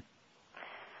 10.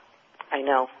 I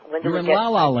know. You're in La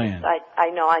La Land.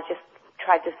 I know. I just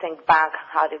tried to think back.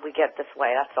 How did we get this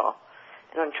way? That's all.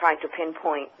 And I'm trying to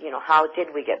pinpoint, how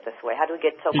did we get this way? How do we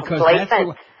get so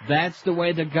complacent? That's the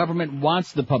way the government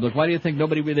wants the public. Why do you think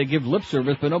they give lip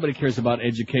service, but nobody cares about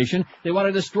education? They want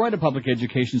to destroy the public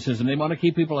education system. They want to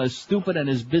keep people as stupid and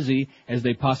as busy as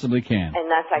they possibly can. And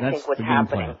that's I think, what's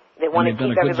happening. They want to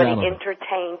keep everybody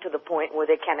entertained to the point where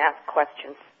they can't ask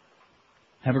questions.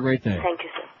 Have a great day. Thank you,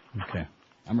 sir. Okay.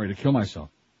 I'm ready to kill myself.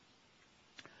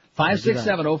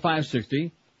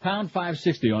 567-0560, pound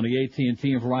 560 on the AT&T and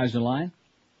Verizon line.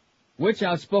 Which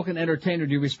outspoken entertainer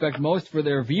do you respect most for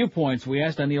their viewpoints? We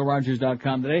asked on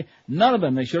NeilRogers.com today. None of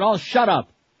them. They should all shut up.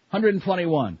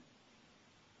 121.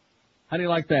 How do you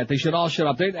like that? They should all shut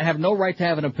up. They have no right to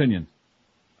have an opinion.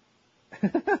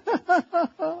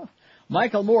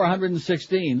 Michael Moore,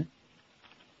 116.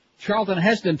 Charlton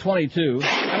Heston, 22.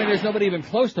 There's nobody even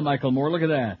close to Michael Moore. Look at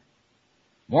that.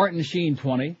 Martin Sheen,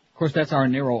 20. Of course, that's our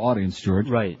narrow audience, George.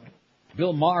 Right.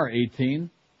 Bill Maher, 18.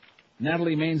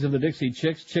 Natalie Maines of the Dixie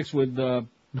Chicks with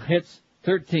hits,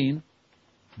 13.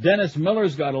 Dennis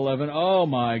Miller's got 11. Oh,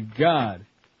 my God.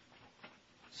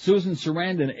 Susan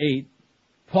Sarandon, 8.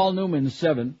 Paul Newman,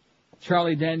 7.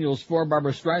 Charlie Daniels, 4.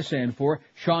 Barbara Streisand, 4.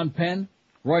 Sean Penn,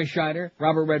 Roy Scheider,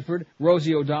 Robert Redford,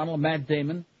 Rosie O'Donnell, Matt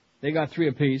Damon. They got 3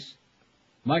 apiece.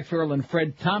 Mike Farrell and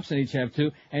Fred Thompson each have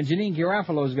 2. And Janine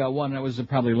Garofalo's got 1. That was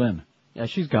probably Lynn. Yeah,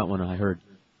 she's got 1, I heard.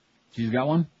 She's got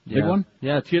 1? Yeah. Big one?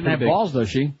 Yeah, she didn't have balls, does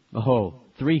she? Oh,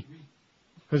 3.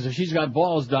 Because if she's got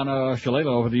balls, Donna Shalala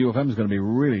over the U of M is going to be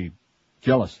really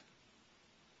jealous.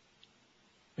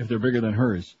 If they're bigger than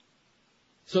hers.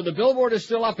 So the billboard is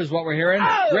still up, is what we're hearing.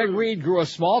 Greg Reed grew a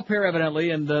small pair, evidently,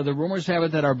 and the rumors have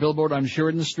it that our billboard on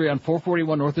Sheridan Street, on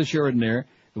 441 north of Sheridan there,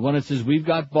 the one that says, "We've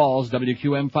got balls,"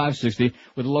 WQM 560,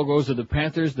 with the logos of the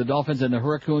Panthers, the Dolphins, and the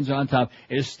Hurricanes on top,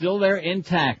 is still there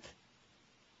intact.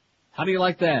 How do you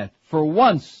like that? For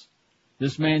once,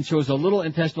 this man shows a little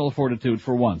intestinal fortitude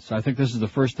for once. I think this is the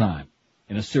first time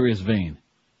in a serious vein.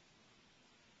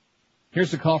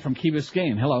 Here's a call from Key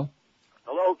Biscayne. Hello.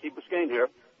 Hello, Key Biscayne here.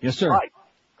 Yes, sir. Hi.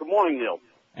 Good morning, Neil.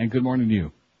 And good morning to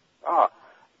you.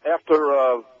 After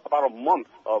about a month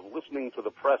of listening to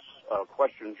the press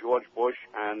question George Bush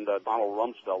and Donald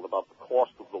Rumsfeld about the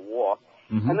cost of the war,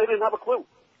 and they didn't have a clue.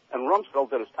 And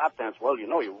Rumsfeld did his tap dance. Well,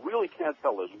 you really can't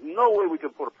tell. There's no way we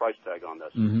could put a price tag on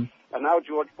this. And now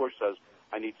George Bush says,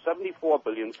 I need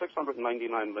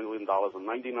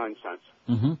 $74,699,000,99,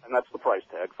 and that's the price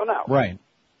tag for now. Right.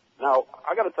 Now,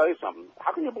 I got to tell you something.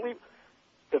 How can you believe?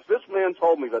 If this man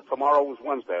told me that tomorrow was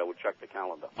Wednesday, I would check the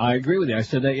calendar. I agree with you. I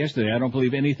said that yesterday. I don't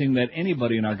believe anything that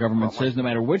anybody in our government says, no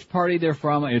matter which party they're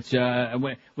from. It's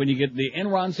when you get the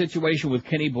Enron situation with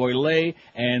Kenny Boyle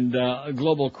and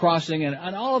Global Crossing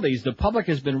and all of these, the public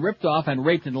has been ripped off and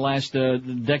raped in the last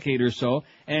decade or so.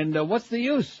 And what's the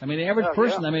use? I mean, the average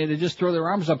person, they just throw their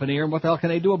arms up in the air, and what the hell can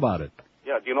they do about it?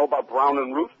 Yeah, do you know about Brown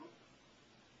and Root?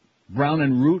 Brown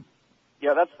and Root?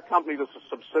 Yeah, that's the company that's a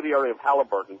subsidiary of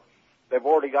Halliburton. They've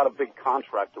already got a big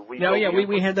contract to rebuild. Yeah,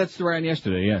 we had that story on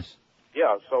yesterday, yes.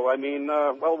 Yeah, so I mean,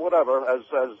 well, whatever. As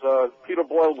Peter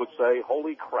Boyle would say,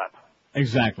 holy crap.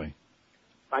 Exactly.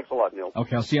 Thanks a lot, Neil.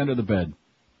 Okay, I'll see you under the bed.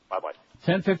 Bye-bye.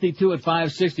 10:52 at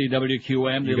 560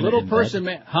 WQAM. The little person,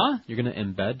 huh? You're going to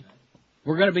embed?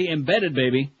 We're going to be embedded,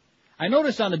 baby. I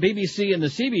noticed on the BBC and the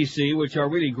CBC, which are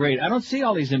really great, I don't see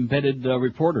all these embedded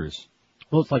reporters.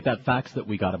 Well, it's like that fax that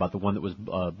we got about the one that was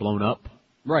blown up.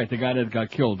 Right, the guy that got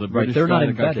killed. The British they're guy not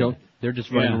that got embedded. killed. They're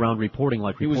just running around reporting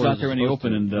like he was reporters out there are in the supposed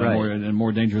open to. and in a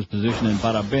more dangerous position, and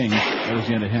bada bing, that was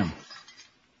the end of him.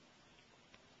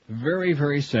 Very,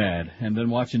 very sad. And then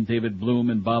watching David Bloom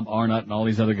and Bob Arnott and all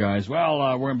these other guys.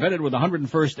 Well, we're embedded with the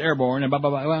 101st Airborne, and blah, blah,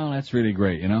 blah. Well, that's really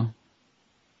great, you know.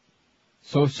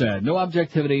 So sad. No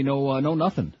objectivity, no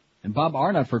nothing. And Bob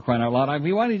Arnott, for crying out loud, I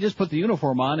mean, why don't you just put the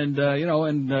uniform on and,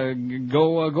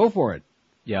 go for it?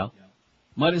 Yeah.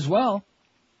 Might as well.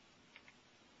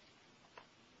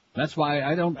 That's why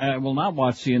I will not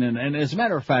watch CNN. And as a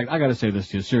matter of fact, I gotta say this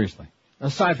to you, seriously.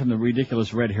 Aside from the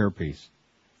ridiculous red hairpiece.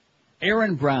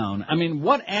 Aaron Brown, I mean,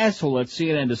 what asshole at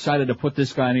CNN decided to put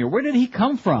this guy in here? Where did he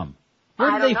come from?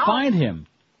 Where did they find him?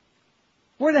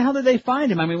 Where the hell did they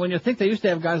find him? I mean, when you think they used to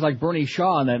have guys like Bernie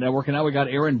Shaw on that network, and now we got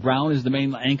Aaron Brown as the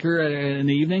main anchor in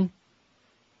the evening.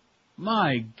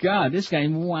 My God, this guy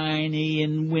whiny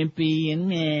and wimpy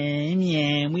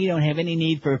and we don't have any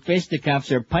need for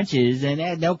fisticuffs or punches,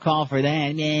 and no call for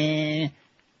that.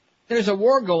 There's a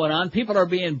war going on. People are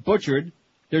being butchered.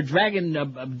 They're dragging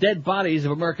dead bodies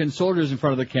of American soldiers in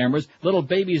front of the cameras. Little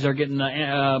babies are getting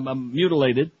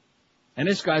mutilated. And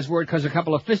this guy's worried because a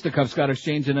couple of fisticuffs got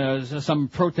exchanged in some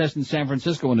protest in San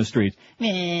Francisco in the streets.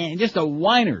 Just a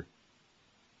whiner.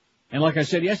 And like I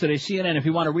said yesterday, CNN, if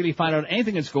you want to really find out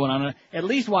anything that's going on, at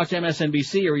least watch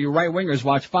MSNBC, or you right-wingers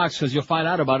watch Fox, because you'll find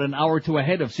out about it an hour or two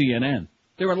ahead of CNN.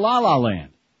 They're in la-la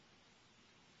land.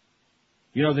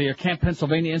 You know, the Camp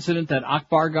Pennsylvania incident, that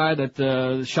Akbar guy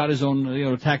that shot his own,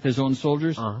 attacked his own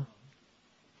soldiers? Uh-huh.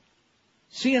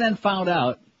 CNN found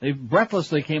out. They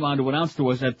breathlessly came on to announce to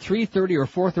us at 3:30 or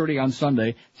 4:30 on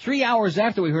Sunday, 3 hours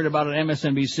after we heard about it on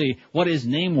MSNBC, what his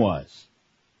name was.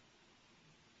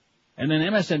 And then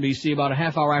MSNBC, about a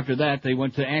half hour after that, they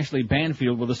went to Ashley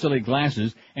Banfield with the silly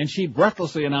glasses, and she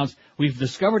breathlessly announced, we've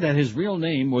discovered that his real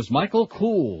name was Michael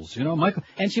Cools. Michael.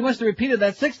 And she must have repeated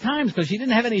that 6 times because she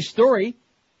didn't have any story.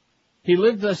 He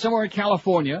lived somewhere in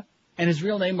California, and his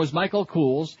real name was Michael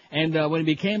Cools, and when he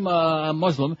became a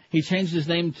Muslim, he changed his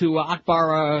name to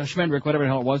Akbar Shmendrik, whatever the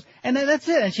hell it was, and then that's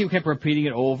it. And she kept repeating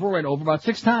it over and over about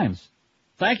 6 times.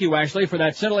 Thank you, Ashley, for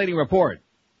that scintillating report.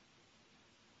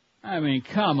 I mean,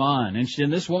 come on.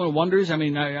 And this woman wonders,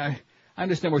 I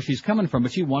understand where she's coming from,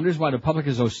 but she wonders why the public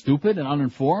is so stupid and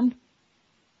uninformed.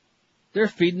 They're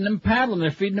feeding them paddling.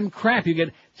 They're feeding them crap. You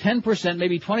get 10%,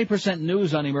 maybe 20%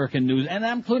 news on the American news, and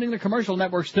I'm including the commercial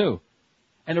networks, too.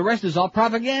 And the rest is all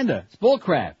propaganda. It's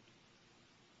bullcrap.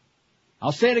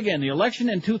 I'll say it again. The election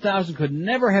in 2000 could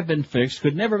never have been fixed,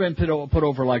 could never have been put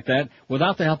over like that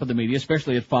without the help of the media,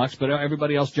 especially at Fox, but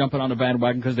everybody else jumping on the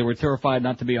bandwagon because they were terrified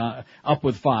not to be up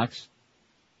with Fox.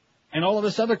 And all of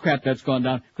this other crap that's gone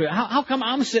down. How come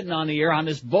I'm sitting on the air on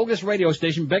this bogus radio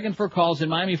station begging for calls in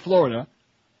Miami, Florida,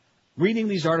 reading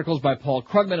these articles by Paul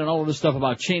Krugman and all of this stuff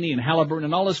about Cheney and Halliburton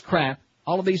and all this crap,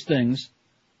 all of these things,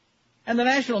 and the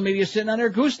national media sitting on there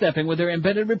goose-stepping with their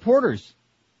embedded reporters.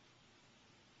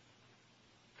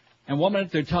 And 1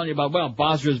 minute they're telling you about, well,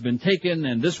 Basra's been taken,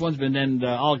 and this one's been, and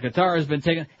Al-Qatar has been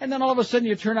taken, and then all of a sudden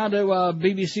you turn on to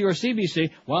BBC or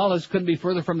CBC, well, this couldn't be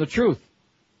further from the truth.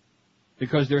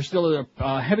 Because there's still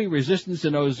a heavy resistance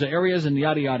in those areas and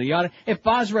yada, yada, yada. If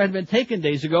Basra had been taken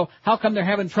days ago, how come they're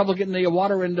having trouble getting the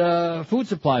water and food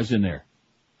supplies in there?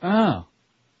 Oh.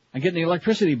 And getting the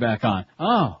electricity back on.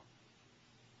 Oh.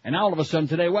 And now all of a sudden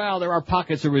today, well, there are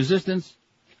pockets of resistance.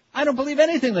 I don't believe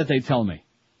anything that they tell me.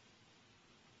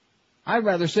 I'd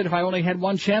rather sit if I only had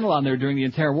one channel on there during the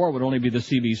entire war, it would only be the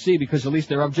CBC, because at least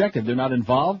they're objective. They're not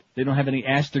involved. They don't have any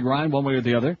ass to grind one way or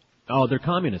the other. Oh, they're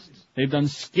communists. They've done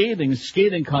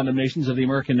scathing condemnations of the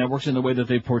American networks in the way that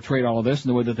they've portrayed all of this, and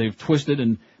the way that they've twisted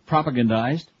and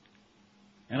propagandized.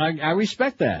 And I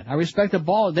respect that. I respect the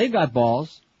ball. They've got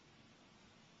balls.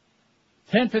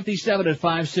 10:57 at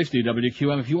 560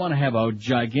 WQM. If you want to have a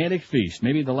gigantic feast,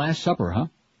 maybe the Last Supper, huh?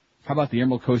 How about the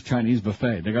Emerald Coast Chinese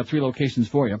Buffet? They got 3 locations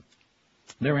for you.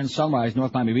 They're in Sunrise,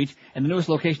 North Miami Beach, and the newest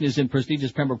location is in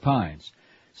prestigious Pembroke Pines.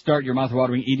 Start your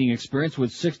mouth-watering eating experience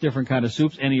with 6 different kind of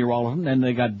soups, any or all of them. Then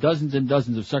they got dozens and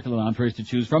dozens of succulent entrees to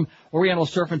choose from. Oriental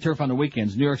surf and turf on the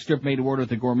weekends. New York strip made to order at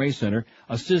the Gourmet Center.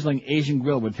 A sizzling Asian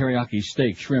grill with teriyaki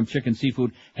steak, shrimp, chicken,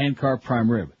 seafood, hand-carved prime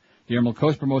rib. The Emerald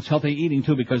Coast promotes healthy eating,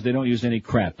 too, because they don't use any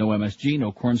crap. No MSG,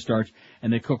 no cornstarch,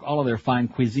 and they cook all of their fine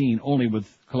cuisine only with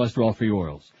cholesterol-free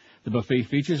oils. The buffet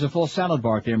features a full salad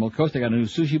bar at the Emerald Coast. They got a new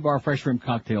sushi bar, fresh shrimp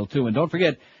cocktail, too. And don't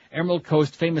forget, Emerald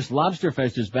Coast famous Lobster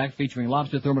Fest is back, featuring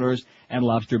lobster thermidors and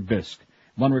lobster bisque.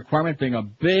 One requirement being a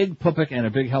big pupik and a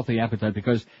big healthy appetite,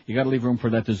 because you got to leave room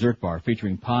for that dessert bar,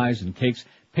 featuring pies and cakes,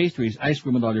 pastries, ice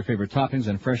cream with all your favorite toppings,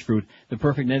 and fresh fruit, the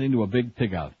perfect netting to a big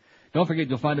pig out. Don't forget,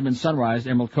 you'll find them in Sunrise,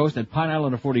 Emerald Coast, at Pine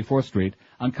Island of 44th Street,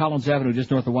 on Collins Avenue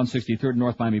just north of 163rd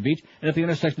North Miami Beach, and at the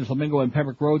intersection of Flamingo and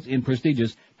Pembroke Roads in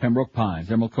prestigious Pembroke Pines.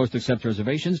 Emerald Coast accepts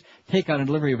reservations. Takeout and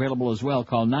delivery available as well.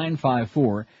 Call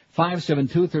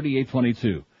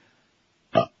 954-572-3822.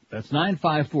 That's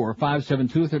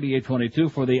 954-572-3822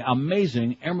 for the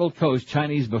amazing Emerald Coast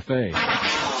Chinese Buffet.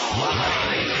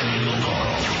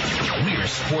 We're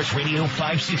Sports Radio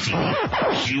 560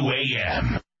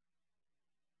 QAM.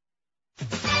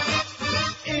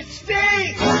 It's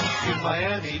Dave in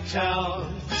Miami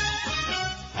town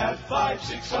at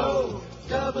 560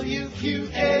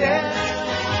 WQAM.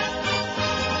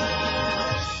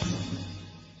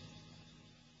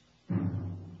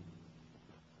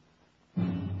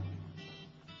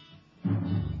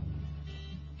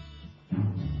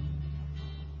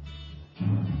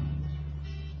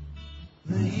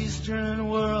 The Eastern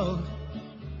world,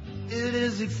 it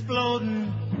is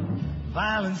exploding,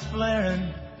 violence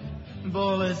flaring,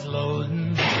 bullets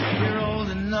loading. You're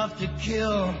old enough to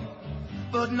kill,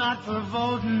 but not for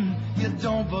voting. You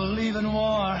don't believe in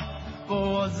war,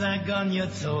 but what's that gun you're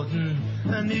toting?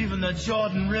 And even the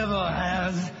Jordan River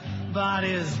has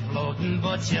bodies floating.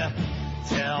 But you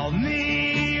tell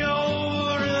me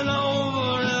over and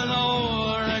over and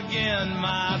over again,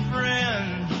 my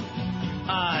friend,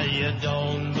 you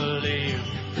don't believe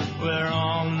we're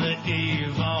on the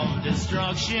eve of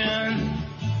destruction.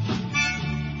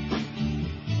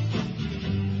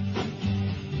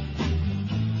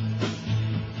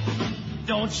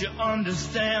 Don't you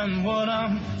understand what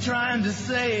I'm trying to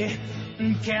say?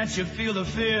 Can't you feel the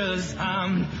fears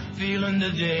I'm feeling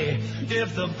today?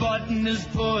 If the button is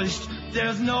pushed,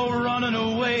 there's no running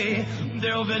away.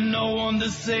 There'll be no one to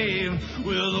save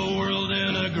with the world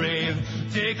in a grave.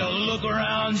 Take a look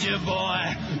around you,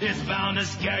 boy. It's bound to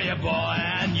scare you, boy.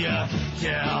 And you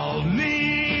tell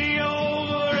me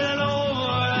over and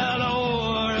over and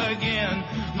over again,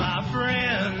 my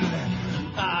friend,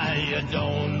 you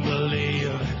don't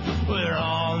believe we're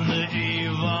on the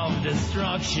eve of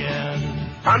destruction.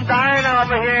 I'm dying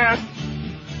over here.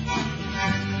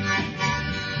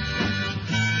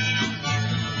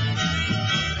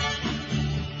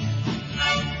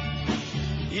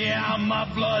 Yeah, my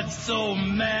blood's so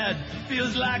mad,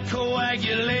 feels like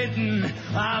coagulating.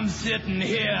 I'm sitting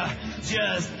here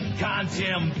just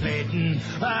contemplating.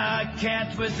 I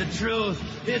can't twist the truth,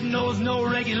 it knows no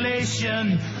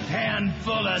regulation.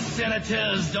 Handful of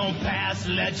senators don't pass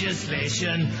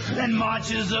legislation, and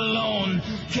marches alone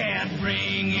can't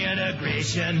bring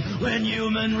integration. When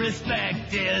human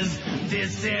respect is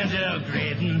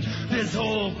disintegrating, this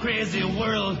whole crazy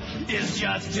world is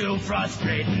just too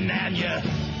frustrating. And you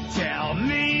tell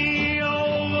me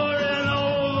over and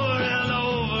over and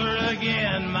over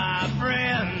again, my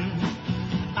friend,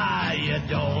 you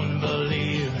don't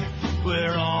believe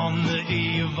we're on the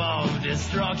eve of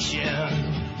destruction.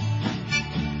 'em.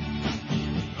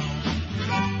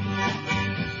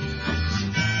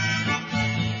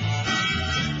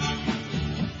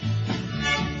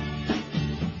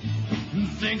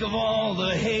 Think of all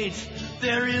the hate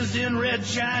there is in Red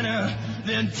China,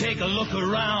 then take a look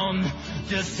around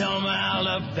to Selma,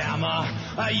 Alabama.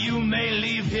 You may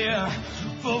leave here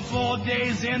for 4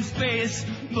 days in space,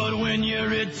 but when you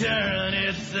return,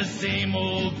 it's the same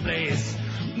old place.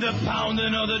 The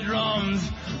pounding of the drums,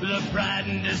 the pride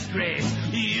and disgrace.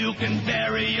 You can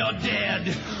bury your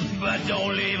dead, but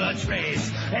don't leave a trace.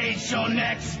 Hate your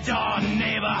next door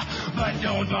neighbor, but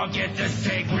don't forget to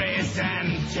say grace.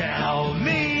 And tell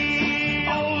me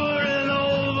over and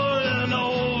over and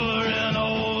over and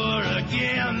over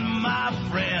again, my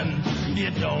friend,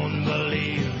 you don't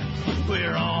believe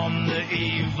we're on the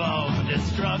eve of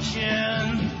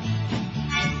destruction.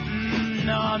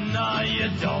 No, you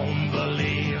don't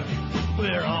believe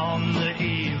we're on the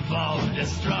eve of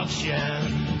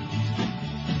destruction.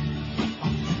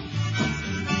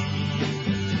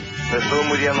 Estuvo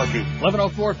muriendo aquí.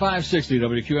 11:04, 560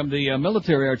 WQM. The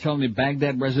military are telling the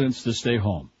Baghdad residents to stay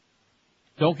home.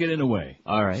 Don't get in the way.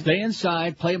 All right. Stay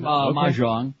inside, play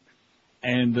mahjong,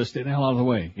 and stay the hell out of the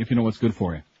way if you know what's good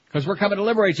for you. Because we're coming to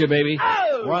liberate you, baby.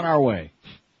 Oh! We're on our way.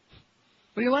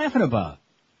 What are you laughing about?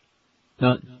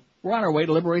 We're on our way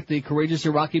to liberate the courageous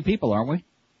Iraqi people, aren't we?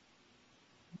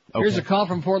 Okay. Here's a call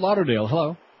from Fort Lauderdale.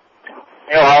 Hello.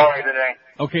 Hey, how are you today?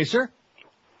 Okay, sir.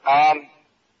 A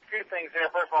few things here.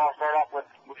 First of all, I'll start off with,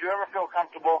 would you ever feel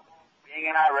comfortable being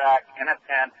in Iraq in a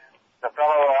tent, the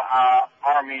fellow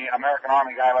American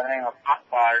Army guy by the name of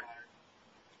Akbar?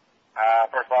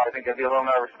 First of all, I think I'd be a little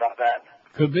nervous about that.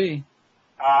 Could be.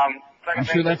 I'm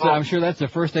sure that's the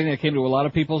first thing that came to a lot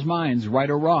of people's minds, right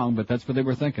or wrong, but that's what they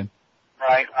were thinking.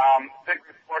 Right. Big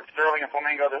reports Sterling and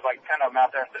Flamingo, there's like 10 of them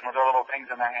out there sitting with their little things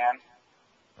in their hands.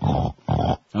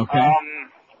 Okay.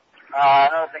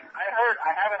 Another thing, I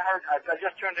haven't heard, I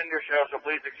just tuned into your show, so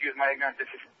please excuse my ignorance if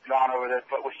you've gone over this,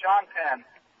 but with Sean Penn,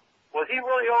 was he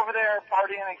really over there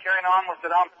partying and carrying on with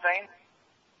Saddam Hussein?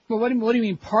 Well, what do you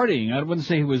mean partying? I wouldn't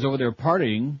say he was over there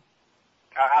partying.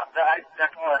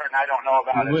 That's all I heard, and I don't know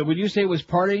about it. Would you say it was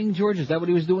partying, George? Is that what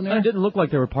he was doing there? It didn't look like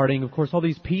they were partying. Of course, all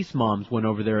these peace moms went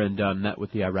over there and met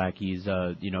with the Iraqis,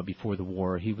 before the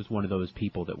war. He was one of those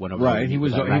people that went over there. Right, he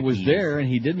was there, and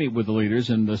he did meet with the leaders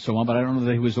and so on, but I don't know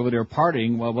that he was over there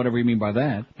partying, well, whatever you mean by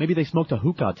that. Maybe they smoked a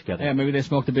hookah together. Yeah, maybe they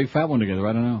smoked a big fat one together,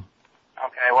 I don't know.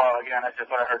 Okay, well, again, that's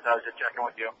just what I heard, so I was just checking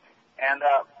with you. And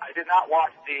I did not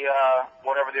watch the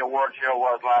whatever the award show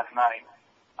was last night.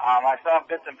 I saw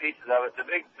bits and pieces of it. The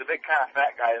big kind of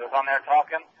fat guy that was on there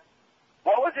talking.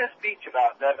 What was his speech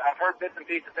about? I've heard bits and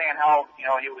pieces saying how,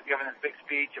 he was giving this big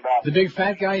speech about... The big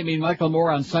fat guy? You mean Michael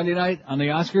Moore on Sunday night on the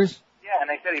Oscars? Yeah, and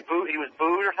they said he was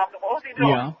booed or something. What was he doing?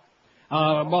 Yeah.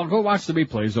 Well, go watch the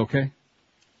replays, okay?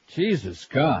 Jesus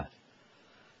God.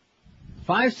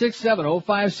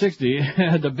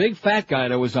 567-0560, the big fat guy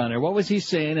that was on there. What was he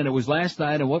saying? And it was last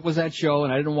night, and what was that show?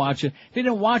 And I didn't watch it. If you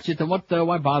didn't watch it, then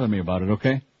why bother me about it,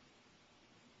 okay?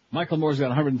 Michael Moore's got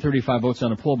 135 votes on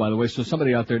the poll, by the way, so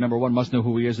somebody out there, number one, must know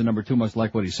who he is, and number two, must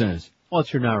like what he says. Well,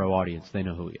 it's your narrow audience. They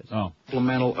know who he is. Oh.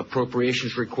 Supplemental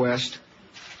appropriations request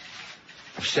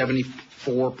of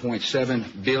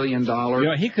 $74.7 billion.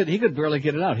 He could barely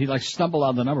get it out. He stumbled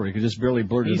on the number. He could just barely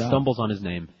blurt it out. He stumbles on his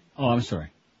name. Oh, I'm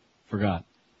sorry. Forgot.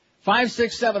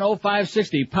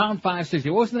 567-0560, pound 560.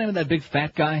 What was the name of that big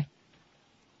fat guy?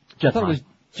 I thought it was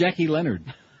Jackie Leonard.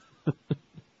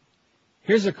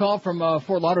 Here's a call from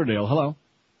Fort Lauderdale. Hello.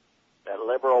 That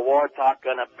liberal war talk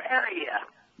gonna bury you.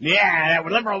 Yeah,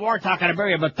 that liberal war talk gonna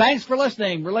bury you. But thanks for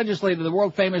listening religiously to the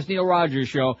world-famous Neil Rogers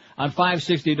Show on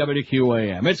 560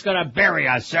 WQAM. It's gonna bury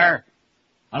us, sir.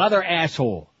 Another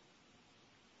asshole.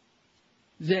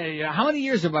 How many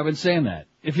years have I been saying that?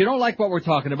 If you don't like what we're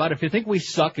talking about, if you think we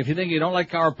suck, if you think you don't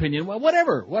like our opinion, well,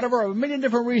 whatever, a million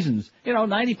different reasons.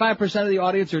 95% of the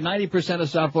audience or 90% of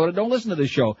South Florida don't listen to this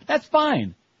show. That's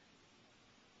fine.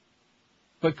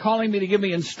 But calling me to give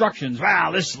me instructions,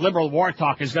 wow, this liberal war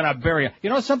talk is gonna bury you.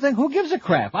 You know something? Who gives a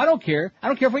crap? I don't care. I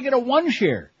don't care if we get a 1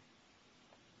 share.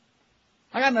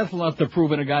 I got nothing left to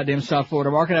prove in a goddamn South Florida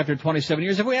market after 27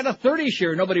 years. If we had a 30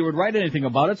 share, nobody would write anything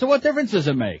about it, so what difference does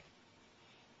it make?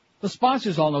 The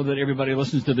sponsors all know that everybody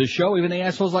listens to this show, even the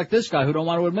assholes like this guy who don't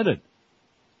want to admit it.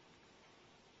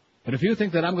 But if you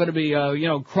think that I'm going to be,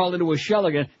 crawl into a shell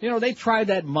again, they tried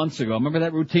that months ago. Remember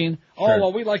that routine? Sure. Oh,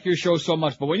 well, we like your show so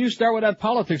much, but when you start with that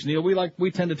politics, Neil, we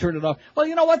tend to turn it off. Well,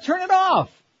 you know what? Turn it off.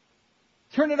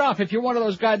 Turn it off. If you're one of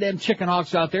those goddamn chicken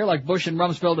hawks out there, like Bush and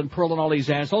Rumsfeld and Pearl and all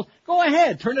these assholes, go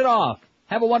ahead. Turn it off.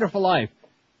 Have a wonderful life.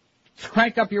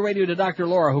 Crank up your radio to Dr.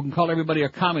 Laura, who can call everybody a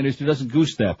communist who doesn't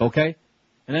goose step, okay?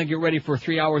 And then get ready for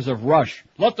 3 hours of Rush.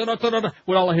 With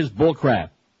all of his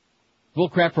bullcrap.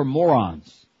 Bullcrap for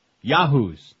morons.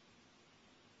 Yahoos.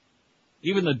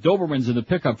 Even the Dobermans in the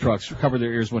pickup trucks cover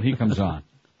their ears when he comes on.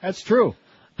 That's true.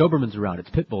 Doberman's around.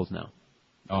 It's pit bulls now.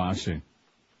 Oh, I see.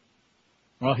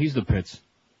 Well, he's the pits.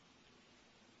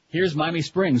 Here's Miami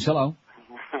Springs. Hello.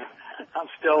 I'm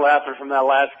still laughing from that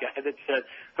last guy that said,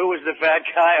 who was the fat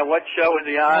guy and what show was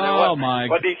he on? Oh,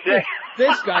 what did he say?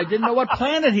 This guy didn't know what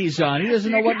planet he's on. He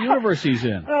doesn't know what universe he's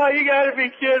in. Oh, you gotta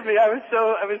be kidding me.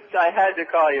 I had to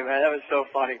call you, man. That was so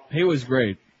funny. He was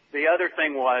great. The other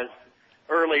thing was,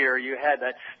 earlier you had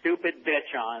that stupid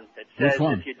bitch on that says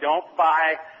if you don't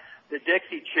buy the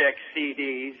Dixie Chicks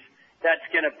CDs, that's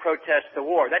going to protest the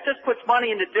war. That just puts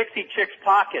money into Dixie Chicks'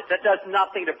 pockets. That does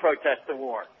nothing to protest the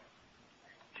war.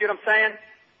 See what I'm saying?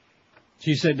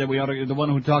 She said that we ought to, the one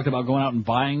who talked about going out and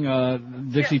buying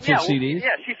Dixie Chick CDs?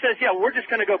 Yeah, she says, we're just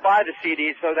going to go buy the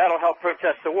CDs, so that'll help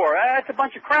protest the war. That's a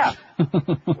bunch of crap.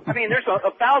 I mean, there's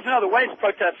a thousand other ways to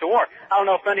protest the war. I don't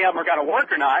know if any of them are going to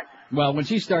work or not. Well, when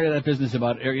she started that business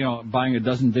about, buying a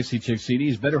dozen Dixie Chick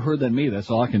CDs, better her than me, that's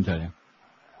all I can tell you.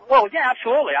 Well, yeah,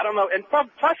 absolutely. I don't know. And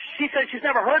plus, she said she's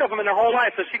never heard of them in her whole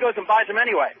life, so she goes and buys them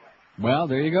anyway. Well,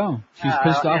 there you go. She's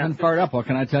pissed off and fired up. What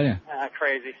can I tell you?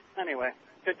 Crazy. Anyway.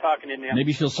 Good talking to you, Neil.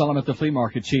 Maybe she'll sell them at the flea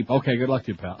market cheap. Okay, good luck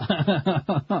to you,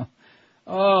 pal.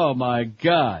 Oh, my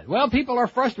God. Well, people are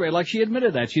frustrated, like she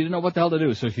admitted that. She didn't know what the hell to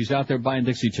do, so she's out there buying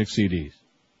Dixie Chick CDs.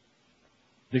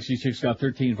 Dixie Chick's got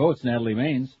 13 votes, Natalie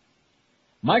Maines.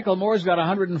 Michael Moore's got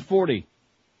 140.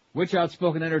 Which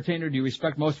outspoken entertainer do you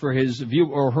respect most for his view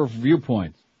or her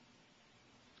viewpoints?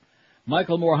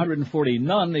 Michael Moore, 140.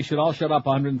 None. They should all shut up,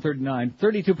 139.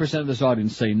 32% of this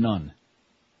audience say none.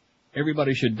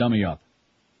 Everybody should dummy up.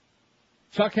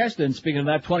 Chuck Heston, speaking of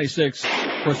that, 26.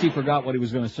 Of course, he forgot what he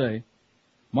was going to say.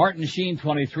 Martin Sheen,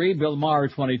 23. Bill Maher,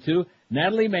 22.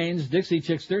 Natalie Maines, Dixie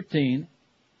Chicks, 13.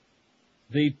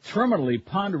 The terminally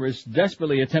ponderous,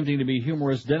 desperately attempting to be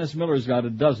humorous Dennis Miller's got a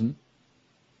dozen.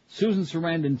 Susan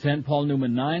Sarandon, 10. Paul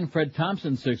Newman, 9. Fred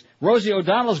Thompson, 6. Rosie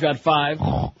O'Donnell's got 5.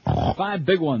 5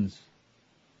 big ones.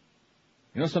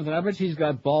 You know something? I bet she's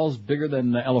got balls bigger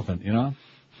than the elephant, you know?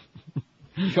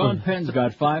 Sean Penn's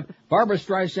got 5. Barbara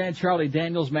Streisand, Charlie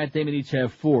Daniels, Matt Damon each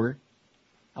have 4.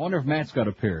 I wonder if Matt's got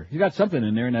a pair. He's got something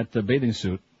in there in that bathing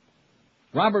suit.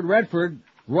 Robert Redford,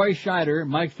 Roy Scheider,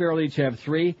 Mike Farrell each have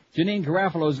 3. Janine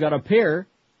Garofalo's got a pair.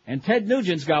 And Ted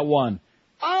Nugent's got 1.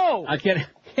 Oh! I can't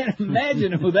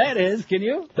imagine who that is, can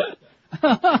you?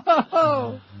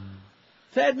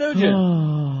 Ted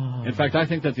Nugent. In fact, I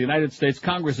think that the United States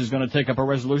Congress is going to take up a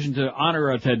resolution to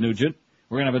honor Ted Nugent.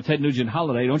 We're going to have a Ted Nugent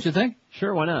holiday, don't you think?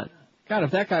 Sure, why not? God,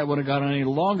 if that guy would have gone any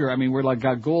longer, I mean, we're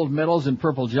got gold medals and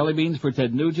purple jelly beans for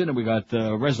Ted Nugent, and we got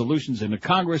resolutions in the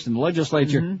Congress and the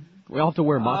legislature. Mm-hmm. We all have to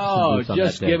wear moccasin boots on that day.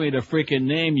 Just give me the freaking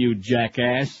name, you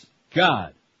jackass.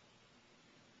 God.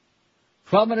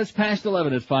 12 minutes past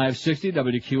 11 at 560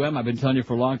 WQM. I've been telling you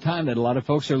for a long time that a lot of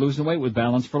folks are losing weight with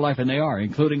Balance for Life, and they are,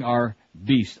 including our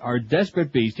beast, our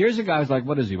desperate beast. Here's a guy who's like,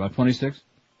 what is he, about 26?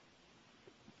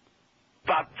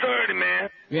 About 30, man.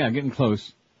 Yeah, getting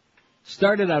close.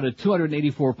 Started out at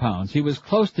 284 pounds. He was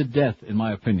close to death, in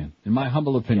my opinion. In my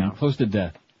humble opinion, close to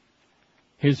death.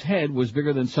 His head was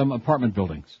bigger than some apartment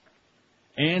buildings.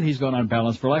 And he's gone on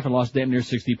Balance for Life and lost damn near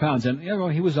 60 pounds. And,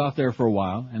 he was off there for a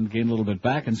while and gained a little bit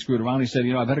back and screwed around. He said,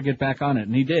 I better get back on it.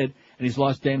 And he did. And he's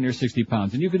lost damn near 60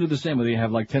 pounds. And you can do the same whether you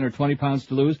have like 10 or 20 pounds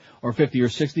to lose, or 50 or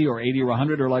 60 or 80 or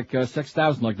 100 or like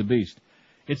 6,000 like the beast.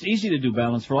 It's easy to do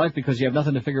Balance for Life because you have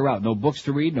nothing to figure out. No books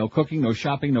to read, no cooking, no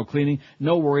shopping, no cleaning,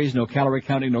 no worries, no calorie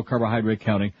counting, no carbohydrate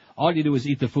counting. All you do is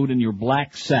eat the food in your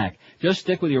black sack. Just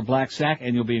stick with your black sack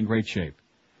and you'll be in great shape.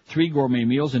 3 gourmet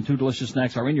meals and 2 delicious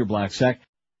snacks are in your black sack.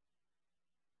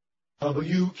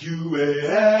 WQAM,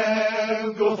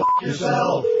 go f***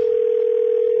 yourself.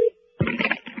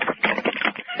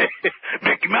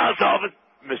 Mickey Mouse office.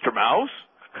 Mr. Mouse?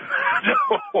 No.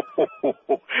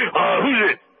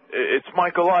 Who's it? It's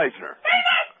Michael Eisner.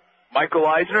 Michael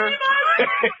Eisner?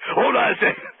 Hold on a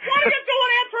second. What are you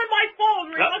doing answering my phone,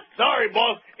 Remus? Sorry,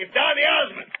 boss. It's Donny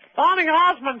Osmond. Donny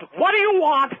Osmond, what do you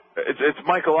want? It's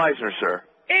Michael Eisner, sir.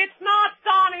 It's not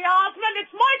Donny Osmond,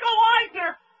 it's Michael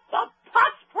Eisner, the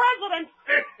putz president.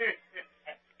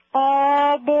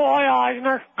 Oh, boy,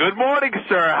 Eisner. Good morning,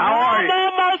 sir. How are you?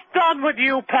 I'm almost done with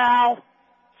you, pal.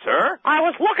 Sir? I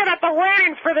was looking at the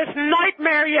ratings for this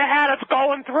nightmare you had us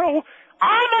going through.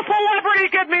 I'm a celebrity,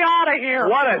 get me out of here.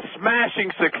 What a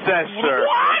smashing success, sir.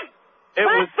 What?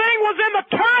 Thing was in the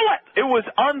toilet. It was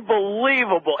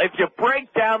unbelievable. If you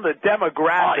break down the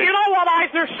demographics. You know what,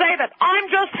 Eisner, say that. I'm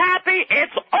just happy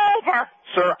it's over.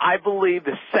 Sir, I believe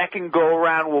the second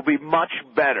go-around will be much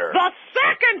better. The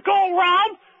second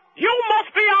go-round? You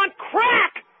must be on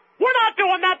crack. We're not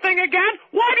doing that thing again.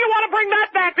 Why do you want to bring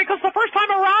that back? Because the first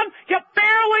time around, you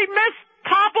barely missed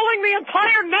toppling the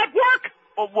entire network?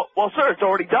 Well, sir, it's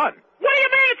already done. What do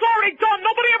you mean it's already done?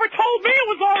 Nobody ever told me it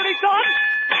was already done.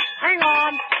 Hang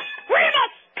on.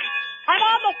 Remus! I'm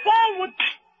on the phone with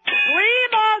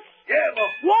Remus! Yeah, Ma.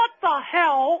 What the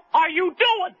hell are you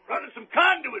doing? Running some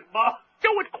conduit, Ma. Do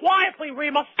it quietly,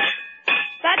 Remus.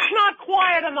 That's not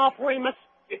quiet enough, Remus.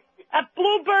 That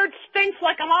bluebird stinks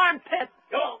like an armpit.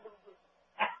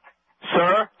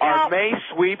 Sir, our May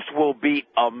sweeps will be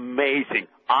amazing.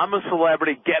 I'm a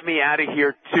celebrity. Get me out of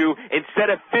here, too. Instead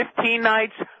of 15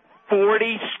 nights,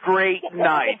 40 straight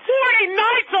nights. 40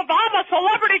 nights of I'm a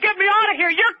celebrity. Get me out of here.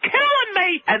 You're killing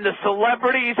me. And the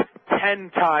celebrities 10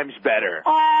 times better.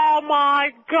 Oh,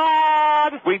 my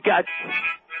God. We've got...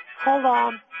 Hold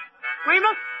on.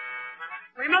 Remus?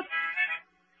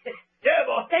 Yeah,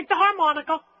 boss. Take the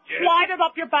harmonica, slide it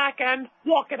up your back end,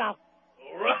 walk it out.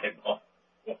 All right, boss.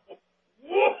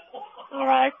 All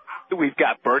right. We've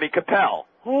got Bernie Capel.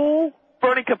 Who?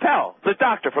 Bernie Capel, the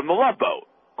doctor from the Love Boat.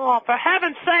 Oh, for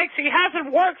heaven's sakes, he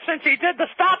hasn't worked since he did the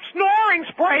Stop Snoring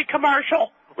Spray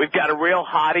commercial. We've got a real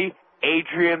hottie,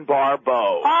 Adrienne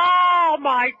Barbeau. Oh,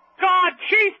 my God,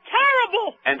 she's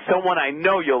terrible. And someone I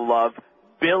know you'll love,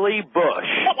 Billy Bush.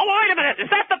 Wait a minute, is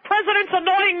that the president's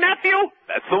annoying nephew?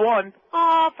 That's the one.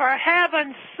 Oh, for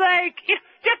heaven's sake. You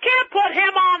can't put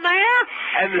him on there.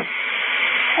 And the...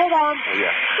 Hold on. Oh, yeah.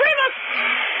 Remus!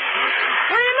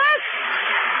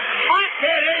 I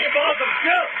can't hear you, boss. I'm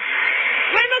still.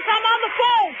 Remus, I'm on the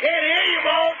phone. Can't hear you,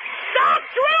 boss. Stop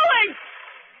drilling!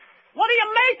 What are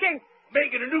you making?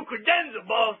 Making a new credenza,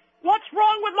 boss. What's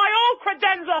wrong with my old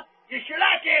credenza? Your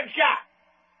shellac am shot.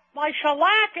 My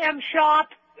shellac am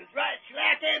shot. That's right,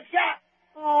 shellac am shot.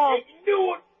 Oh. They can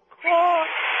do it. Oh.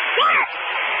 What?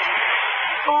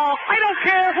 Oh, I don't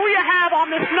care who you have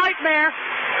on this nightmare.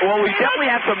 Well, we definitely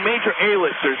have some major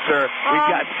A-listers, sir. We've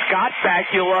got Scott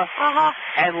Bakula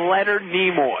and Leonard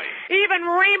Nimoy. Even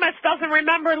Remus doesn't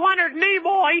remember Leonard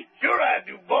Nimoy. Sure I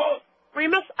do, boss.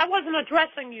 Remus, I wasn't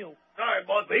addressing you. Sorry,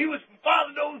 boss, but he was from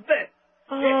Father Knows Best.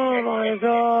 Oh, my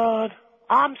God.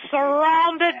 I'm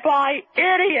surrounded by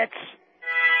idiots.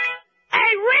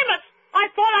 Hey, Remus, I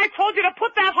thought I told you to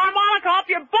put that harmonica up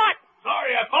your butt.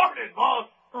 Sorry, I farted, boss.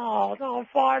 Oh, don't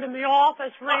fart in the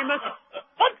office, Remus.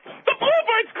 But the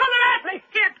bluebird's coming at me.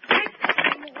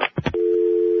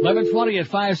 11:20 at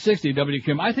 560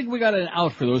 WQM. I think we got an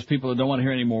out for those people that don't want to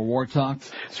hear any more war talk.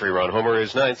 3-run homer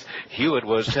is ninth. Hewitt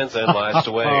was 10th and last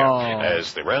away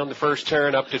as they round the first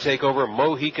turn up to take over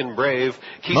Mohican Brave.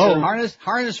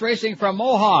 Harness racing from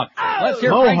Mohawk. Let's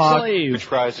hear Frank Salive. Which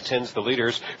prize attends the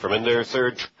leaders from in their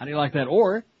third. How do you like that?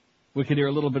 Or we could hear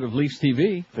a little bit of Leafs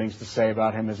TV. Things to say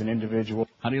about him as an individual.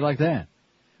 How do you like that?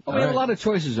 Well, we have a lot of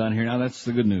choices on here now. That's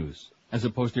the good news. As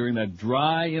opposed to hearing that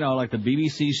dry, like the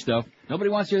BBC stuff. Nobody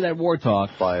wants to hear that war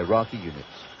talk. By Rocky units.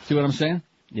 See what I'm saying?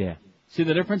 Yeah. See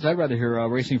the difference? I'd rather hear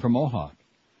Racing from Mohawk.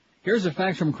 Here's a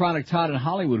fact from Chronic Todd in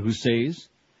Hollywood who says,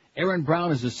 Aaron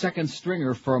Brown is the second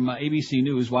stringer from ABC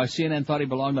News. Why CNN thought he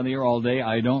belonged on the air all day,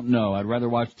 I don't know. I'd rather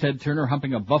watch Ted Turner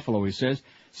humping a buffalo, he says.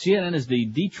 CNN is the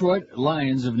Detroit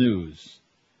Lions of news.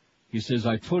 He says,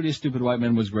 I told you Stupid White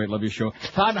Men was great. Love your show.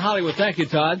 Todd in Hollywood. Thank you,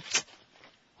 Todd.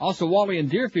 Also, Wally in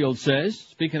Deerfield says,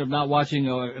 speaking of not watching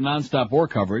nonstop war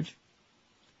coverage,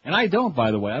 and I don't, by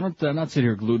the way. I'm not sitting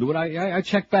here glued to it. I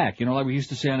check back, like we used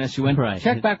to say on SUN. Right.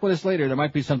 Check back with us later. There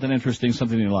might be something interesting,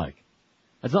 something you like.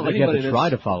 It's not like you have to try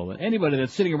to follow it. Anybody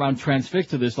that's sitting around transfixed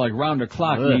to this like round the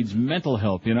clock needs mental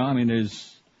help, I mean,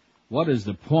 what is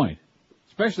the point?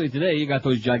 Especially today, you got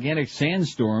those gigantic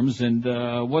sandstorms, and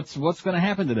what's going to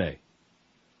happen today?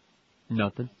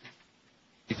 Nothing.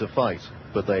 Suffice,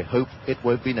 but they hope it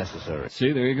won't be necessary.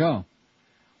 See, there you go.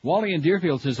 Wally in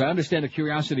Deerfield says, I understand the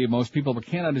curiosity of most people, but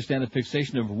can't understand the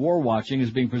fixation of war watching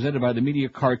as being presented by the media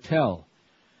cartel.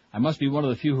 I must be one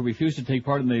of the few who refuse to take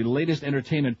part in the latest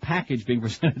entertainment package being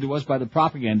presented to us by the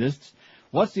propagandists.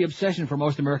 What's the obsession for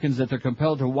most Americans that they're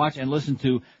compelled to watch and listen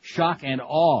to shock and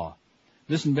awe?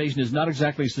 This invasion is not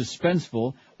exactly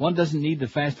suspenseful. One doesn't need to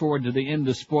fast forward to the end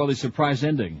to spoil the surprise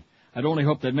ending. I'd only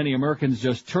hope that many Americans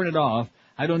just turn it off.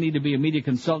 I don't need to be a media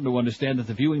consultant to understand that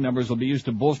the viewing numbers will be used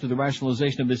to bolster the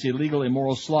rationalization of this illegal,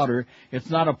 immoral slaughter.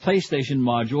 It's not a PlayStation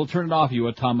module. Turn it off, you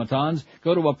automatons.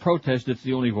 Go to a protest. It's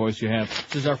the only voice you have.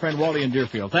 This is our friend Wally in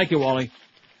Deerfield. Thank you, Wally.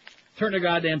 Turn the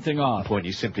goddamn thing off. When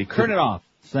you simply turn it off.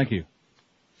 Thank you.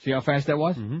 See how fast that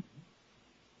was? Mm-hmm.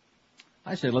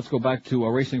 I say let's go back to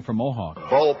Racing from Mohawk.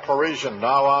 Bull Parisian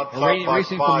now out top by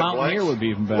Racing 5 from Mountaineer lengths. would be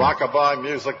even better. Rockabye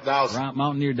music now.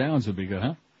 Mountaineer Downs would be good,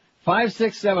 huh?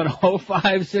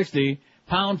 5670560,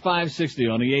 pound 560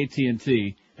 on the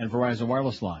AT&T and Verizon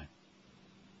wireless line.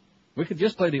 We could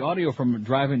just play the audio from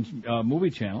Drive-In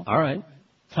Movie Channel. All right.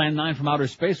 Plan 9 from Outer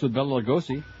Space with Bela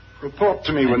Lugosi. Report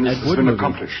to me when this has been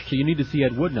accomplished. So you need to see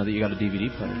Ed Wood now that you got a DVD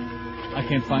player. I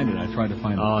can't find it. I tried to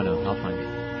find it. Oh, no. I'll find it.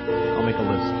 I'll make a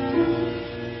list.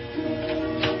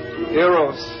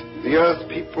 Heroes, the Earth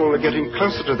people are getting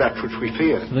closer to that which we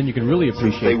fear. So then you can really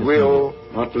appreciate They this will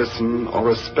not listen or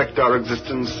respect our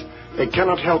existence. They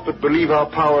cannot help but believe our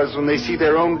powers when they see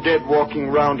their own dead walking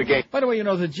round again. By the way,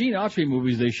 the Gene Autry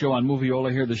movies they show on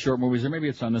Moviola here, the short movies, or maybe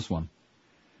it's on this one.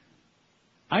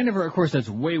 I never, of course, that's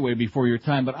way, way before your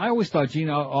time, but I always thought Gene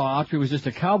Autry was just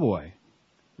a cowboy.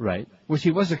 Right. Which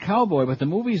he was a cowboy, but the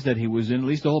movies that he was in, at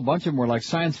least a whole bunch of them were like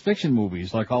science fiction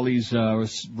movies, like all these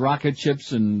rocket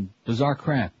ships and bizarre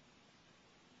crap.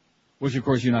 Which, of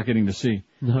course, you're not getting to see.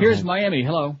 No. Here's Miami.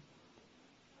 Hello.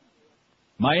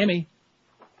 Miami.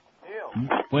 Neil.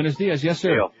 Buenos dias. Yes,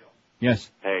 sir. Neil. Yes.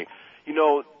 Hey, you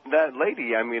know, that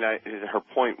lady, I mean, her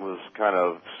point was kind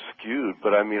of skewed,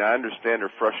 but I mean, I understand her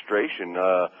frustration.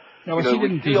 No, well, she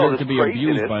didn't deserve to be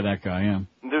abused by that guy, yeah.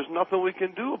 There's nothing we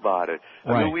can do about it.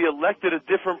 I Right. mean, we elected a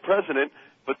different president,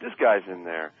 but this guy's in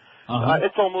there.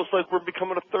 It's almost like we're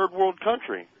becoming a third world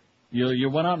country. You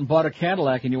went out and bought a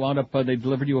Cadillac, and you wound up, they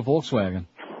delivered you a Volkswagen.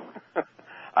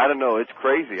 I don't know. It's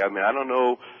crazy. I mean, I don't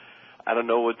know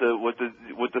what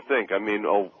to think. I mean,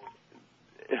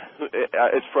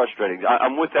 it's frustrating.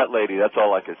 I'm with that lady. That's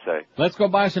all I can say. Let's go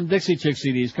buy some Dixie Chick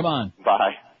CDs. Come on.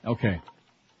 Bye. Okay.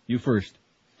 You first.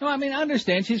 No, I mean, I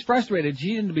understand. She's frustrated.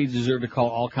 She didn't deserve to call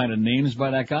all kind of names by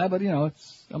that guy, but, you know,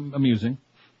 it's amusing.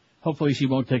 Hopefully she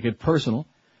won't take it personal.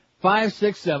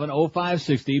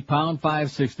 567-0560, pound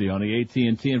 560 on the AT&T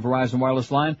and Verizon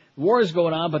wireless line. War is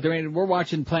going on, but we're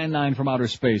watching Plan 9 from outer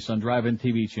space on Drive-In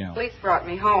TV channel. Police brought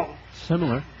me home.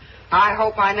 Similar. I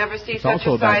hope I never see such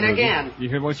a sight again. You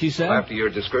hear what she said? After your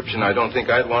description, I don't think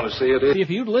I'd want to see it. See, if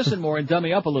you'd listen more and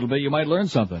dummy up a little bit, you might learn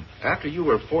something. After you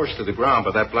were forced to the ground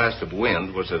by that blast of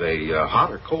wind, was it a hot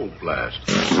or cold blast?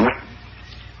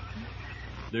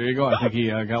 There you go. I think he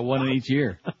got one in each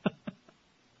ear.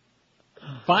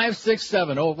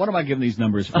 567. Oh, what am I giving these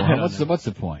numbers for? What's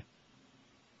the point?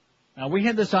 Now, we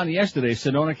had this on yesterday.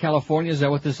 Sedona, California. Is that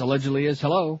what this allegedly is?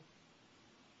 Hello?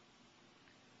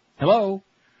 Hello?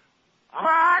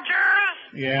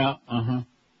 Rogers! Yeah,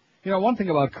 You know, one thing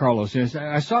about Carlos is,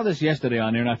 I saw this yesterday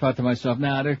on there, and I thought to myself,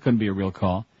 there couldn't be a real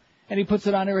call. And he puts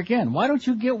it on there again. Why don't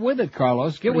you get with it,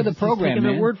 Carlos? Get with the program, taking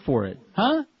man. their word for it.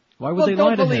 Huh? Why would they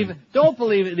lie to him? Don't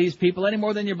believe these people any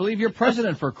more than you believe your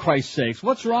president, for Christ's sakes.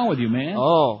 What's wrong with you, man?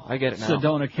 Oh, I get it now.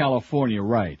 Sedona, California,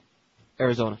 right.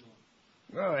 Arizona.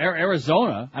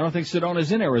 Arizona? I don't think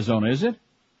Sedona's in Arizona, is it?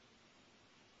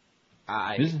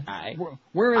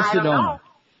 Where is Sedona?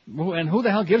 And who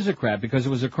the hell gives a crap? Because it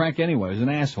was a crank anyway. It was an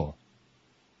asshole.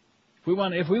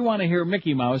 If we want to hear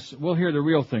Mickey Mouse, we'll hear the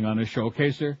real thing on this show. Okay,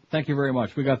 sir? Thank you very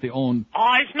much. We got the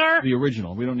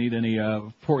original. We don't need any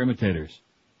poor imitators.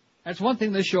 That's one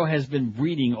thing this show has been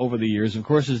breeding over the years, of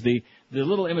course, is the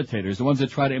little imitators, the ones that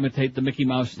try to imitate the Mickey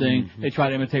Mouse thing. Mm-hmm. They try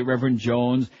to imitate Reverend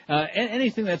Jones.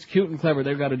 Anything that's cute and clever,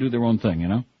 they've got to do their own thing, you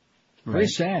know? Right. Very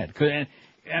sad.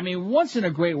 I mean, once in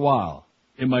a great while,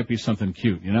 it might be something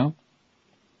cute, you know?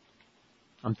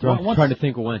 I'm trying to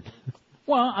think of when.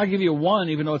 Well, I'll give you one,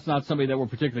 even though it's not somebody that we're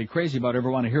particularly crazy about, ever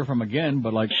want to hear from again,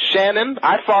 but like... Shannon,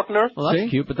 Faulkner. Well,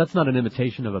 that's cute, but that's not an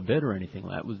imitation of a bit or anything.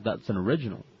 That's an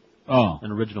original. Oh.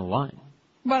 An original line.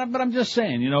 But I'm just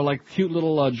saying, you know, like cute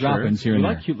little drop-ins here and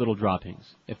there. We like cute little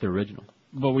droppings, if they're original.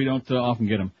 But we don't often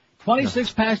get them.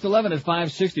 26 past 11 at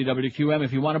 560 WQM.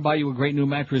 If you want to buy you a great new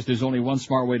mattress, there's only one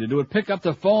smart way to do it. Pick up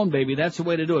the phone, baby. That's the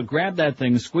way to do it. Grab that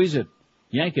thing, squeeze it,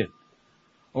 yank it.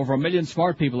 Over 1 million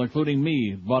smart people, including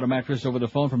me, bought a mattress over the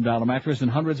phone from Dollar Mattress, and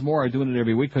hundreds more are doing it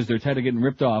every week because they're tired of getting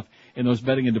ripped off in those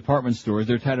bedding and department stores.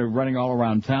 They're tired of running all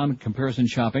around town, comparison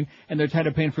shopping, and they're tired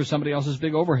of paying for somebody else's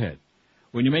big overhead.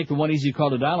 When you make the one easy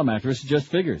call to Dollar Mattress, it just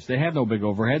figures. They have no big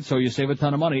overhead, so you save a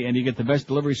ton of money, and you get the best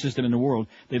delivery system in the world.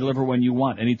 They deliver when you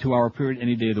want, any 2-hour period,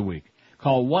 any day of the week.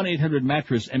 Call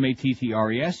 1-800-MATTRESS,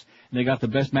 M-A-T-T-R-E-S, and they got the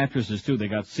best mattresses, too. They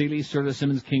got Sealy, Serta,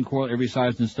 Simmons, King Coil, every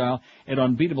size and style, at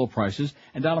unbeatable prices.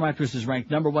 And Dollar Mattress is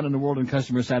ranked #1 in the world in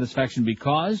customer satisfaction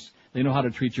because they know how to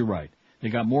treat you right. They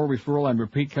got more referral and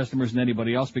repeat customers than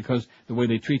anybody else because the way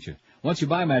they treat you. Once you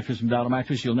buy a mattress from Dollar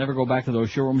Mattress, you'll never go back to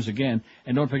those showrooms again.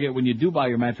 And don't forget, when you do buy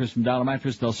your mattress from Dollar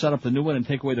Mattress, they'll set up the new one and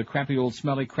take away the crappy old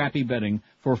smelly crappy bedding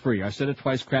for free. I said it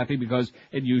twice, crappy, because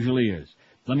it usually is.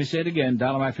 Let me say it again.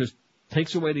 Dollar Mattress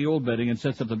takes away the old bedding and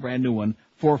sets up the brand new one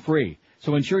for free.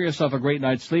 So ensure yourself a great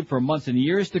night's sleep for months and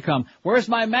years to come. Where's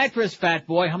my mattress, fat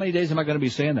boy? How many days am I going to be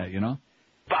saying that, you know?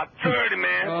 About 30,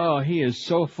 man. Oh, he is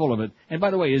so full of it. And by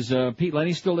the way, is Pete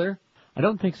Lenny still there? I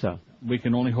don't think so. We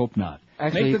can only hope not.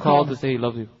 Actually, he called to say he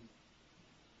loves you.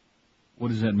 What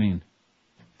does that mean?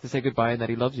 To say goodbye and that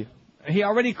he loves you. He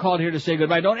already called here to say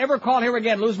goodbye. Don't ever call here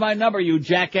again. Lose my number, you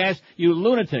jackass, you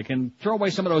lunatic. And throw away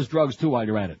some of those drugs, too, while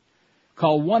you're at it.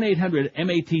 Call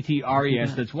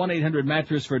 1-800-MATTRES. That's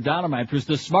 1-800-MATTRESS for Dollar Mattress,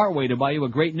 the smart way to buy you a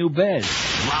great new bed.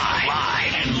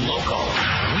 Live and local.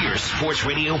 We're Sports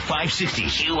Radio 560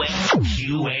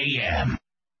 QAM.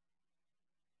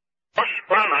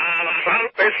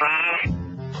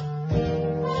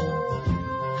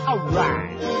 All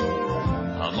right.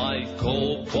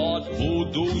 Michael bought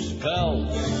voodoo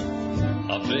spells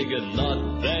a bigger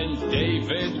nut than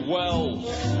David Wells.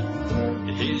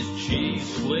 His cheese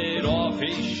slid off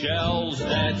his shells,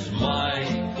 that's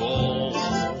Michael.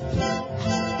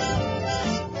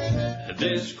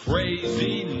 This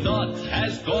crazy nut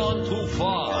has gone too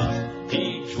far.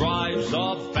 He drives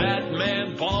a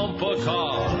Batman bumper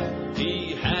car.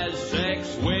 He has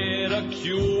sex with a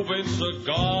Cuban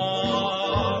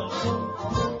cigar.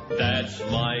 That's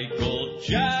Michael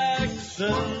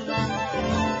Jackson,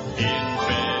 in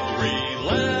bed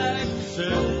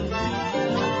relaxing,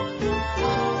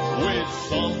 with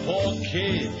some poor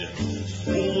kid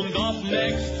spooned up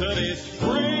next to this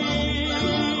freak.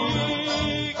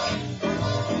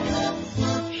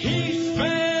 He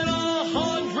spent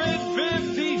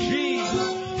 150 G's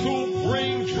to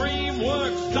bring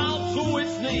DreamWorks down to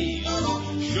its knees.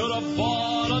 Should have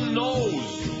bought a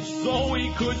nose so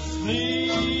he could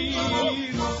sneeze.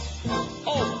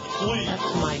 Oh, please.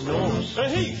 That's my nose.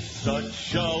 He's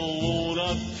such a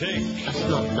lunatic. That's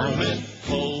not nice.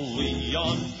 Mentally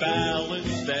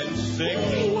unbalanced and sick.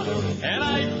 And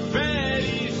I bet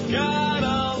he's got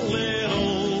a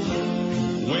little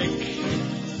wick.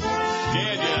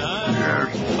 Scared you, huh?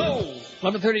 Oh!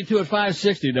 11:32 at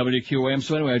 560 WQAM.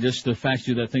 So anyway, I just faxed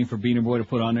you that thing for Beaner Boy to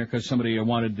put on there because somebody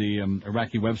wanted the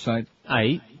Iraqi website.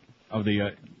 Of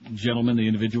the gentleman, the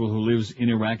individual who lives in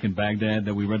Iraq in Baghdad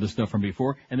that we read the stuff from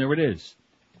before, and there it is.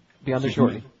 Be on there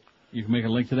shortly. You can make a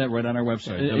link to that right on our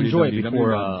website. Enjoy it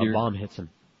before a bomb hits him.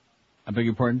 I beg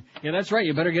your pardon? Yeah, that's right.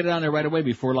 You better get it on there right away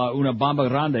before La Una Bomba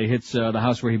Grande hits the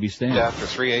house where he be staying. After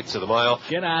 3/8 of the mile.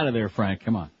 Get out of there, Frank.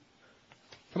 Come on.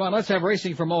 Come on, let's have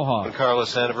racing for Mohawk.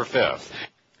 Carlos Hanover 5th.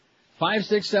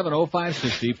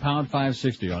 5670560, pound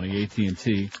 560 on the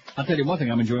AT&T. I'll tell you one thing,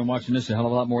 I'm enjoying watching this a hell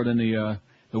of a lot more than the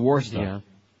war stuff. Yeah.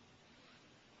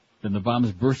 Than the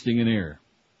bombs bursting in air.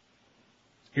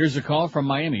 Here's a call from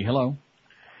Miami. Hello.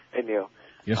 Hey, Neil.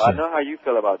 Yes, sir. I know how you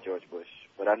feel about George Bush,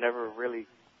 but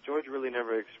George really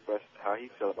never expressed how he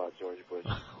felt about George Bush,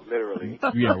 literally.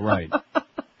 Yeah, right.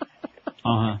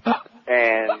 Uh-huh.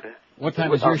 And what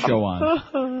time is your show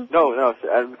on? No,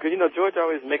 because George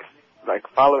always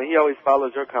he always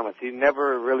follows your comments. He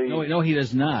never really. No, he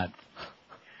does not.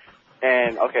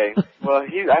 And okay, well, I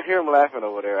hear him laughing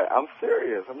over there. I'm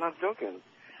serious. I'm not joking.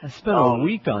 I spent a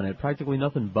week on it, practically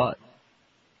nothing but.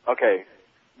 Okay.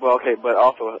 Well, okay, but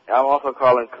also, I'm also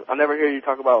calling, I never hear you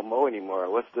talk about Mo anymore.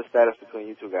 What's the status between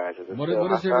you two guys? Is it What still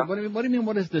do you mean,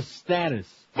 what is the status?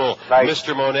 Well,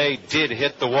 Mr. Monet did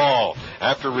hit the wall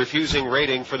after refusing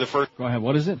rating for the first... Go ahead,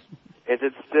 what is it? Is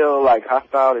it still,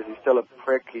 hostile? Is he still a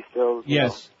prick? He's still...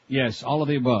 Yes, all of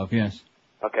the above, yes.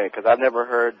 Okay, because I've never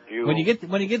heard you... When you get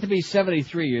to be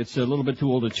 73, it's a little bit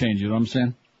too old to change, you know what I'm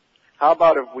saying? How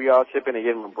about if we all chip in and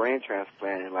give him a brain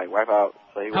transplant and wipe out?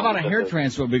 So How about a hair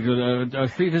transplant would be good? A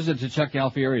free visit to Chuck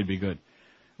Alfieri would be good.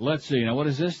 Let's see. Now, what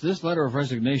is this? This letter of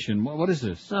resignation. What is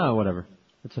this? Oh, whatever.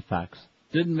 It's a fax.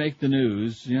 Didn't make the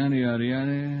news. Yada, yada,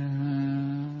 yada.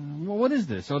 Well, what is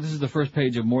this? Oh, this is the first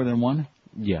page of more than one?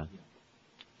 Yeah.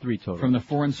 3 total. From the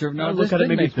Foreign Service. No, look at it.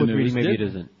 Maybe it's worth reading. Maybe it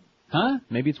isn't. Huh?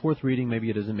 Maybe it's worth reading.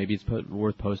 Maybe it isn't. Maybe it's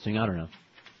worth posting. I don't know.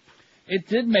 It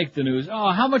did make the news.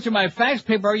 Oh, how much of my fax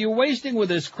paper are you wasting with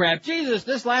this crap? Jesus,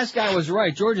 this last guy was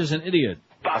right. George is an idiot.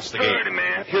 Boss the game,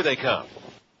 man. Here they come.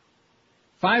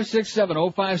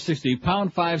 5670560,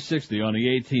 pound 560 on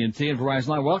the AT&T and Verizon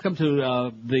line. Welcome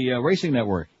to the Racing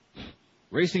Network.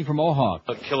 Racing from Mohawk.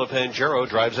 Kilimanjaro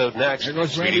drives out next. There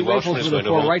goes Randy Waffles with a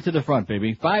 4 right to the front,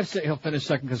 baby. He'll finish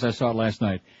second because I saw it last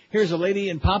night. Here's a lady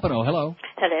in Pompano. Hello.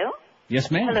 Hello. Yes,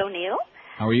 ma'am. Hello, Neil.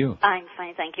 How are you? I'm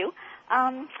fine, thank you.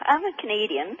 I'm a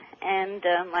Canadian, and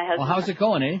my husband... Well, how's it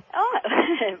going, eh? Oh,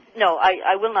 no,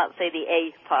 I will not say the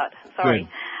A part. Sorry.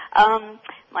 Good.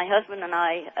 My husband and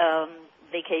I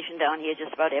vacation down here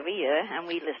just about every year, and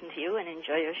we listen to you and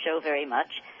enjoy your show very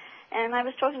much. And I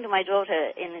was talking to my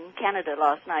daughter in Canada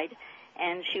last night,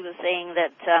 and she was saying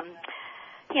that,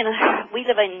 we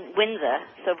live in Windsor,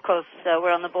 so of course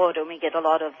we're on the border and we get a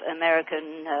lot of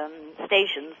American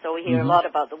stations, so we hear a lot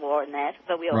about the war and that,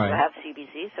 but we also have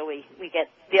CBC, so we get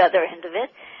the other end of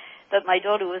it. But my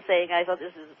daughter was saying, I thought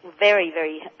this is very,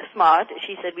 very smart.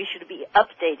 She said we should be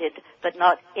updated, but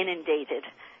not inundated,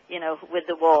 with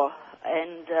the war.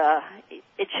 And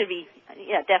it should be,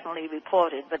 definitely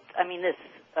reported. But, I mean, this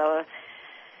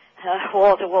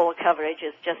wall-to-wall coverage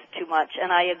is just too much.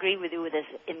 And I agree with you with this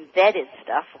embedded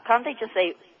stuff. Can't they just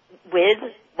say with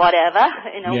whatever,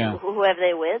 whoever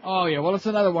they're with? Oh, yeah. Well, it's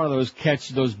another one of those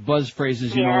those buzz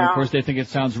phrases, you know. Of course, they think it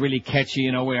sounds really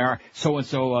catchy, we are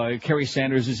so-and-so, Kerry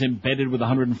Sanders is embedded with the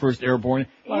 101st Airborne.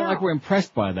 Well, like we're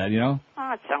impressed by that, Oh,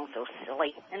 it sounds so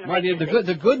silly. Well,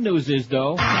 the good news is,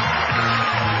 though,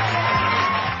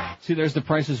 See, there's the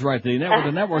Price is Right.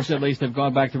 The networks, at least, have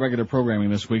gone back to regular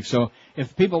programming this week. So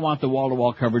if people want the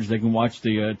wall-to-wall coverage, they can watch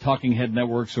the Talking Head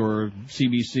networks or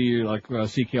CBC, like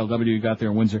CKLW you got there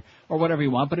in Windsor, or whatever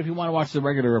you want. But if you want to watch the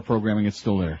regular programming, it's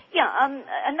still there. Yeah,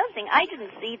 another thing, I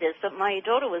didn't see this, but my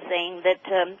daughter was saying that,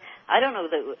 I don't know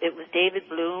that it was David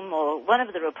Bloom or one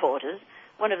of the reporters,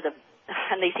 and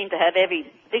they seem to have every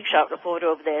big shot reporter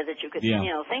over there that you could,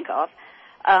 think of,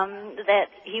 that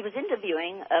he was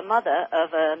interviewing a mother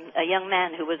of a young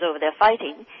man who was over there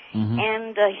fighting,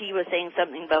 and he was saying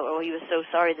something about, he was so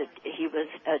sorry that he was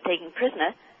taken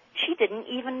prisoner. She didn't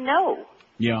even know.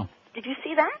 Yeah. Did you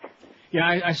see that?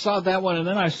 Yeah, I saw that one, and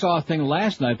then I saw a thing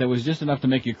last night that was just enough to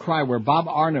make you cry, where Bob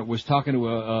Arnott was talking to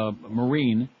a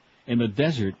Marine in the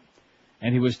desert,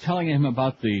 and he was telling him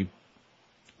about the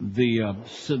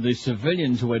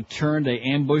civilians who had they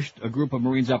ambushed a group of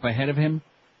Marines up ahead of him,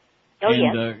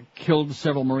 killed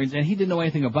several Marines, and he didn't know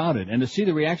anything about it. And to see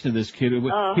the reaction of this kid,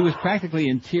 he was practically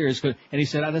in tears, and he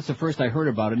said, that's the first I heard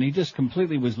about it, and he just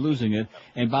completely was losing it.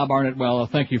 And Bob Arnott,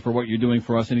 thank you for what you're doing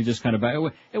for us, and he just kind of,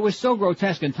 it was so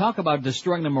grotesque. And talk about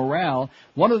destroying the morale.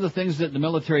 One of the things that the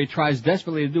military tries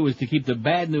desperately to do is to keep the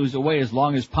bad news away as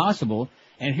long as possible.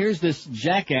 And here's this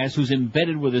jackass who's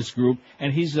embedded with this group,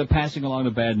 and he's passing along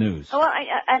the bad news. Well,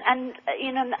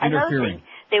 another thing,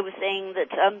 they were saying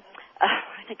that,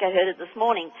 I think I heard it this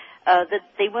morning, that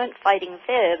they weren't fighting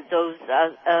fair, those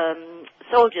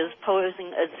soldiers posing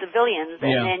as civilians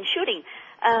and then shooting.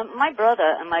 My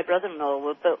brother and my brother-in-law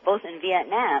were both in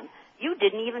Vietnam. You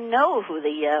didn't even know who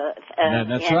the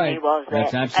enemy was there.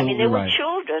 That's absolutely they were right.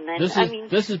 children. And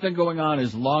this has been going on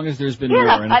as long as there's been war.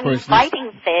 And of course,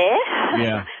 fighting fair?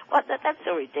 Yeah. That's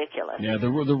so ridiculous. Yeah, the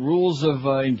rules of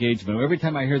engagement. Every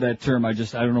time I hear that term, I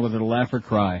don't know whether to laugh or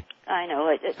cry. I know.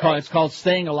 It's called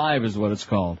staying alive is what it's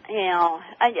called. And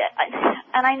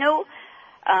I know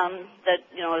that,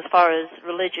 as far as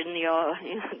religion,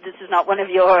 this is not one of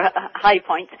your high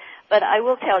points, but I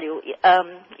will tell you,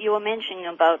 you were mentioning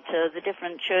about the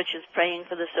different churches praying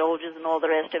for the soldiers and all the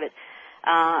rest of it.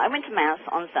 I went to Mass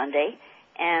on Sunday,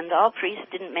 and our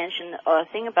priest didn't mention a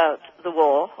thing about the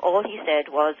war. All he said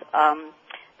was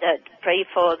that pray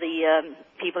for the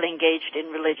people engaged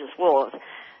in religious wars.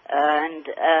 And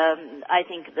I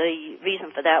think the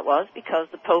reason for that was because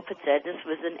the Pope had said this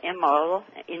was an immoral,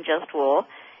 unjust war.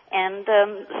 And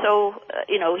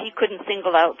he couldn't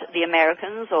single out the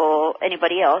Americans or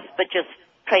anybody else, but just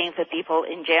praying for people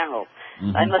in general.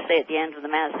 Mm-hmm. I must say at the end of the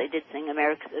Mass they did sing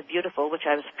America the Beautiful, which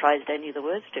I was surprised I knew the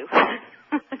words to.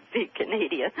 Being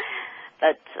Canadian.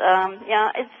 But,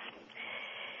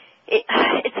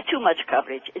 it's too much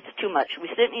coverage. It's too much. We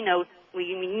certainly know,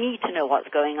 we need to know what's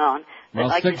going on. Well,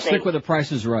 stick with the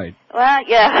Price is Right. Well,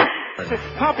 yeah.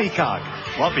 Poppycock.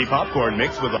 Fluffy popcorn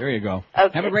mix with There you go.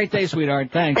 Okay. Have a great day,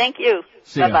 sweetheart. Thanks. Thank you.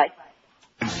 See ya. Bye-bye.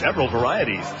 Several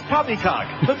varieties.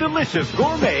 Poppycock, the delicious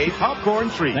gourmet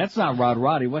popcorn treat. That's not Rod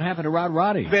Roddy. What happened to Rod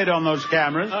Roddy? Bid on those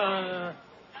cameras.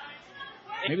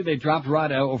 Maybe they dropped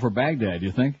Rod over Baghdad,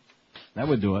 you think? That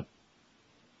would do it.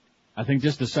 I think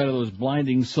just the sight of those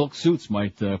blinding silk suits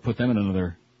might put them in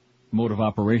another mode of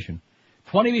operation.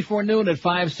 20 before noon at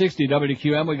 560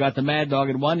 WQM. We got the Mad Dog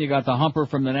at 1. You got the Humper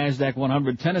from the NASDAQ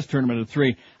 100 tennis tournament at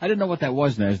 3. I didn't know what that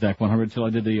was, NASDAQ 100, until I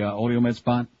did the Audiomed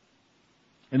spot.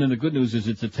 And then the good news is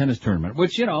it's a tennis tournament,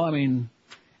 which,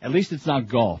 at least it's not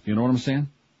golf. You know what I'm saying?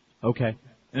 Okay. And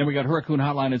then we got Hurricane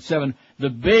Hotline at 7. The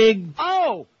big...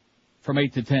 From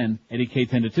 8 to 10, Eddie K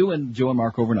 10 to 2, and Joe and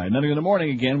Mark overnight. Then in the morning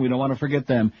again, we don't want to forget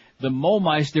them. The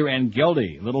Momeister and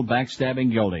Geldy. Little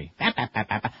backstabbing Geldy.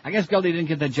 I guess Geldy didn't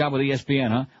get that job with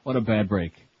ESPN, huh? What a bad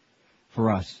break.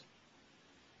 For us.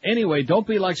 Anyway, don't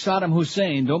be like Saddam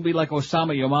Hussein. Don't be like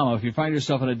Osama your mama. If you find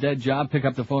yourself in a dead job, pick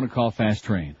up the phone and call Fast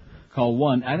Train. Call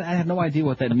 1. I have no idea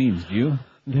what that means. Do you?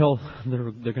 They're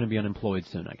going to be unemployed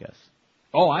soon, I guess.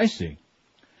 Oh, I see.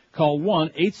 Call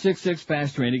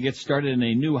 1-866-FAST-TRAIN to get started in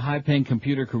a new high-paying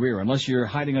computer career. Unless you're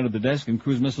hiding under the desk and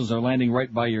cruise missiles are landing right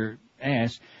by your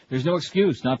ass, there's no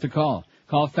excuse not to call.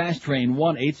 Call Fast Train,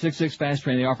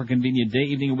 1-866-FAST-TRAIN. They offer convenient day,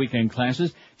 evening, and weekend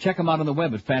classes. Check them out on the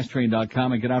web at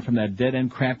fasttrain.com and get out from that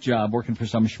dead-end crap job working for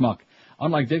some schmuck.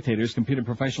 Unlike dictators, computer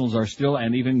professionals are still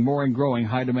and even more in growing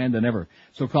high demand than ever.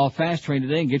 So call Fast Train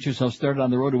today and get yourself started on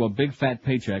the road to a big fat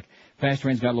paycheck. Fast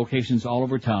Train's got locations all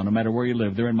over town, no matter where you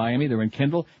live. They're in Miami, they're in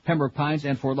Kendall, Pembroke Pines,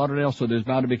 and Fort Lauderdale, so there's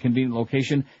bound to be a convenient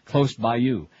location close by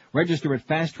you. Register at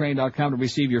fasttrain.com to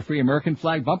receive your free American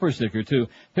flag bumper sticker, too.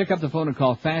 Pick up the phone and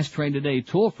call Fast Train today,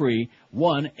 toll-free,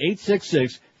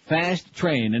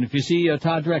 1-866-FAST-TRAIN. And if you see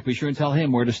Todd Dreck, be sure and tell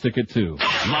him where to stick it to.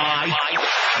 Live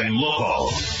and local.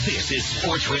 This is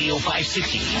Sports Radio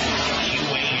 560.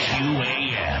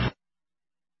 QAM.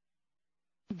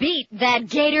 beat that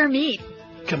gator meat.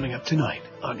 Coming up tonight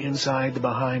on Inside the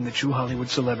Behind the True Hollywood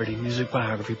Celebrity Music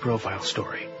Biography Profile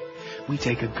Story, we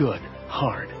take a good,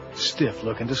 hard, stiff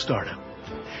look into stardom.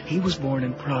 He was born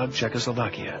in Prague,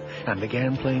 Czechoslovakia, and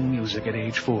began playing music at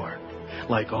age 4.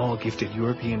 Like all gifted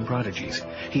European prodigies,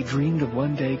 he dreamed of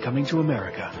one day coming to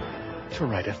America to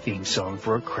write a theme song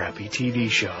for a crappy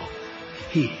TV show.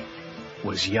 He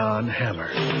was Jan Hammer.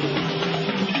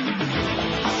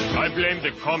 I blame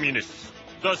the communists.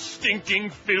 The stinking,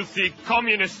 filthy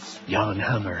communists! Jan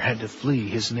Hammer had to flee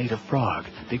his native Prague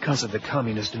because of the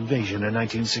communist invasion in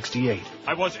 1968.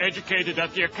 I was educated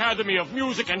at the Academy of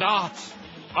Music and Arts.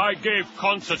 I gave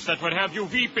concerts that would have you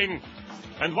weeping.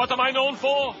 And what am I known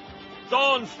for?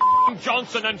 Don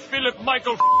Johnson and Philip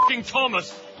Michael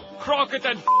Thomas. Crockett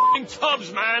and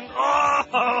Tubbs, man.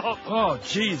 Oh,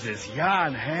 Jesus,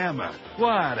 Jan Hammer.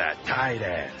 What a tight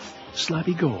ass.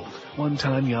 Slappy Gold,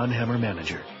 one-time Jan Hammer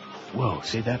manager. Whoa,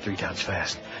 say that 3 times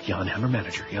fast. Jan Hammer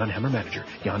manager, Jan Hammer manager,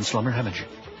 Jan Slummer manager.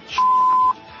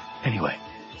 Anyway,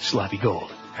 Slappy Gold.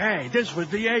 Hey, this was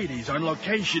the 80s on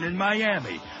location in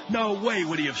Miami. No way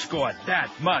would he have scored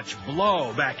that much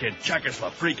blow back in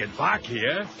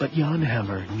Czechoslovakia. But Jan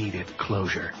Hammer needed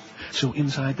closure. So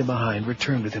Inside the Behind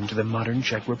returned with him to the modern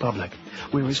Czech Republic,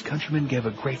 where his countrymen gave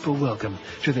a grateful welcome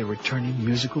to their returning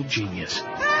musical genius.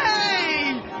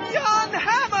 Hey! Jan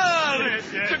Hammer!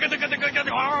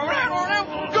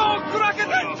 Go Crockett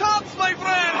and Tubbs, my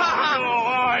friend!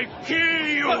 I kill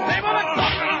you!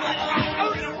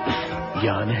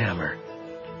 Jan Hammer.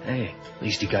 Hey, at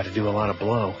least he got to do a lot of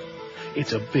blow.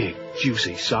 It's a big,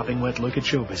 juicy, sopping wet look at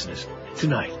show business.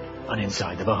 Tonight on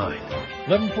Inside the Behind.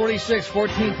 11:46,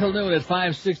 14 till noon at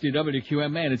 560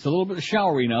 WQM. Man, it's a little bit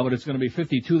showery now, but it's going to be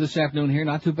 52 this afternoon here.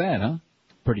 Not too bad, huh?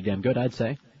 Pretty damn good, I'd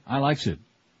say. I likes it.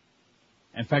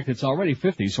 In fact, it's already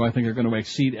 50, so I think they're going to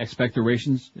exceed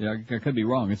expectations. Yeah, I could be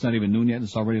wrong. It's not even noon yet, and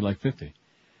it's already like 50.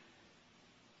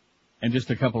 And just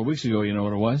a couple of weeks ago, you know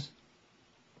what it was?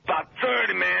 About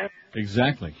 30, man.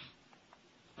 Exactly.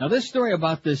 Now, this story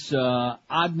about this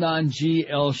Adnan G.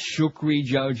 El Shukri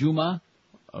Juma.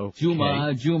 Okay.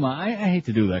 Juma. I hate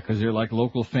to do that because they're like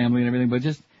local family and everything, but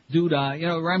just Duda, it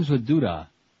rhymes with Duda.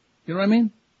 You know what I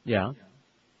mean? Yeah.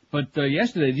 But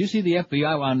yesterday, did you see the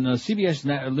FBI on CBS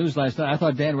News last night? I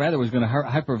thought Dan Rather was going to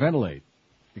hyperventilate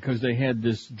because they had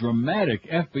this dramatic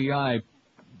FBI,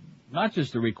 not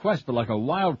just a request, but like a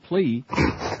wild plea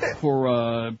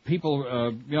for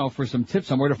people, for some tips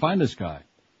on where to find this guy.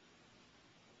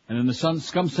 And in the Scum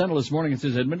Sentinel this morning, it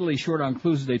says, admittedly short on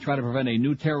clues as they try to prevent a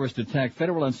new terrorist attack,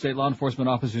 federal and state law enforcement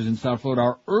officers in South Florida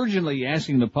are urgently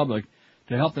asking the public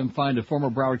to help them find a former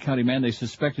Broward County man they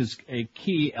suspect is a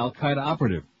key al-Qaeda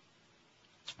operative.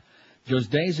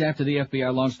 Just days after the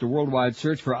FBI launched a worldwide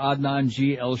search for Adnan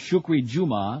G. El Shukri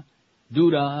Juma,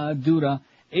 Duda,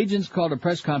 agents called a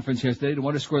press conference yesterday to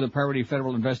underscore the priority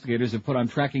federal investigators have put on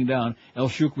tracking down El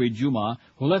Shukri Juma,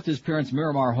 who left his parents'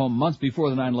 Miramar home months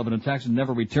before the 9/11 attacks and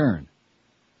never returned.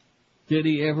 Did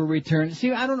he ever return?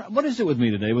 See, I don't know. What is it with me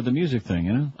today with the music thing,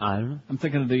 you know? I don't know. I'm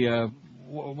thinking of the,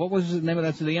 what was the name of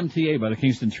that? The MTA by the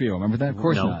Kingston Trio. Remember that? Of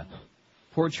course not.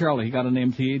 Poor Charlie, he got an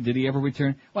MTA. Did he ever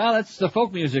return? Well, that's the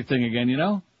folk music thing again, you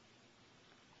know?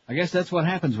 I guess that's what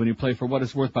happens when you play For What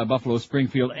It's Worth by Buffalo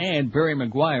Springfield and Barry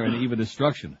McGuire and Eva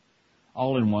Destruction.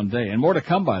 All in one day. And more to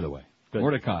come, by the way. Good.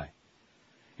 Mordecai.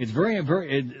 It's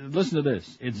listen to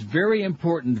this. It's very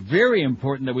important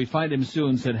that we find him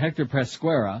soon, said Hector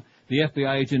Pesquera, the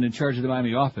FBI agent in charge of the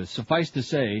Miami office. Suffice to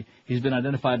say, he's been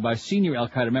identified by senior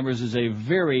al-Qaeda members as a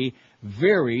very,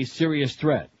 very serious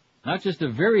threat. Not just a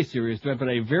very serious threat, but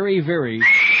a very, very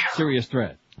serious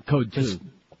threat. Code 2.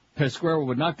 Pesquera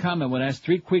would not comment when asked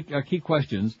 3 key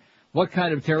questions. What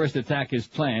kind of terrorist attack is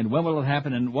planned? When will it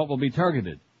happen? And what will be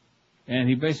targeted? And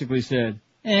he basically said,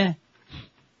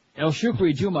 El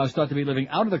Shukri Juma is thought to be living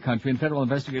out of the country, and federal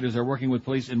investigators are working with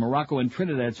police in Morocco and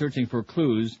Trinidad searching for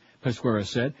clues, Pesquera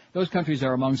said. Those countries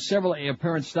are among several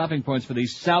apparent stopping points for the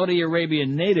Saudi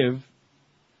Arabian native,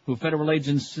 who federal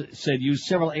agents said used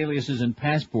several aliases and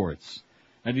passports.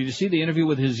 Now, did you see the interview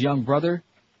with his young brother?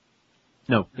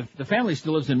 No. The family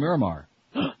still lives in Miramar.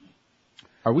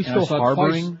 Are we still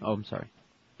harboring? Oh, I'm sorry.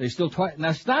 They still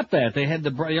Now, stop that. They had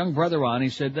the young brother on. He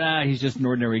said, he's just an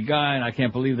ordinary guy, and I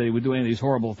can't believe that he would do any of these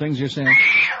horrible things you're saying.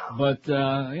 But, who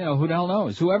the hell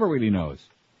knows? Whoever really knows.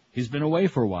 He's been away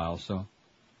for a while, so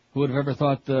who would have ever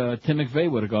thought Tim McVeigh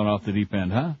would have gone off the deep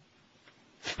end, huh?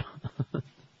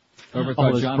 Whoever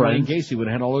thought John Wayne Gacy would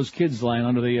have had all those kids lying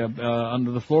under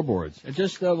the floorboards? It's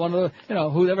just one of the,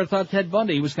 whoever thought Ted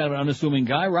Bundy, he was kind of an unassuming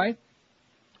guy, right?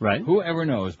 Right. Whoever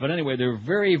knows. But anyway, they're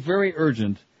very, very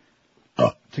urgent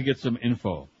to get some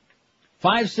info.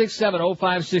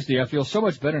 5670560. I feel so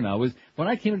much better now. When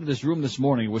I came into this room this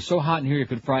morning, it was so hot in here you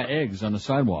could fry eggs on the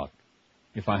sidewalk,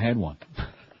 if I had one.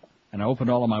 And I opened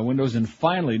all of my windows, and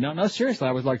finally, no, seriously,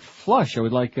 I was like flush. I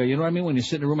was like, you know what I mean, when you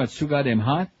sit in a room that's too goddamn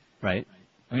hot? Right.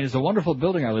 I mean, it's a wonderful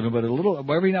building I live in, but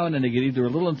every now and then they get either a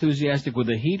little enthusiastic with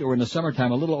the heat, or in the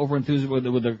summertime a little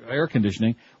over-enthusiastic with the air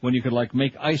conditioning, when you could like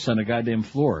make ice on a goddamn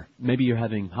floor. Maybe you're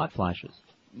having hot flashes.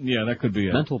 Yeah, that could be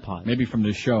it. Mental pause. Maybe from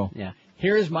this show. Yeah.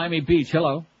 Here's Miami Beach.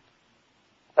 Hello.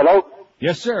 Hello?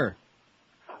 Yes, sir.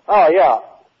 Oh, yeah.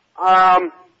 I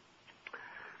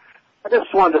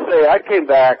just wanted to say I came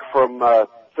back from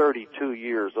 32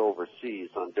 years overseas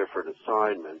on different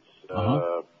assignments,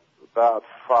 about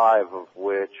 5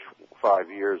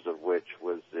 years of which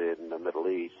was in the Middle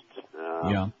East,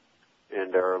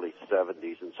 in the early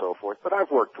 70s and so forth. But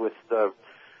I've worked with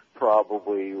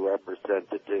probably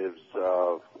representatives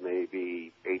of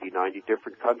maybe 80, 90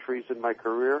 different countries in my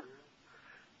career.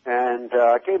 And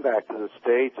I came back to the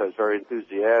States. I was very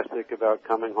enthusiastic about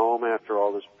coming home after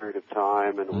all this period of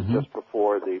time, and it was just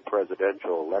before the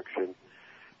presidential election.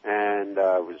 And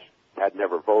had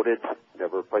never voted,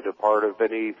 never been a part of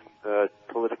any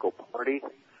political party,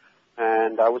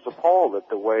 and I was appalled at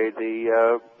the way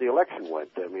the election went.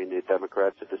 I mean, the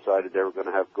Democrats had decided they were going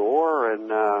to have Gore, and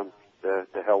to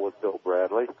hell with Bill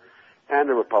Bradley. And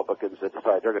the Republicans had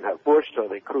decided they're going to have Bush, so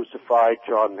they crucified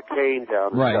John McCain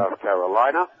down in South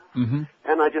Carolina. Mm-hmm.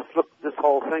 And I just looked at this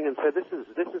whole thing and said, this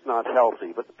is not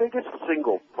healthy. But the biggest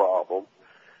single problem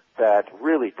that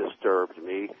really disturbed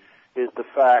me is the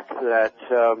fact that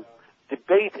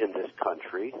debate in this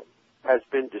country has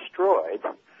been destroyed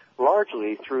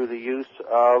largely through the use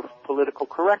of political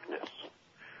correctness,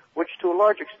 which to a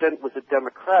large extent was a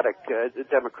Democratic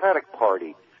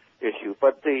Party issue,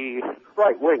 but the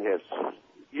right wing has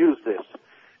used this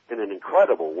in an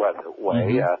incredible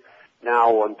way.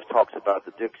 Now one talks about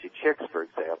the Dixie Chicks, for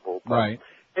example. But right.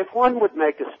 If one would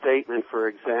make a statement, for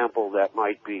example, that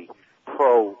might be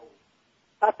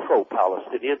not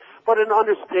pro-Palestinian, but an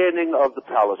understanding of the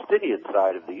Palestinian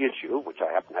side of the issue, which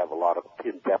I happen to have a lot of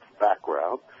in-depth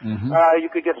background, you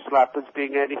could get slapped as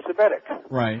being anti-Semitic.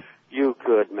 Right. You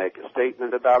could make a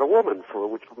statement about a woman,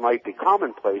 which might be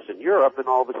commonplace in Europe, and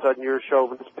all of a sudden you're a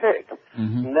chauvinist pig.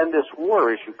 And then this war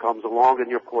issue comes along,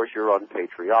 and of course you're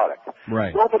unpatriotic.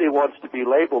 Right. Nobody wants to be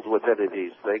labeled with any of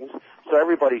these things, so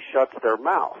everybody shuts their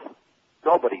mouth.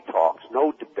 Nobody talks,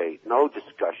 no debate, no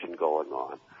discussion going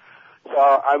on. So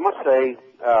I must say,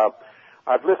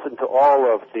 I've listened to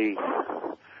all of the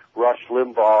Rush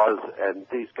Limbaughs and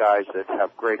these guys that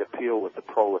have great appeal with the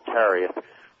proletariat.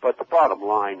 But the bottom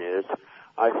line is,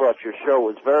 I thought your show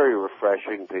was very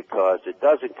refreshing because it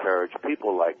does encourage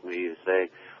people like me to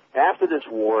say, after this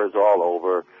war is all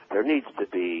over, there needs to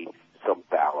be some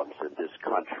balance in this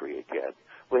country again.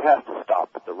 We have to stop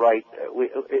at the right,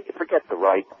 forget the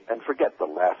right and forget the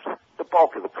left. The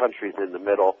bulk of the country's in the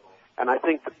middle, and I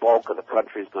think the bulk of the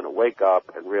country is going to wake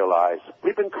up and realize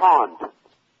we've been conned.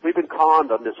 We've been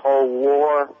conned on this whole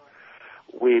war.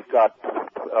 We've got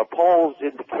polls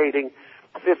indicating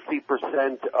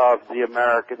 50% of the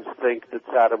Americans think that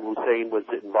Saddam Hussein was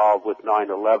involved with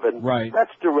 9/11. Right.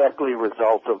 That's directly a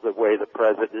result of the way the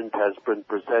president has been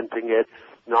presenting it.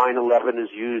 9/11 is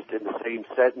used in the same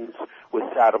sentence with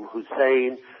Saddam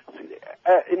Hussein.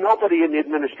 Nobody in the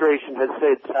administration has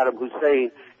said Saddam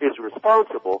Hussein is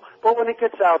responsible, but when it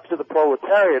gets out to the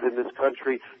proletariat in this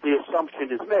country, the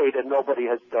assumption is made, and nobody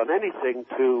has done anything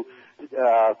to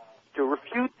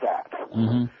refute that.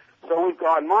 So we've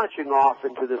gone marching off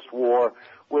into this war,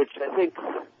 which I think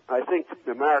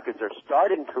the Americans are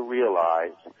starting to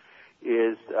realize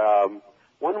is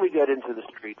when we get into the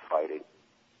street fighting,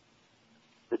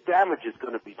 the damage is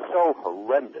going to be so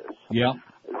horrendous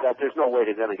that there's no way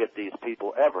they're going to get these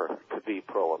people ever to be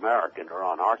pro-American or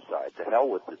on our side. To hell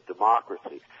with this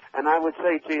democracy. And I would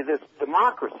say to you this,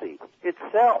 democracy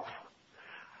itself,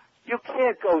 you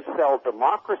can't go sell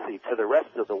democracy to the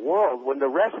rest of the world when the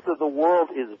rest of the world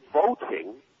is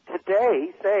voting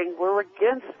today saying we're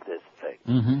against this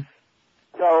thing.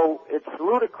 So it's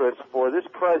ludicrous for this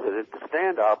president to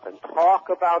stand up and talk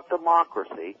about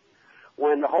democracy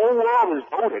when the whole world is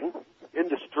voting in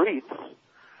the streets,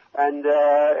 and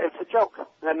it's a joke.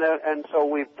 And so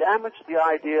we've damaged the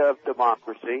idea of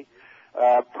democracy.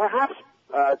 Perhaps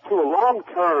to a long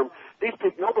term, these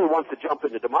people, nobody wants to jump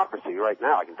into democracy right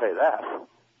now, I can tell you that.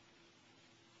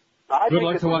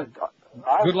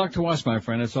 Good luck to us, my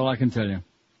friend. That's all I can tell you.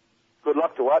 Good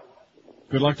luck to what?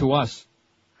 Good luck to us.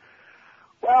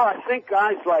 Well, I think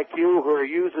guys like you who are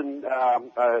using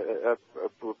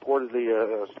reportedly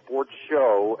a sports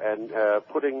show and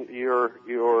putting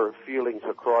your feelings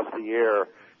across the air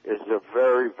is a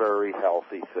very, very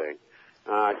healthy thing.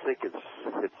 I think it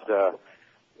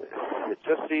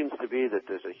just seems to be that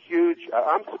there's a huge.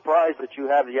 I'm surprised that you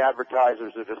have the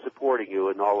advertisers that are supporting you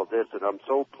in all of this, and I'm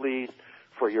so pleased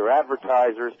for your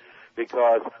advertisers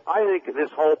because I think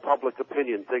this whole public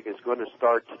opinion thing is going to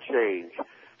start to change.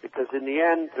 Because in the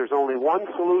end, there's only one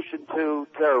solution to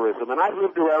terrorism, and I've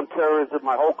lived around terrorism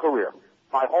my whole career.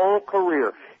 My whole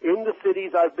career. In the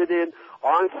cities I've been in,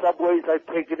 on subways I've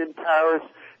taken in Paris,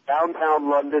 downtown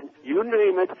London, you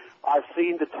name it, I've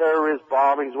seen the terrorist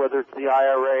bombings, whether it's the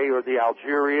IRA or the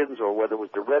Algerians or whether it was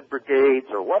the Red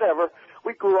Brigades or whatever.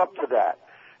 We grew up to that.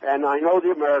 And I know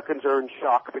the Americans are in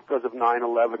shock because of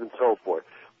 9/11 and so forth.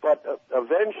 But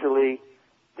eventually,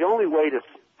 the only way to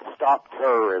stop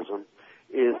terrorism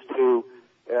is to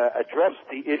address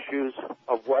the issues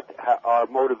of what are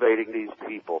motivating these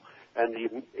people. And the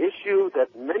issue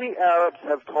that many Arabs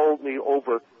have told me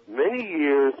over many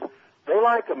years, they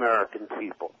like American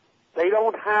people. They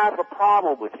don't have a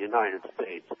problem with the United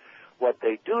States. What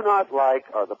they do not like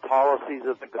are the policies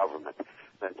of the government.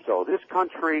 And so this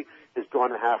country is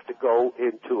going to have to go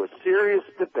into a serious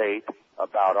debate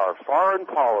about our foreign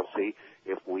policy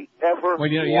if we ever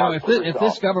if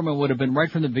this government would have been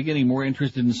right from the beginning more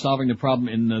interested in solving the problem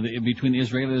between the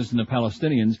Israelis and the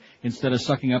Palestinians instead of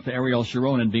sucking up to Ariel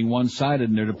Sharon and being one-sided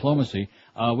in their diplomacy,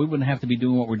 we wouldn't have to be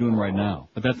doing what we're doing right now.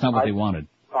 But that's not what they wanted.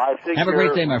 Have a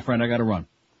great day, my friend. I got to run.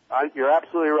 You're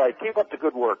absolutely right. Keep up the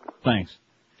good work. Thanks.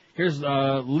 Here's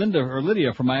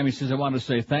Lydia from Miami says, I want to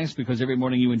say thanks because every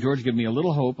morning you and George give me a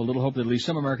little hope that at least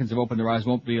some Americans have opened their eyes,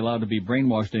 won't be allowed to be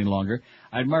brainwashed any longer.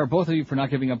 I admire both of you for not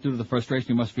giving up due to the frustration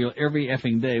you must feel every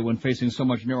effing day when facing so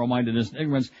much narrow-mindedness and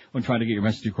ignorance when trying to get your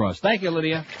message across. Thank you,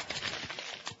 Lydia.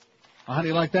 How do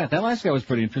you like that? That last guy was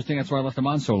pretty interesting. That's why I left him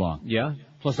on so long. Yeah?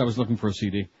 Plus I was looking for a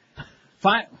CD.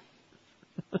 What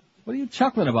are you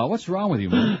chuckling about? What's wrong with you,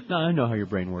 man? No, I know how your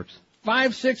brain works.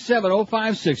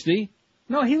 5670560.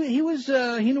 No, he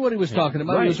knew what he was talking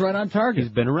about. Right. He was right on target.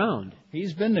 He's been around.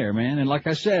 He's been there, man. And like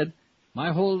I said,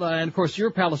 my whole, and of course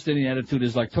your Palestinian attitude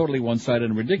is like totally one-sided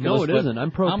and ridiculous. No, it isn't.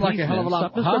 I'm pro-peace, like a hell of a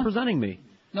lot. Stop misrepresenting me.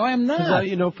 No, I'm not.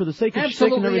 For the sake of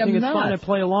shtick and everything, it's fine. I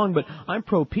play along, but I'm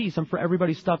pro-peace. I'm for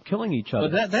everybody stop killing each other.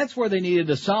 But that's where they needed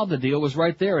to solve the deal was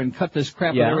right there and cut this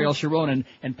crap with Ariel Sharon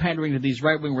and pandering to these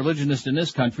right-wing religionists in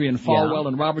this country and Falwell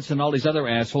and Robertson and all these other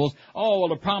assholes. Oh, well,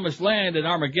 the promised land and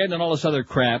Armageddon and all this other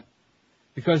crap.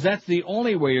 Because that's the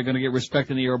only way you're going to get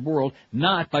respect in the Arab world,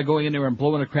 not by going in there and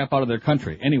blowing the crap out of their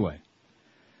country. Anyway,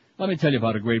 let me tell you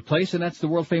about a great place, and that's the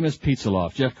world-famous Pizza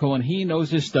Loft. Jeff Cohen, he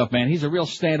knows his stuff, man. He's a real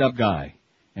stand-up guy.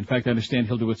 In fact, I understand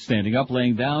he'll do it standing up,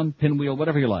 laying down, pinwheel,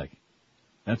 whatever you like.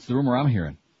 That's the rumor I'm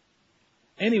hearing.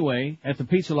 Anyway, at the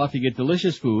Pizza Loft, you get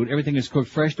delicious food. Everything is cooked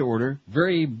fresh to order.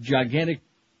 Very gigantic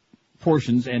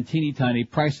portions and teeny-tiny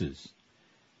prices.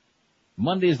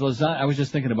 Monday's lasagna, I was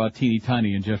just thinking about Teeny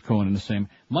Tiny and Jeff Cohen in the same.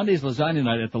 Monday's lasagna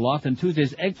night at the Loft and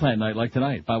Tuesday's eggplant night like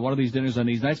tonight. Buy one of these dinners on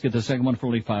these nights, get the second one for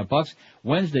only $5.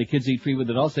 Wednesday, kids eat free with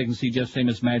adults. They can see Jeff's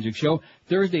famous magic show.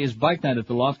 Thursday is bike night at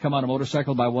the Loft. Come on a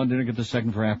motorcycle, buy one dinner, get the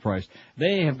second for half price.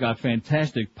 They have got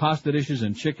fantastic pasta dishes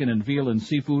and chicken and veal and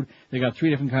seafood. They got 3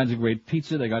 different kinds of great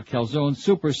pizza. They got calzones,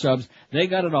 super subs. They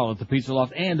got it all at the Pizza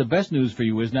Loft. And the best news for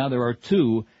you is now there are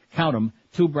 2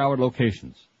 Broward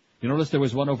locations. You notice there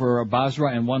was one over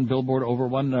Basra and one billboard over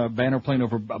one banner plane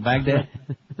over Baghdad?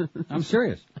 I'm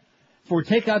serious. For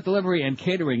takeout, delivery, and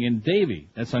catering in Davie,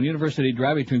 that's on University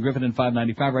Drive between Griffin and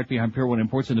 595, right behind Pier 1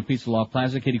 Imports in the Pizza Loft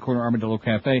Plaza, Katie Corner, Armadillo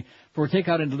Cafe. For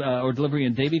takeout or delivery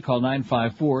in Davie, call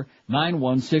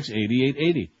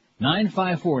 954-916-8880.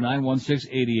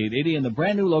 954-916-8880, and the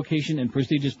brand new location in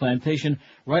prestigious Plantation,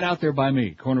 right out there by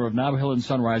me, corner of Nob Hill and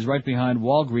Sunrise, right behind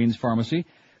Walgreens Pharmacy.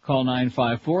 Call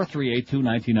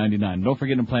 954-382-1999. Don't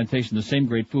forget in Plantation, the same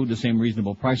great food, the same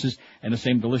reasonable prices, and the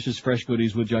same delicious fresh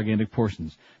goodies with gigantic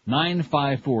portions.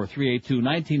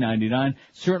 954-382-1999.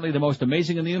 Certainly the most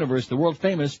amazing in the universe, the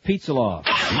world-famous Pizza Loft.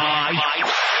 Live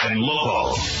and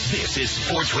local. This is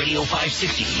Sports Radio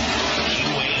 560.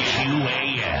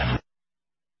 QAM.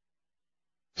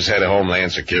 This is Head of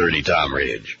Homeland Security Tom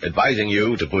Ridge, advising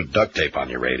you to put duct tape on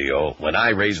your radio when I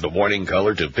raise the warning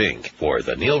color to pink for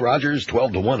the Neil Rogers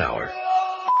 12 to 1 hour.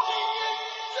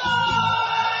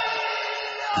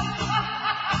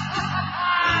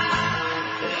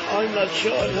 I'm not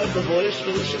sure I have the voice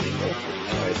for this anymore.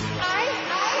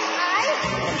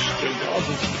 I still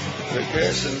doesn't. The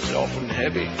person's often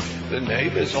heavy. The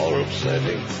neighbors are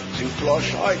upsetting. To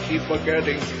flush, I keep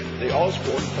forgetting. The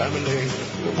Osborne family.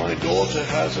 My daughter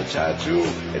has a tattoo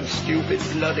and stupid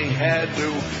bloody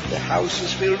hairdo. The house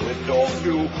is filled with dog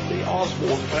goo. The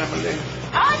Osborne family.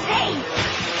 Ozzy!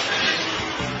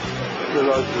 the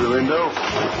light through the window.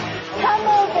 Come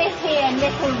over here,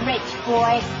 little rich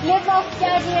boy. Live off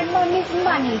Daddy and Mummy's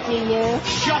money, do you?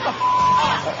 Shut the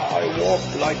up! I walk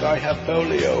like I have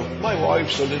polio. My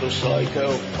wife's a little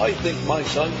psycho. I think my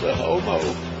son's a homo.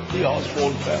 The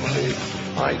Osborne family.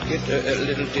 I get a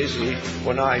little dizzy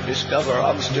when I discover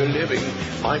I'm still living.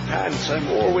 My pants, I'm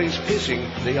always pissing.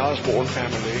 The Osborne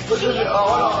family.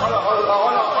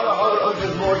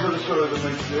 There's more to the story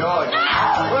than meets the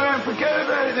eye. Well, forget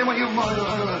about it then. What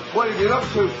are you up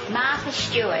to? Martha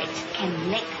Stewart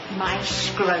can lick my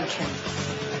scrotum.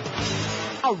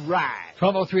 All right.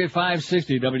 12:03 at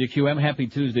 560 WQM. Happy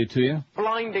Tuesday to you.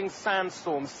 Blinding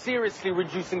sandstorms, seriously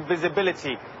reducing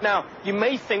visibility. Now, you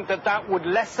may think that would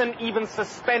lessen, even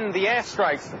suspend the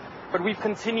airstrikes, but we've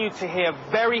continued to hear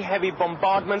very heavy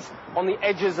bombardments on the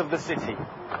edges of the city.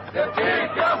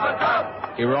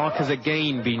 Iraq has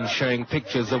again been showing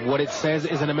pictures of what it says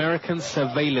is an American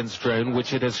surveillance drone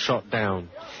which it has shot down.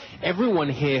 Everyone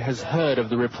here has heard of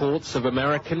the reports of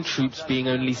American troops being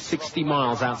only 60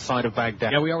 miles outside of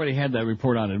Baghdad. Yeah, we already had that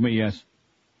report on it, didn't we? Yes.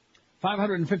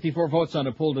 554 votes on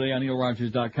the poll today on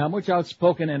NeilRogers.com. Which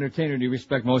outspoken entertainer do you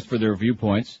respect most for their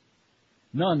viewpoints?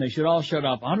 None. They should all shut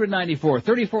up. 194.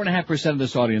 34.5% of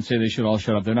this audience say they should all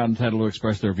shut up. They're not entitled to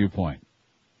express their viewpoint.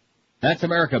 That's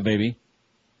America, baby.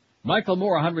 Michael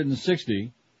Moore,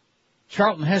 160.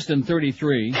 Charlton Heston,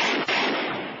 33.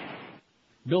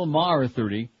 Bill Maher,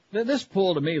 30. This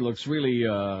poll to me looks really,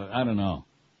 I don't know.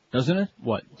 Doesn't it?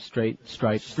 What? Straight?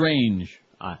 Strange.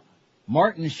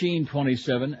 Martin Sheen,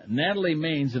 27. Natalie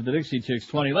Maines of the Dixie Chicks,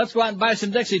 20. Let's go out and buy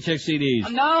some Dixie Chicks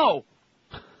CDs. No!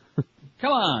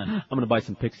 Come on. I'm going to buy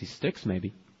some Pixie Sticks,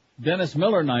 maybe. Dennis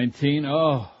Miller, 19.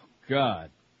 Oh, God.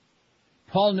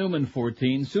 Paul Newman,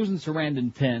 14. Susan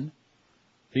Sarandon, 10.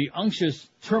 The unctuous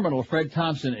terminal Fred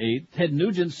Thompson, 8. Ted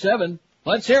Nugent, 7.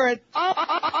 Let's hear it.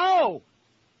 Oh!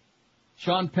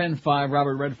 Sean Penn, 5.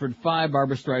 Robert Redford, 5.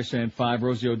 Barbara Streisand, 5.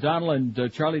 Rosie O'Donnell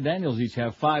and Charlie Daniels each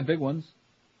have 5 big ones.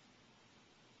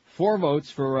 4 votes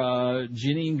for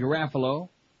Janine Garofalo.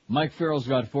 Mike Farrell's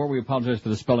got 4. We apologize for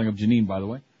the spelling of Janine, by the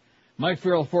way. Mike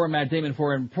Farrell, 4. Matt Damon,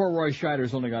 4. And poor Roy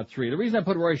Scheider's only got 3. The reason I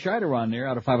put Roy Scheider on there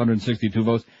out of 562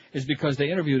 votes is because they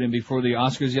interviewed him before the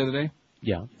Oscars the other day.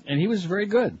 Yeah. And he was very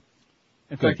good.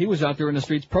 In fact, he was out there in the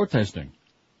streets protesting.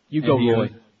 You go,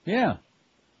 Roy. Yeah.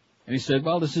 And he said,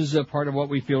 well, this is part of what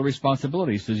we feel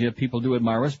responsibility. He says, yeah, people do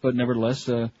admire us, but nevertheless,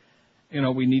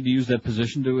 we need to use that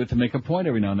position to make a point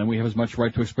every now and then. We have as much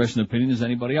right to express an opinion as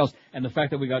anybody else. And the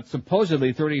fact that we got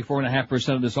supposedly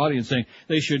 34.5% of this audience saying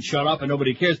they should shut up and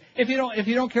nobody cares. If you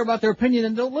don't care about their opinion,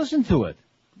 then don't listen to it.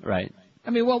 Right. I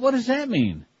mean, well, what does that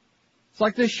mean? It's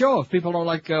like this show. If people don't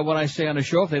like what I say on the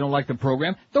show, if they don't like the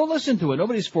program, don't listen to it.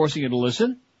 Nobody's forcing you to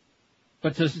listen.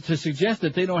 But to suggest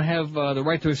that they don't have the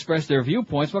right to express their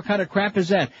viewpoints, what kind of crap is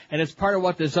that? And it's part of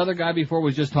what this other guy before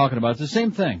was just talking about. It's the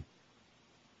same thing.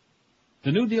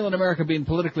 The New Deal in America being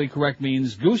politically correct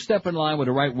means goose step in line with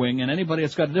the right wing, and anybody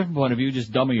that's got a different point of view,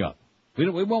 just dummy up.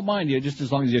 We won't mind you just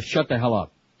as long as you shut the hell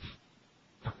up.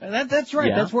 And that's right.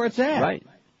 Yeah. That's where it's at. Right.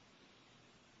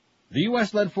 The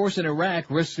U.S.-led force in Iraq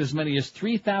risks as many as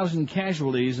 3,000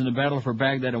 casualties in the battle for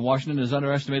Baghdad and Washington has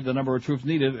underestimated the number of troops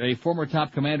needed, a former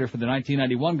top commander for the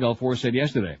 1991 Gulf War said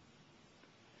yesterday.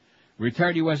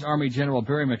 Retired U.S. Army General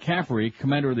Barry McCaffrey,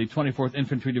 commander of the 24th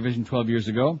Infantry Division 12 years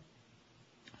ago,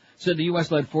 said the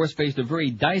U.S.-led force faced a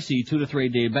very dicey 2 to 3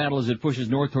 day battle as it pushes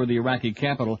north toward the Iraqi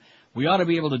capital. We ought to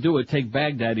be able to do it, take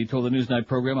Baghdad, he told the Newsnight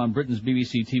program on Britain's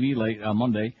BBC TV late on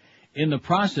Monday. In the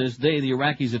process, the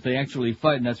Iraqis, if they actually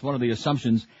fight, and that's one of the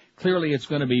assumptions, clearly it's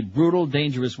going to be brutal,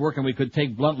 dangerous work, and we could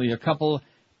take bluntly 2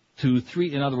 to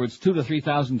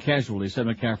 3,000 casualties, said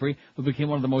McCaffrey, who became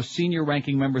one of the most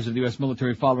senior-ranking members of the U.S.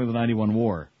 military following the 91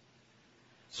 war.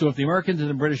 So if the Americans and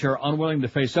the British are unwilling to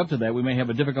face up to that, we may have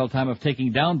a difficult time of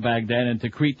taking down Baghdad and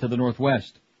Tikrit to the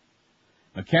northwest.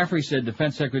 McCaffrey said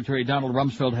Defense Secretary Donald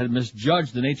Rumsfeld had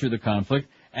misjudged the nature of the conflict.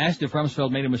 Asked if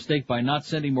Rumsfeld made a mistake by not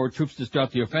sending more troops to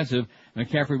start the offensive,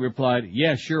 McCaffrey replied,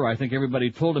 yeah, sure, I think everybody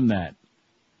told him that.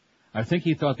 I think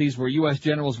he thought these were U.S.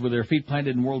 generals with their feet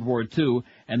planted in World War II,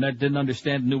 and that didn't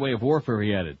understand the new way of warfare,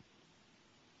 he added.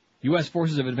 U.S.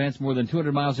 forces have advanced more than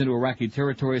 200 miles into Iraqi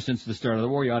territory since the start of the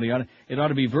war, yada yada. It ought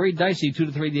to be very dicey 2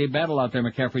 to 3 day battle out there,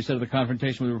 McCaffrey said of the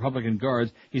confrontation with Republican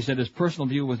guards. He said his personal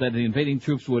view was that the invading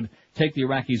troops would take the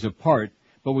Iraqis apart,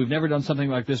 but we've never done something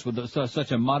like this with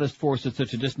such a modest force at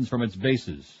such a distance from its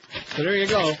bases. So there you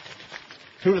go.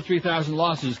 2 to 3,000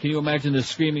 losses. Can you imagine the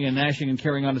screaming and gnashing and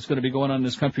carrying on that's going to be going on in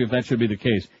this country if that should be the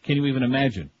case? Can you even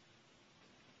imagine?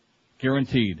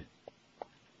 Guaranteed.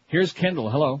 Here's Kendall.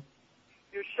 Hello.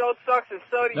 Your show sucks and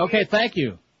so do you. Okay, thank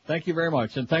you. Thank you very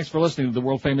much, and thanks for listening to the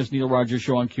world-famous Neil Rogers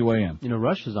Show on QAM. You know,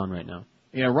 Rush is on right now.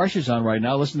 Yeah, Rush is on right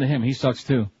now. Listen to him. He sucks,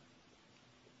 too.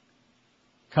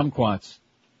 Kumquats.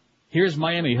 Here's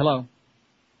Miami. Hello.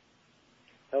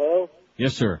 Hello?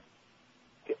 Yes, sir.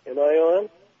 Am I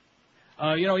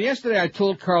on? Yesterday I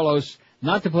told Carlos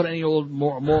not to put any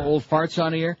more old farts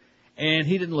on here, and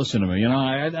he didn't listen to me.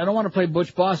 I don't want to play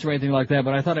Butch Boss or anything like that,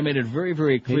 but I thought I made it very,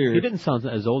 very clear. He didn't sound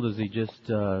as old as he just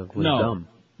was dumb.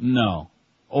 No.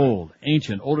 Old,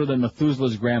 ancient, older than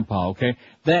Methuselah's grandpa, okay?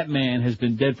 That man has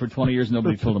been dead for 20 years and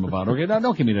nobody told him about it, okay? Now,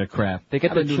 don't give me that crap. They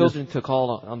get the children to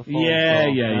call on the phone. Yeah.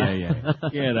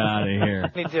 Get out of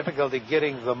here. Any difficulty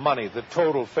getting the money, the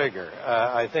total figure?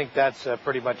 I think that's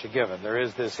pretty much a given. There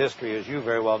is this history, as you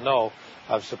very well know,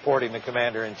 of supporting the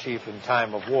commander-in-chief in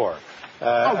time of war.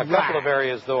 A couple of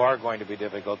areas, though, are going to be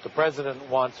difficult. The president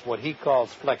wants what he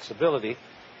calls flexibility.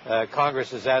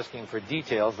 Congress is asking for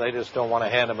details. They just don't want to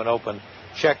hand him an open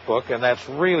checkbook, and that's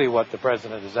really what the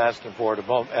president is asking for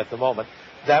at the moment.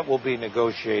 That will be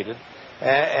negotiated.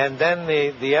 And then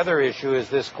the other issue is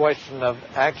this question of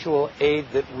actual aid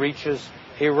that reaches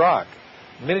Iraq.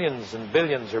 Millions and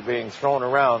billions are being thrown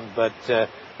around, but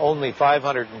only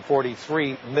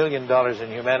 $543 million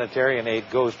in humanitarian aid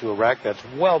goes to Iraq. That's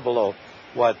well below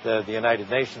what the United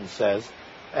Nations says.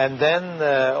 And then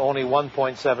only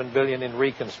 $1.7 billion in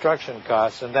reconstruction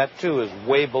costs, and that too is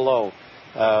way below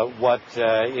what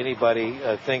anybody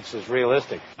thinks is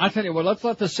realistic. I'll tell you what, let's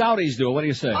let the Saudis do it. What do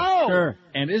you say? Oh! Sure.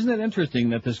 And isn't it interesting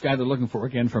that this guy they're looking for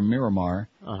again from Miramar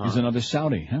is another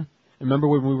Saudi, huh? Remember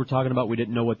when we were talking about we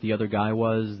didn't know what the other guy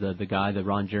was, the guy that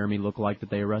Ron Jeremy looked like that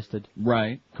they arrested?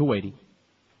 Right. Kuwaiti.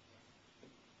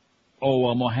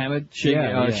 Oh, Mohammed?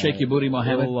 Shaky Booty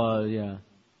Mohammed? Yeah.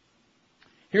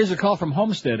 Here's a call from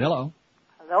Homestead. Hello.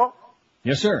 Hello?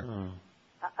 Yes, sir.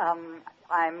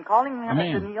 I'm calling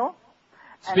Mr. Neil.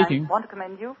 Speaking. And I want to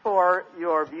commend you for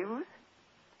your views.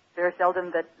 Very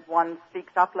seldom that one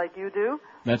speaks up like you do.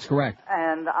 That's correct.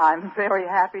 And I'm very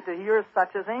happy to hear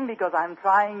such a thing because I'm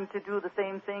trying to do the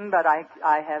same thing, but I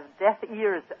have deaf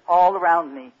ears all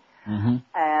around me. Mm-hmm.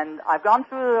 And I've gone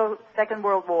through the Second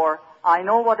World War. I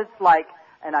know what it's like,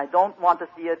 and I don't want to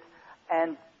see it.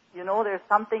 And, there's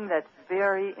something that's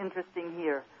very interesting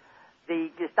here. The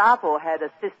Gestapo had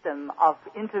a system of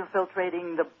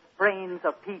infiltrating the brains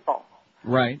of people.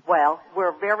 Right. Well,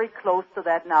 we're very close to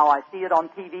that now. I see it on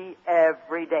TV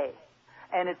every day.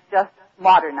 And it's just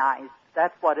modernized.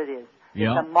 That's what it is.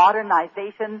 Yeah. It's a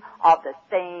modernization of the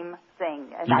same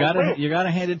thing. And you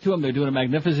gotta hand it to them. They're doing a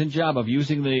magnificent job of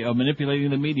manipulating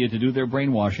the media to do their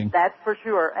brainwashing. That's for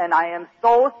sure. And I am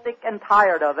so sick and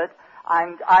tired of it.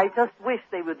 I just wish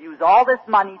they would use all this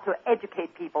money to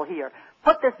educate people here.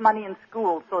 Put this money in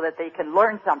schools so that they can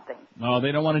learn something. No,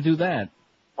 they don't want to do that.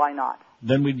 Why not?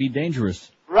 Then we'd be dangerous.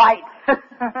 Right.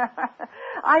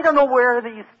 I don't know where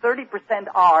these 30%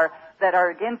 are that are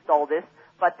against all this,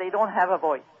 but they don't have a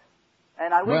voice.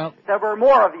 And I wish there were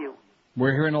more of you.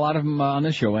 We're hearing a lot of them on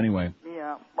this show anyway.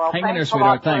 Yeah. Well, hang in there, thanks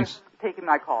sweetheart. a lot Thanks. for taking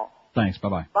my call. Thanks.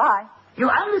 Bye-bye. Bye. You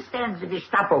understand the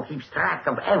Gestapo keeps track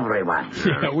of everyone.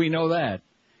 Yeah, we know that.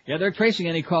 Yeah, they're tracing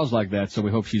any calls like that, so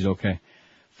we hope she's okay.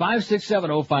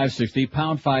 5670560,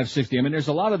 pound 560. I mean, there's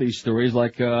a lot of these stories,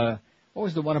 like, what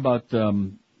was the one about,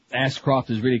 Ashcroft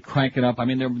is really cranking up. I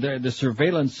mean, they're the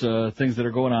surveillance, things that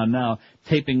are going on now,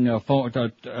 taping,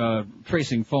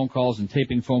 tracing phone calls and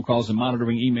taping phone calls and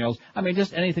monitoring emails. I mean,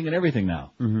 just anything and everything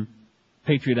now. Mm-hmm.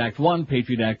 Patriot Act 1,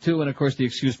 Patriot Act 2, and of course the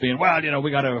excuse being,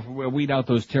 we gotta weed out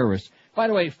those terrorists. By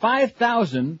the way,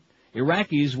 5,000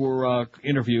 Iraqis were,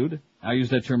 interviewed. I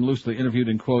use that term loosely, interviewed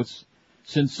in quotes,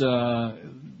 since,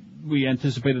 we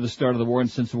anticipated the start of the war and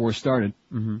since the war started.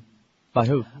 Mm-hmm. By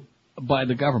who? By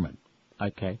the government.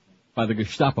 Okay. By the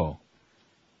Gestapo.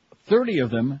 30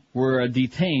 of them were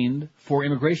detained for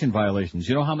immigration violations.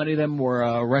 You know how many of them were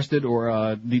arrested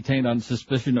or detained on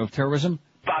suspicion of terrorism?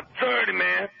 About 30,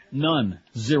 man. None.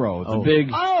 Zero.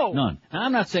 None. Now,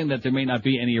 I'm not saying that there may not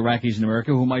be any Iraqis in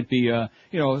America who might be,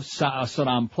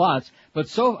 Saddam but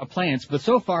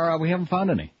so far we haven't found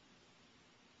any.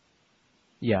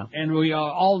 Yeah. And we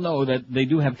all know that they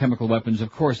do have chemical weapons,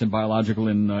 of course, and biological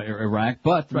in Iraq.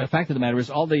 But the fact of the matter is,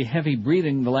 all the heavy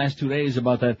breathing the last 2 days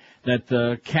about that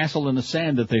castle in the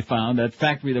sand that they found, that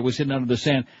factory that was hidden under the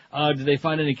sand, did they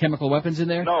find any chemical weapons in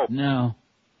there? No.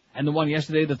 And the one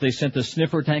yesterday that they sent a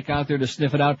sniffer tank out there to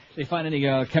sniff it out, they find any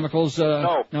chemicals?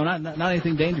 No, not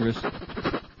anything dangerous.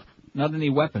 Not any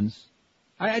weapons.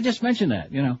 I just mentioned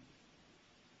that,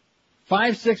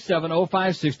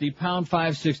 5670560, pound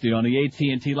 560 on the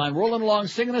AT&T line. Rolling along,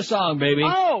 singing a song, baby.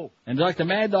 Oh! And like the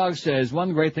Mad Dog says,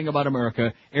 one great thing about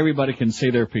America, everybody can say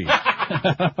their piece.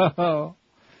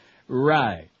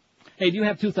 Right. Hey, do you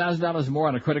have $2,000 more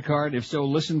on a credit card? If so,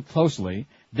 listen closely.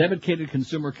 Dedicated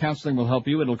Consumer Counseling will help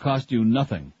you. It'll cost you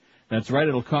nothing. That's right,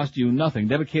 it'll cost you nothing.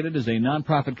 Dedicated is a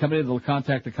non-profit company that'll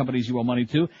contact the companies you owe money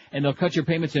to, and they'll cut your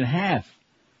payments in half.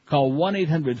 Call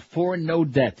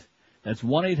 1-800-4-NO-DEBT. That's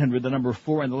 1-800, the number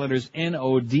 4, and the letters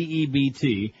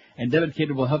NODEBT. And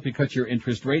Dedicated will help you cut your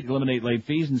interest rate, eliminate late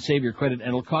fees, and save your credit, and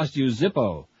it'll cost you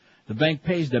Zippo. The bank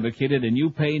pays Dedicated, and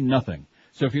you pay nothing.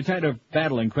 So if you're tired of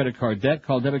battling credit card debt,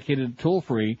 call Dedicated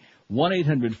toll-free,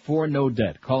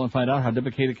 1-800-4-NO-DEBT. Call and find out how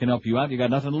Dedicated can help you out. You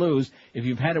got nothing to lose. If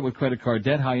you've had it with credit card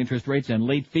debt, high interest rates, and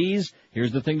late fees,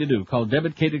 here's the thing to do. Call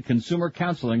Dedicated Consumer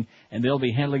Counseling, and they'll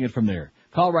be handling it from there.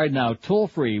 Call right now,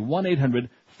 toll-free,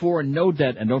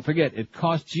 1-800-4-NO-DEBT, and don't forget, it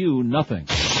costs you nothing.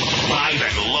 Live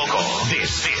and local.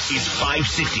 This is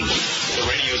 560. The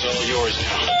radio's all yours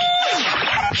now.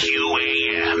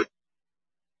 QAM.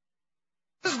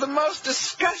 This is the most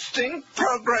disgusting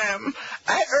program.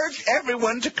 I urge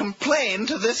everyone to complain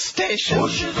to this station.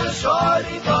 Pushes a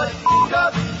shorty butt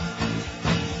up.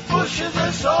 Pushes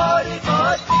a shorty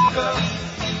butt up.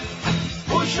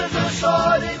 Pushes a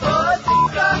shorty butt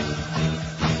up.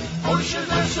 Pushes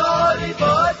a shorty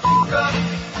butt up.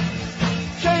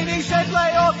 Cheney said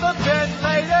lay off the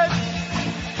ventilators.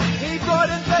 He brought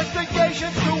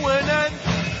investigations to an end.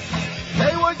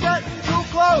 They were getting too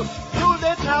close to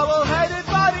the towel-headed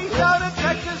bodies down in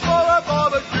Texas for a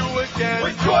barbecue again.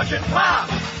 With George and Pop,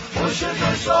 pushing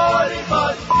the shorty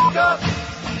butt up.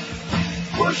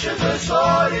 Pushing the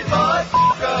shorty butt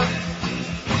up.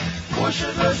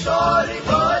 Pushing the shorty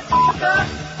butt up.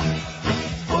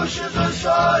 Pushing the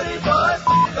shorty butt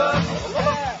up.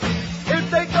 If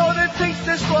they don't impeach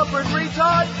this corporate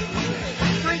retard,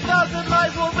 3,000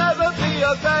 lives will never be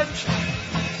avenged.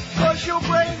 Cause you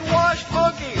brainwashed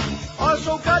monkeys are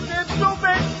so goddamn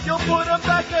stupid, you'll put them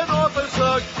back in office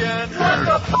again. What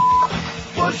the f***?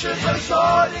 Pushing the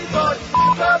shorty butt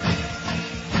up.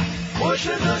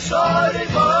 Pushing the shorty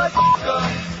butt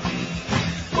up.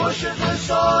 Pushing the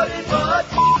shorty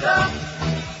butt up.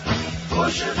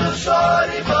 Pushing the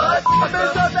shorty butt up.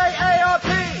 Members of the ARP.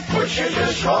 Pushing the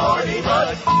shorty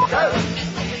butt up.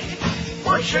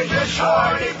 Pushing the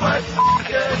shorty butt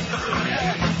up.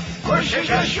 Pushing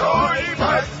the shorty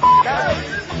butt up.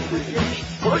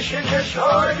 Pushing the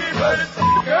shorty butt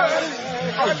up.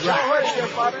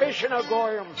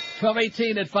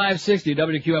 12:18 at 560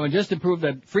 WQM. And just to prove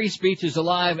that free speech is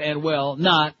alive and well,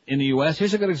 not in the U.S.,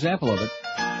 here's a good example of it.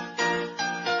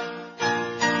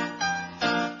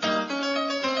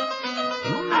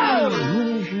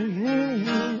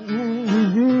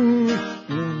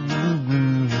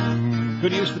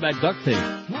 Good use of that duct tape.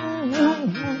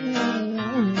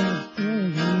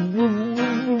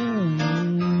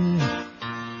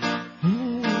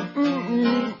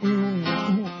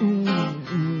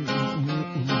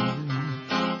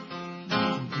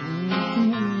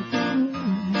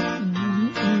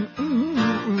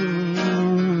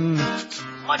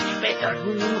 Much better.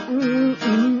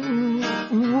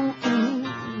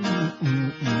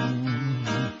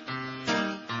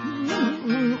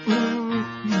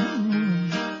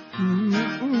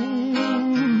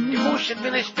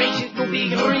 Administrations to be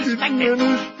respected.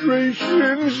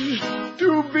 Administrations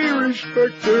to be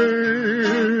respected.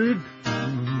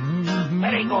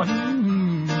 Very good.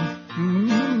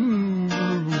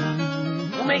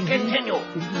 You may continue.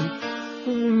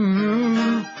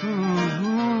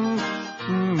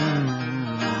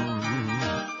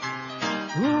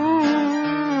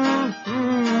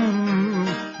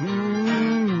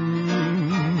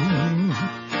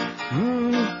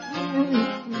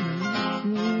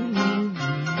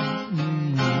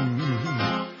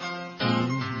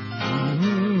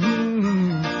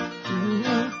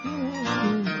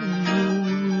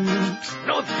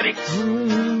 No tricks.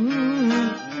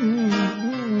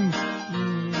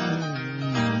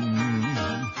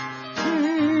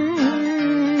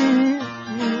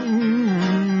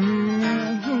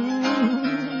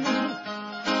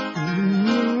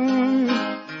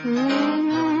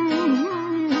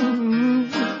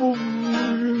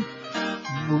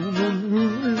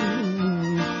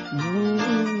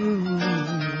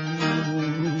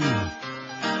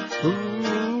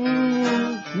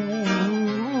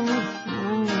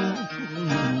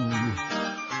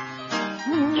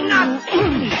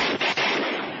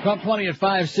 Top 20 at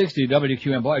 560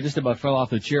 WQM. Boy, I just about fell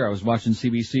off the chair. I was watching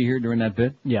CBC here during that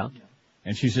bit. Yeah.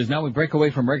 And she says, now we break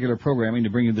away from regular programming to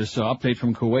bring you this update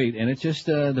from Kuwait. And it's just,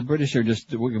 the British are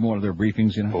just working one of their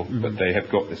briefings, you know. But they have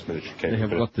got this military capability. They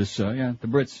have got this, the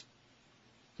Brits.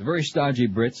 The very stodgy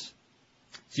Brits.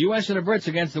 It's the U.S. and the Brits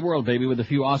against the world, baby, with a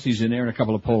few Aussies in there and a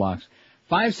couple of Polacks.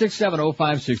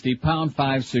 5670560, pound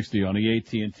 560 on the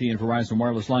AT&T and Verizon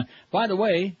wireless line. By the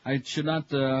way, I should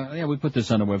not, we put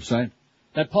this on the website.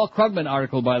 That Paul Krugman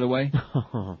article, by the way,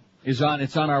 it's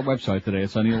on our website today.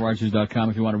 It's on NeilRogers.com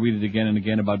if you want to read it again and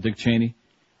again about Dick Cheney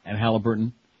and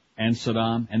Halliburton and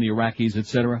Saddam and the Iraqis,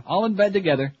 etc. All in bed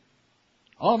together.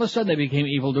 All of a sudden they became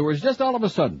evildoers, just all of a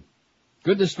sudden.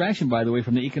 Good distraction, by the way,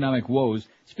 from the economic woes.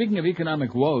 Speaking of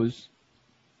economic woes,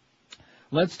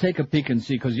 let's take a peek and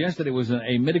see, because yesterday was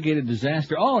a mitigated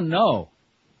disaster. Oh, no.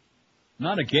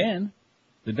 Not again.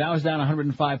 The Dow's down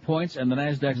 105 points, and the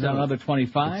Nasdaq's down another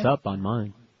 25. It's up on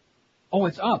mine. Oh,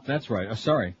 it's up. That's right. Oh,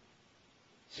 sorry.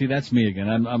 See, that's me again.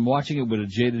 I'm watching it with a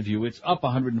jaded view. It's up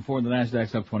 104, and the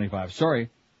Nasdaq's up 25.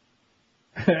 Sorry.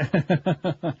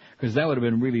 Because that would have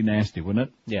been really nasty, wouldn't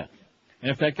it? Yeah. And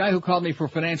if that guy who called me for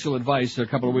financial advice a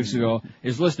couple of weeks ago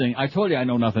is listening, I told you I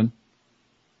know nothing.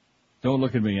 Don't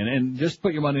look at me. And just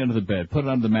put your money under the bed. Put it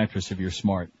under the mattress if you're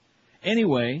smart.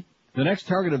 Anyway, the next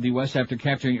target of the U.S. after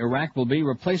capturing Iraq will be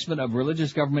replacement of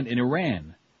religious government in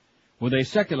Iran with a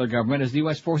secular government, as the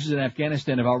U.S. forces in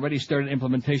Afghanistan have already started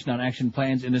implementation on action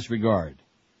plans in this regard.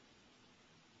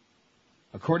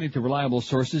 According to reliable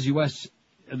sources,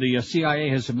 the CIA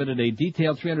has submitted a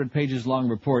detailed 300 pages long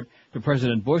report to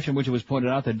President Bush in which it was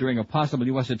pointed out that during a possible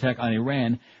U.S. attack on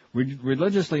Iran,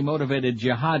 religiously motivated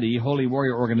jihadi holy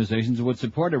warrior organizations would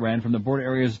support Iran from the border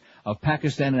areas of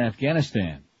Pakistan and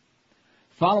Afghanistan.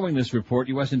 Following this report,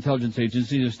 U.S. intelligence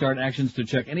agencies have started actions to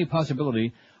check any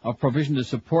possibility of provision to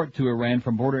support to Iran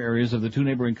from border areas of the two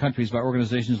neighboring countries by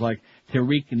organizations like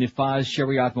Tehreek-e-Nefaz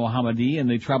Shariat Mohammadi and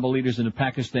the tribal leaders in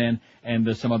Pakistan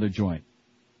and some other joint.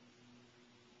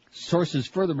 Sources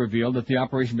further revealed that the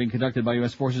operation being conducted by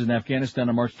U.S. forces in Afghanistan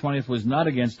on March 20th was not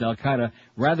against al-Qaeda,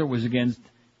 rather was against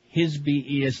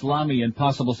Hizb-e-Islami and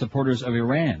possible supporters of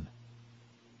Iran.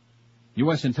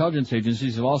 U.S. intelligence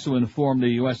agencies have also informed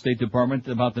the U.S. State Department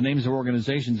about the names of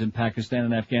organizations in Pakistan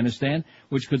and Afghanistan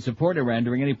which could support Iran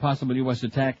during any possible U.S.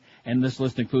 attack, and this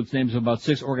list includes names of about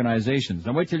 6 organizations.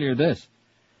 Now wait till you hear this.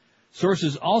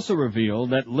 Sources also reveal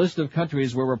that list of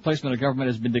countries where replacement of government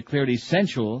has been declared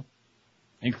essential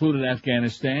included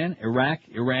Afghanistan, Iraq,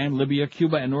 Iran, Libya,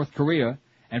 Cuba, and North Korea.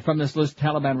 And from this list,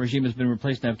 Taliban regime has been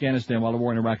replaced in Afghanistan while the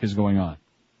war in Iraq is going on.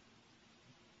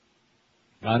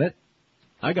 Got it?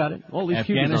 I got it. Well,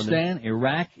 Afghanistan,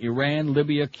 Iraq, Iran,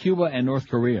 Libya, Cuba, and North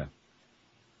Korea.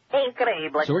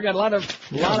 So we got a lot of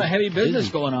heavy business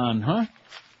going on, huh?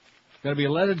 Got to be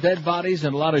a lot of dead bodies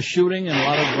and a lot of shooting and a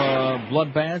lot of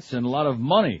bloodbaths and a lot of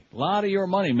money. A lot of your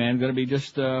money, man. Going to be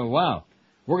just wow.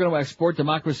 We're going to export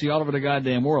democracy all over the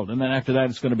goddamn world. And then after that,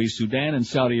 it's going to be Sudan and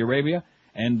Saudi Arabia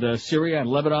and Syria and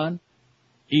Lebanon,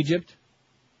 Egypt.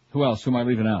 Who else? Who am I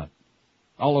leaving out?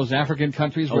 All those African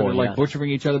countries where they're like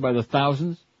butchering each other by the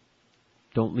thousands.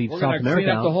 Don't leave South America out. We're going to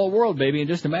clean up the whole world, baby, and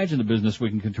just imagine the business we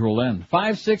can control then.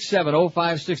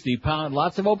 5670560 pound.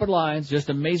 Lots of open lines. Just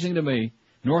amazing to me.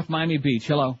 North Miami Beach.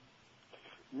 Hello.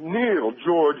 Neil,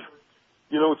 George,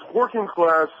 it's working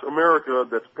class America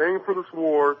that's paying for this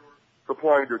war,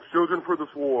 supplying their children for this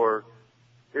war.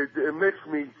 It makes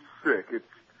me sick.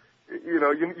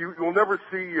 You'll never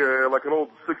see, like an old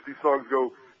 60 songs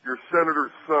go, your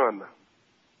senator's son.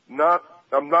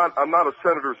 I'm not a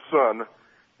senator's son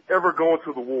ever going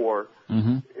to the war.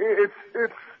 Mm-hmm.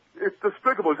 It's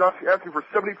despicable. He's asking for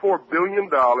 $74 billion.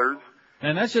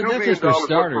 And that's just for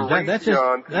starters.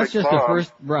 That's just the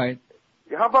first, right.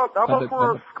 How about for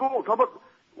our schools? How about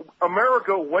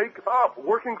America, wake up.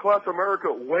 Working class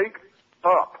America, wake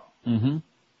up. Mm-hmm.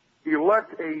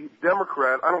 Elect a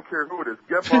Democrat, I don't care who it is,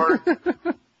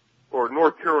 Gephardt or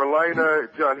North Carolina,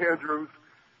 John Andrews.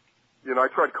 I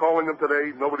tried calling them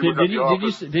today. Nobody was at the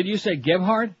office. Did you say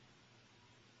Gebhard?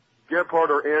 Gephardt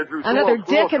or Andrews. Another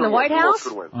dick in the White House?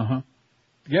 Uh-huh.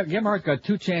 Gebhardt's got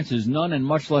 2 chances, none and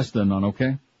much less than none,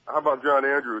 okay? How about John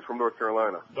Andrews from North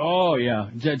Carolina? Oh,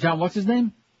 yeah. John, what's his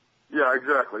name? Yeah,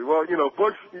 exactly. Well,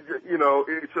 Bush,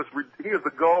 it's just, he has the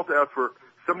gall to ask for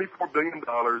 $74 billion,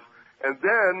 and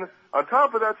then, on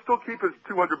top of that, still keep his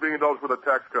 $200 billion for the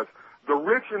tax cuts. The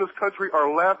rich in this country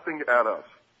are laughing at us.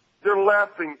 They're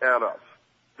laughing at us.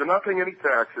 They're not paying any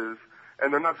taxes,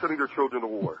 and they're not sending their children to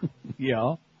war.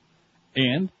 Yeah.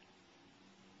 And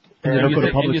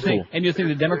you think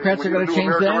the Democrats are going to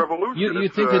change that? You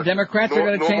think the Democrats are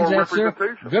going to change that,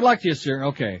 sir? Good luck to you, sir.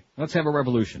 Okay. Let's have a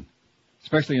revolution.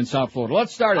 Especially in South Florida.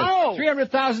 Let's start it.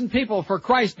 300,000 people, for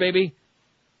Christ, baby.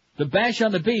 The bash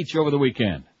on the beach over the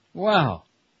weekend. Wow.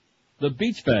 The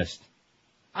Beach Fest.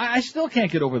 I still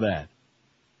can't get over that.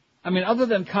 I mean, other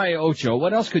than Calle Ocho,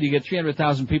 what else could you get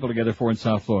 300,000 people together for in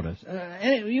South Florida?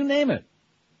 You name it.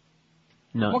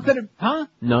 Nothing. What could it, huh?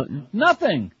 Nothing.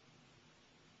 Nothing.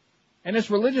 And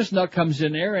this religious nut comes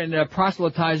in there and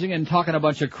proselytizing and talking a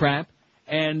bunch of crap.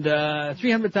 And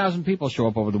 300,000 people show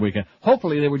up over the weekend.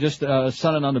 Hopefully they were just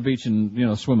sunning on the beach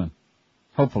and, swimming.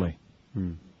 Hopefully.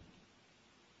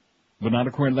 But not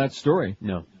according to that story.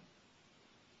 No.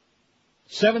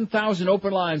 7,000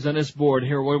 open lines on this board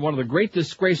here. One of the great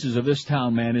disgraces of this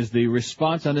town, man, is the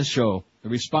response on this show. The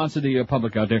response of the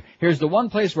public out there. Here's the one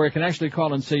place where you can actually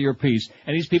call and say your piece.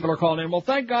 And these people are calling in, well,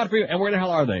 thank God for you. And where the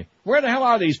hell are they? Where the hell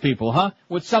are these people, huh?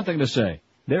 With something to say.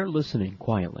 They're listening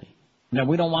quietly. No,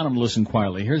 we don't want them to listen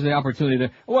quietly. Here's the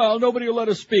opportunity well, nobody will let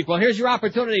us speak. Well, here's your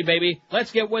opportunity, baby.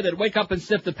 Let's get with it. Wake up and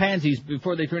sniff the pansies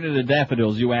before they turn into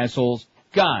daffodils, you assholes.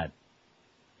 God.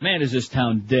 Man, is this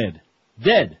town dead.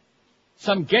 Dead.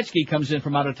 Some Getchke comes in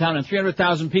from out of town and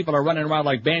 300,000 people are running around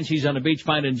like banshees on the beach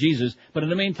finding Jesus. But in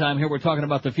the meantime, here we're talking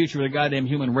about the future of the goddamn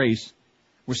human race.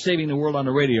 We're saving the world on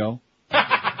the radio.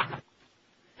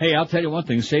 Hey, I'll tell you one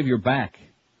thing. Save your back.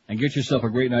 And get yourself a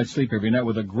great night's sleep every night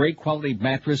with a great quality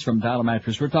mattress from Dial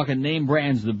Mattress. We're talking name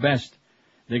brands, the best.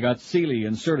 They got Sealy,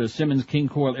 Inserta, Simmons, King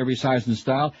Coil, every size and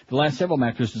style. The last several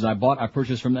mattresses I bought, I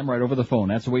purchased from them right over the phone.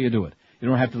 That's the way you do it. You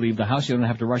don't have to leave the house. You don't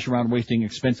have to rush around wasting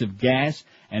expensive gas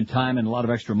and time and a lot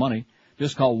of extra money.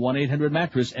 Just call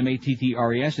 1-800-MATTRESS,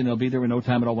 M-A-T-T-R-E-S, and they'll be there in no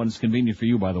time at all when it's convenient for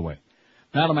you, by the way.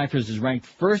 Dial Mattress is ranked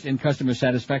first in customer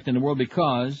satisfaction in the world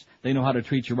because they know how to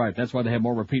treat you right. That's why they have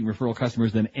more repeat and referral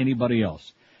customers than anybody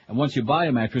else. And once you buy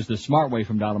a mattress the smart way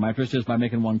from Dial Mattress, just by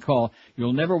making one call,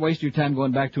 you'll never waste your time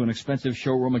going back to an expensive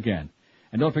showroom again.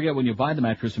 And don't forget, when you buy the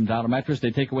mattress from Dial Mattress,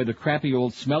 they take away the crappy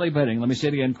old smelly bedding, let me say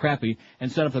it again, crappy,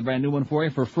 and set up the brand new one for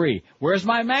you for free. Where's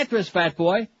my mattress, fat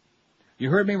boy? You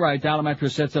heard me right. Dial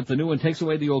Mattress sets up the new one, takes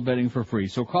away the old bedding for free.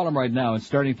 So call them right now, and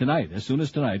starting tonight, as soon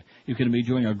as tonight, you can be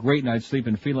enjoying a great night's sleep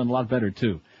and feeling a lot better,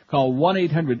 too. Call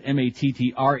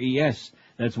 1-800-MATTRES.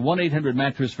 That's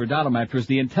 1-800-MATTRESS for Dial Mattress,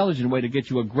 the intelligent way to get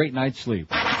you a great night's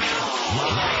sleep.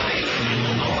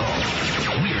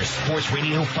 We're Sports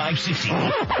Radio 560,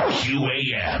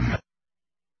 QAM.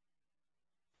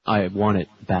 I want it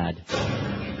bad.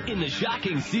 In the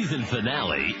shocking season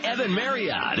finale, Evan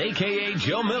Marriott, a.k.a.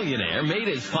 Joe Millionaire, made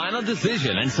his final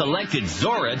decision and selected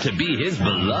Zora to be his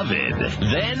beloved.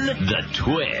 Then, the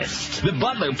twist. The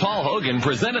butler, Paul Hogan,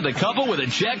 presented the couple with a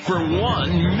check for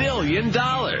 $1 million.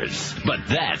 But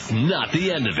that's not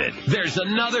the end of it. There's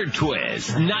another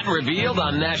twist, not revealed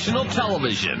on national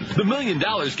television. The $1 million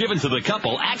given to the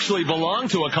couple actually belonged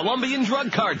to a Colombian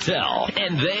drug cartel,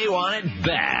 and they want it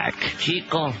back.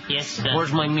 Chico, yes,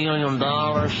 where's my $1 million?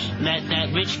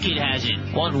 That rich kid has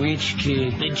it. What rich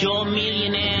kid? The Joe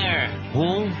Millionaire.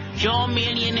 Who? Joe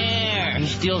Millionaire. He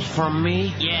steals from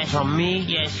me? Yes. From me?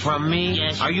 Yes. From me?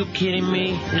 Yes. Are you kidding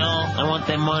me? No. I want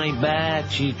that money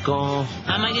back, Chico.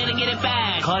 How am I gonna get it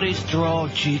back? Cut his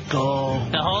throat, Chico.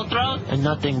 The whole throat? And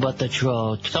nothing but the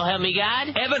throat. So help me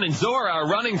God? Evan and Zora are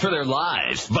running for their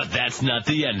lives, but that's not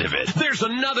the end of it. There's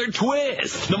another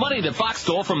twist. The money that Fox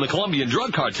stole from the Colombian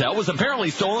drug cartel was apparently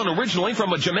stolen originally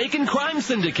from a Jamaican crime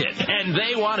syndicate, and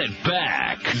they want it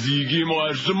back. Ziggy,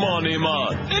 where's the money,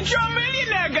 man? The Joe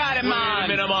Millionaire got it, man. Wait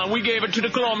a minute, man. We gave it to the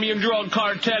Colombian drug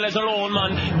cartel as a loan,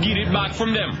 man. Get it back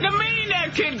from them. The Millionaire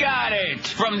kid got it.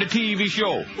 From the TV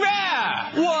show.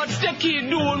 Yeah. What's the kid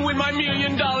doing with my $1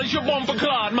 million, you bumper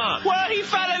clod, man? Well, he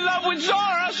fell in love with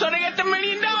Zora, so they get the $1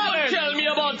 million. Tell me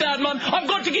about that, man. I've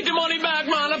got to get the money back,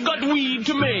 man. I've got weed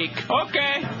to make.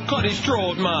 Okay. Cut his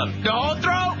throat, man. The whole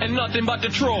throat? And nothing but the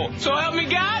throat. So help me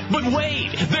God? But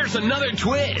wait, there's another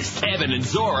twist. Evan and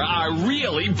Zora are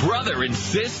really brother and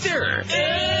sister.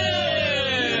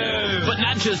 But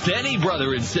not just any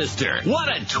brother and sister. What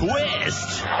a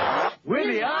twist!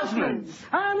 We're the Osmonds.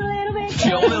 I'm a little bit...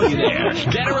 Joe Millionaire,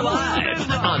 Dead or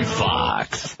Alive, on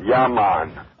Fox. Yeah,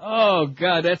 man. Oh,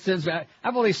 God, that sounds...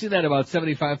 I've only seen that about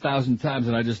 75,000 times,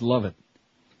 and I just love it.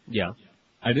 Yeah.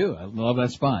 I do. I love that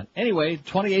spot. Anyway,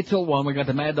 28 till 1, we got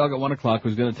the Mad Dog at 1 o'clock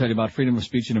who's going to tell you about freedom of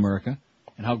speech in America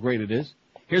and how great it is.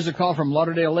 Here's a call from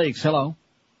Lauderdale Lakes. Hello.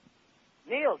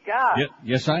 Neil, God.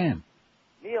 Yes, I am.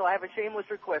 Neil, I have a shameless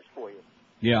request for you.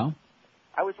 Yeah?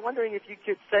 I was wondering if you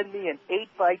could send me an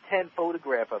 8x10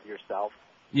 photograph of yourself.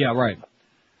 Yeah, right.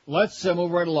 Let's move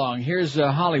right along. Here's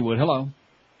Hollywood. Hello.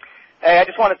 Hey, I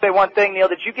just want to say one thing, Neil.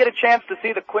 Did you get a chance to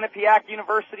see the Quinnipiac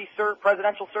University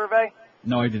presidential survey?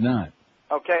 No, I did not.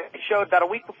 Okay. It showed about a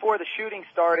week before the shooting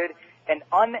started, an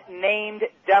unnamed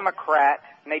Democrat,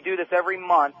 and they do this every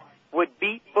month, would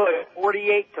beat Bush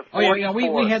 48 to 44. Oh, yeah,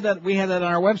 we had that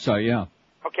on our website, yeah.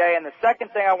 Okay, and the second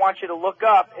thing I want you to look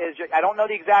up is, I don't know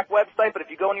the exact website, but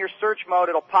if you go into your search mode,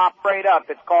 it'll pop right up.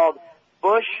 It's called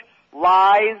Bush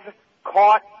Lies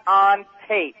Caught on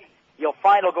Tape. You'll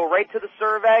find it'll go right to the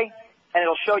survey, and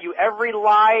it'll show you every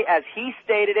lie as he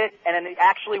stated it, and then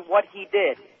actually what he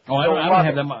did. Oh, I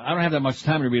don't have that much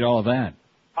time to read all of that.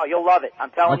 Oh, you'll love it. I'm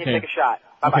telling you, take a shot.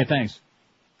 Bye-bye. Okay, thanks.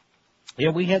 Yeah,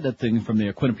 we had that thing from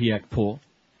the Quinnipiac poll.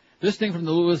 This thing from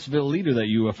the Louisville Leader that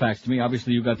you faxed me,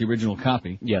 obviously you got the original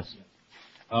copy. Yes.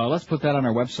 Let's put that on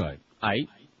our website.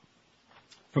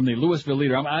 From the Louisville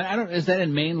Leader. I don't, is that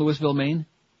in Maine, Louisville, Maine?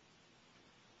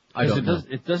 I don't know.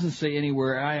 It doesn't say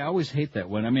anywhere. I always hate that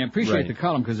one. I mean, I appreciate the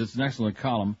column because it's an excellent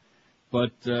column,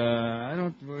 but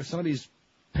some of these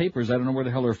papers, I don't know where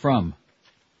the hell they're from.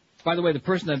 By the way, the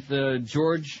person that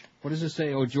George, what does it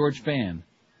say? Oh, George Fan.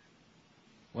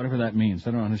 Whatever that means.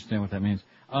 I don't understand what that means.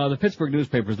 The Pittsburgh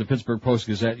newspapers, the Pittsburgh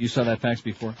Post-Gazette. You saw that fax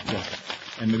before? Yes.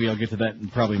 And maybe I'll get to that,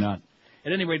 and probably not.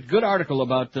 At any rate, good article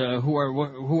about who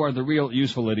are the real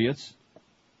useful idiots.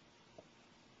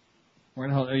 Where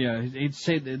the hell? Yeah, he'd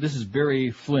say this is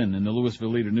Barry Flynn in the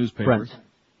Louisville Leader newspaper. Brent.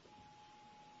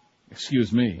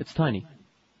 Excuse me. It's Tiny.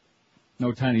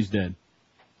 No, Tiny's dead.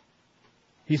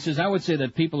 He says, I would say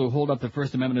that people who hold up the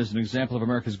First Amendment as an example of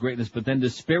America's greatness, but then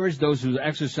disparage those who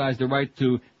exercise the right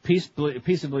to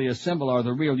peaceably assemble are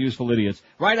the real useful idiots.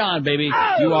 Right on, baby.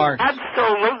 You are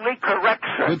absolutely correct,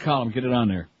 sir. Good column. Get it on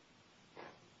there.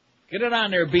 Get it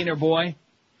on there, Beaner boy.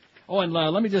 Oh, and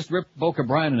let me just rip Boca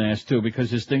Brian an ass, too,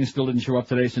 because his thing still didn't show up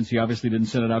today since he obviously didn't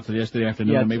send it out to yesterday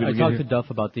afternoon. Yeah, maybe I talked to Duff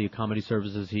about the comedy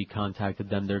services. He contacted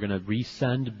them. They're going to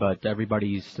resend, but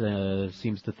everybody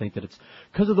seems to think that it's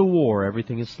because of the war.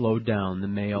 Everything is slowed down. The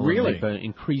mail, really? And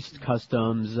increased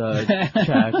customs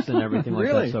checks and everything like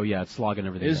really? that. So, yeah, it's slogging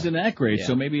everything Isn't down. that great? Yeah.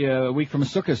 So maybe a week from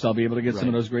Sukkot I'll be able to get some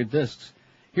of those great discs.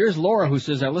 Here's Laura, who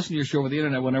says, I listen to your show over the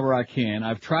Internet whenever I can.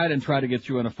 I've tried to get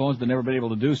through on the phones, but never been able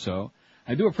to do so.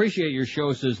 I do appreciate your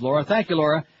show, says Laura. Thank you,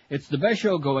 Laura. It's the best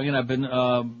show going, and I've been,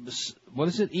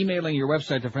 emailing your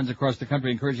website to friends across the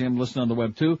country, encouraging them to listen on the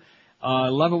web, too.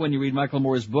 Love it when you read Michael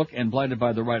Moore's book, and Blighted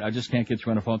by the Right. I just can't get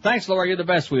through on the phone. Thanks, Laura. You're the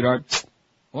best, sweetheart.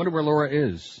 I wonder where Laura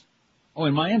is. Oh,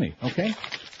 in Miami. Okay.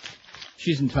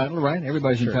 She's entitled, right?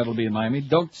 Everybody's entitled to be in Miami.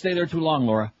 Don't stay there too long,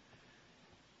 Laura.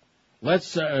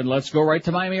 Let's go right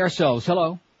to Miami ourselves.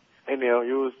 Hello. Hey, Neil,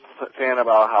 you was saying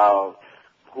about how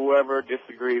whoever gets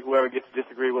to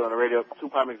disagree with on the radio, two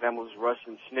prime examples, Rush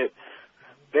and Schnitt.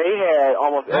 They had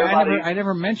almost everybody. I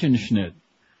never mentioned Schnitt.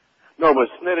 No, but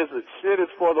Schnitt is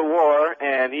for the war,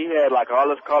 and he had like all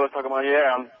his callers talking about,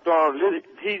 I'm throwing.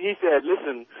 He said,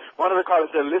 listen. One of the callers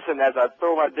said, listen, as I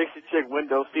throw my Dixie Chick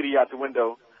window CD out the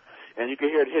window, and you can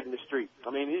hear it hitting the street.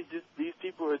 I mean, these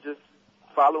people are just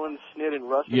following Schnitt and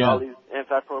Rush and all these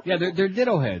anti-pro people. Yeah, they're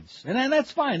ditto heads. And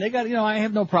that's fine. They got, I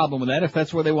have no problem with that. If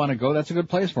that's where they want to go, that's a good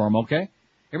place for them, okay?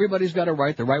 Everybody's got a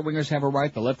right. The right-wingers have a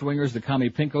right. The left-wingers, the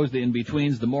commie pinkos, the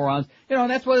in-betweens, the morons.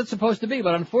 That's what it's supposed to be.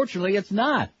 But unfortunately, it's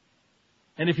not.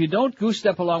 And if you don't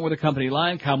goose-step along with the company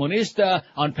line, comunista,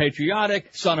 unpatriotic,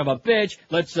 son of a bitch,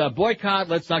 let's boycott,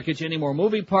 let's not get you any more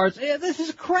movie parts. This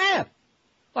is crap.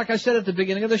 Like I said at the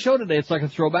beginning of the show today, it's like a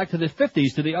throwback to the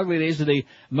 50s, to the ugly days of the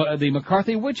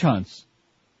McCarthy witch hunts.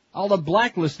 All the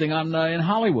blacklisting in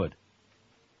Hollywood.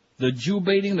 The Jew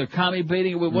baiting, the commie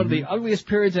baiting, one of the ugliest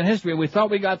periods in history, and we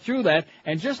thought we got through that.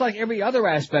 And just like every other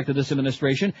aspect of this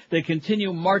administration, they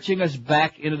continue marching us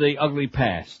back into the ugly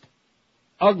past.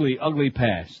 Ugly, ugly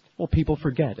past. Well, people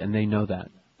forget, and they know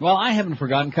that. Well, I haven't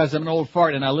forgotten because I'm an old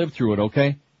fart and I lived through it,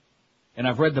 okay? And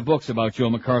I've read the books about Joe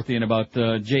McCarthy and about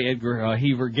J. Edgar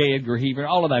Hoover,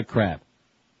 all of that crap.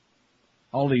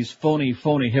 All these phony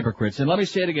hypocrites. And let me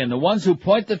say it again, the ones who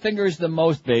point the fingers the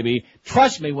most, baby,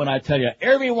 trust me when I tell you,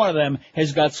 every one of them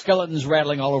has got skeletons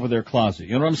rattling all over their closet.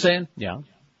 You know what I'm saying? Yeah.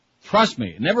 Trust me,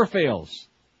 it never fails.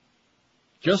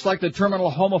 Just like the terminal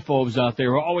homophobes out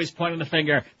there who are always pointing the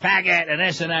finger, faggot and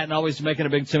this and that, and always making a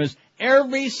big simmons.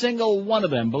 Every single one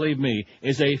of them, believe me,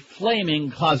 is a flaming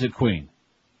closet queen.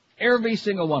 Every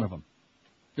single one of them.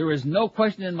 There is no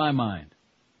question in my mind.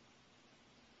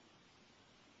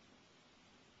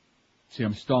 See,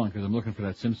 I'm stalling because I'm looking for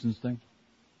that Simpsons thing.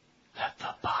 Let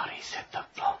the bodies hit the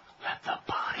floor. Let the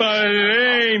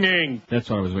bodies. That's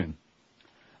what I was waiting.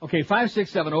 Okay,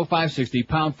 5670560,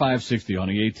 pound 560 on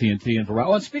the AT&T and Verizon.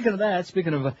 Oh, and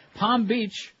speaking of Palm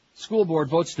Beach School Board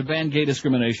votes to ban gay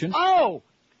discrimination. Oh!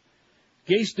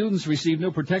 Gay students received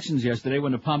new protections yesterday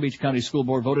when the Palm Beach County School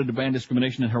Board voted to ban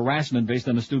discrimination and harassment based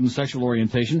on a student's sexual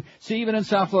orientation. See, even in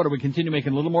South Florida, we continue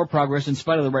making a little more progress in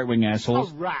spite of the right-wing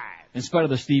assholes. All right. In spite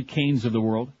of the Steve Kanes of the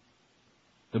world.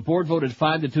 The board voted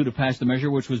 5-2 to pass the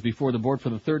measure, which was before the board for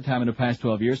the third time in the past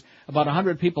 12 years. About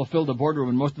 100 people filled the boardroom,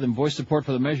 and most of them voiced support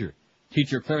for the measure.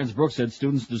 Teacher Clarence Brooks said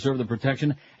students deserve the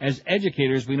protection. As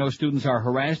educators, we know students are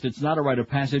harassed. It's not a rite of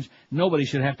passage. Nobody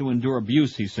should have to endure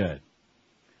abuse, he said.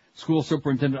 School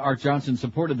Superintendent Art Johnson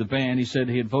supported the ban. He said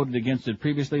he had voted against it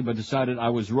previously but decided I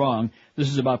was wrong. This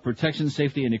is about protection,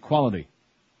 safety, and equality.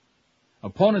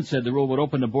 Opponents said the rule would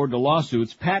open the board to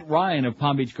lawsuits. Pat Ryan of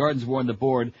Palm Beach Gardens warned the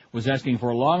board was asking for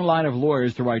a long line of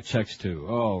lawyers to write checks to.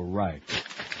 Oh, right.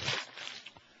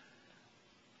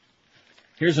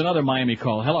 Here's another Miami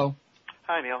call. Hello.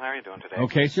 Hi, Neil. How are you doing today?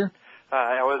 Okay, sir.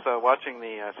 I was watching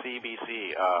the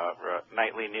CBC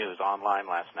nightly news online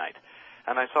last night,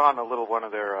 and I saw on a little one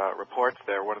of their reports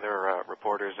there, one of their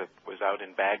reporters that was out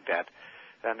in Baghdad,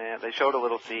 and they showed a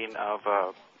little scene of,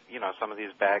 some of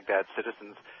these Baghdad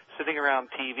citizens sitting around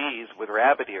TVs with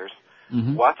rabbit ears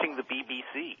watching the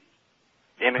BBC.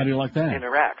 How do you like that? In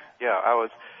Iraq. Yeah, I was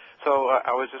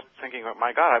just thinking,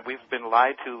 my God, we've been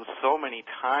lied to so many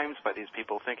times by these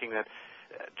people, thinking that,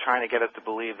 trying to get us to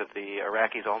believe that the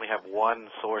Iraqis only have one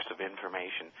source of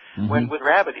information. When with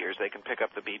rabbit ears they can pick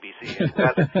up the BBC.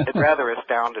 It rather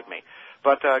astounded me.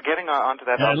 But getting onto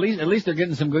that, at least they're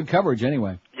getting some good coverage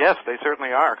anyway. Yes, they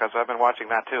certainly are, because I've been watching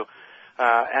that too.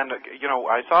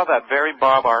 I saw that very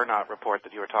Bob Arnott report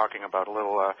that you were talking about a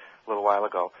little while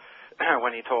ago,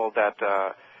 when he told that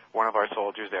one of our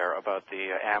soldiers there about the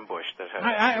ambush that had...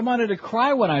 I wanted to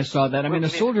cry when I saw that. I mean, the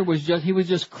soldier was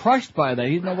just crushed by that.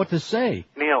 He didn't know what to say.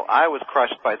 Neil, I was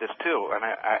crushed by this too, and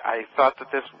I thought that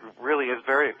this really is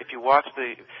if you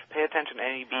pay attention to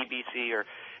any BBC or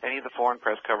any of the foreign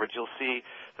press coverage, you'll see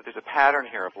that there's a pattern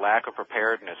here of lack of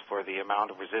preparedness for the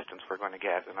amount of resistance we're going to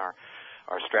get, and our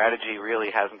strategy really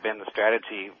hasn't been the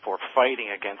strategy for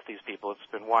fighting against these people. It's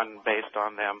been one based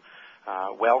on them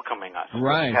welcoming us.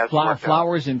 Right.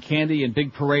 Flowers and candy and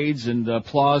big parades and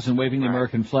applause and waving the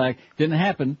American flag. Didn't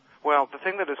happen. Well, the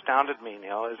thing that astounded me,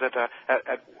 Neil, is that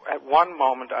at one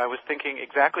moment I was thinking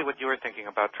exactly what you were thinking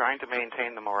about, trying to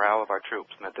maintain the morale of our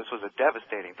troops, and that this was a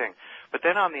devastating thing. But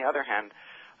then on the other hand,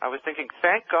 I was thinking,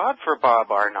 thank God for Bob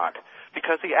Arnott,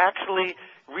 because he actually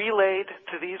relayed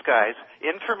to these guys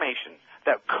information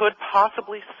that could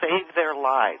possibly save their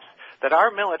lives, that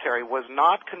our military was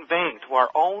not conveying to our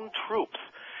own troops.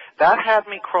 That had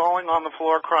me crawling on the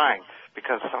floor crying,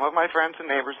 because some of my friends and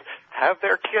neighbors have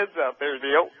their kids out there,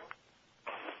 Neil,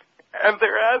 and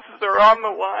their asses are on the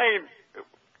line.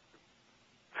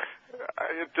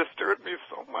 It disturbed me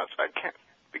so much, I can't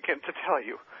begin to tell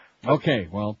you. Okay,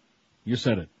 well, you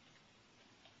said it.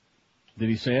 Did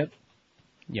he say it?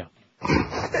 Yeah.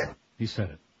 He said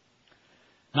it.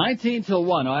 19 till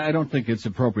 1. I don't think it's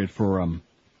appropriate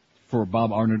for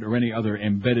Bob Arnott or any other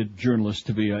embedded journalist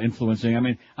to be influencing. I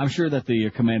mean, I'm sure that the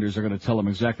commanders are going to tell them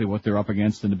exactly what they're up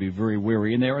against and to be very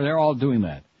wary, and they're all doing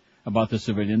that about the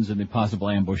civilians and the possible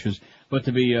ambushes. But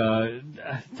to be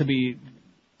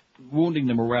wounding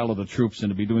the morale of the troops and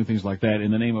to be doing things like that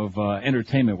in the name of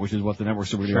entertainment, which is what the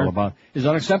networks are really all about, is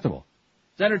unacceptable.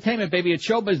 It's entertainment, baby. It's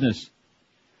show business.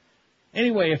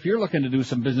 Anyway, if you're looking to do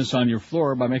some business on your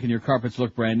floor by making your carpets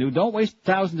look brand new, don't waste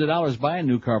thousands of dollars buying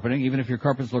new carpeting, even if your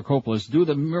carpets look hopeless. Do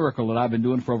the miracle that I've been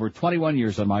doing for over 21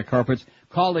 years on my carpets.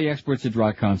 Call the experts at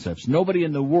Dry Concepts. Nobody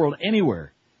in the world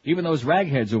anywhere, even those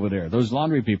ragheads over there, those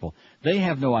laundry people, they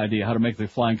have no idea how to make the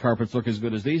flying carpets look as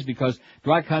good as these, because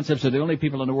Dry Concepts are the only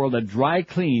people in the world that dry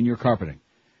clean your carpeting.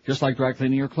 Just like dry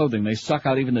cleaning your clothing. They suck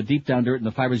out even the deep down dirt and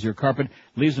the fibers of your carpet,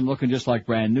 leaves them looking just like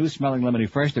brand new, smelling lemony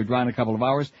fresh. They're dry in a couple of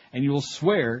hours, and you'll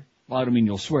swear, well, I don't mean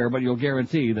you'll swear, but you'll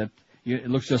guarantee that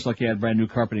it looks just like you had brand new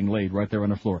carpeting laid right there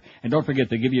on the floor. And don't forget,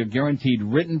 they give you a guaranteed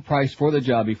written price for the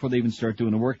job before they even start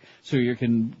doing the work, so you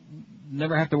can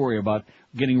never have to worry about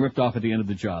getting ripped off at the end of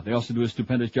the job. They also do a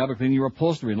stupendous job of cleaning your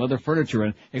upholstery and leather furniture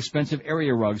and expensive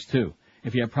area rugs, too.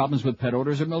 If you have problems with pet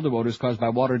odors or mildew odors caused by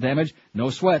water damage,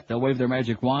 no sweat. They'll wave their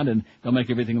magic wand and they'll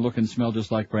make everything look and smell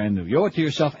just like brand new. You owe it to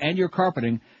yourself and your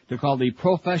carpeting to call the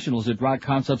professionals at Dry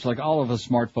Concepts like all of us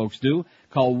smart folks do.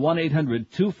 Call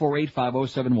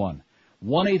 1-800-248-5071.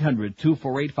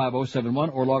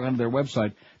 1-800-248-5071 or log on to their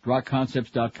website,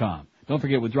 dryconcepts.com. Don't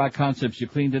forget, with Dry Concepts, you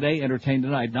clean today, entertain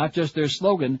tonight. Not just their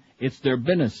slogan, it's their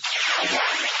business.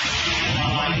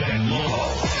 Live and local.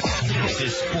 This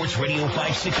is Sports Radio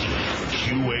 560,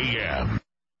 QAM.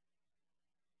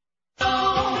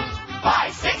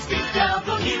 560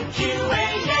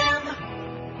 WQAM.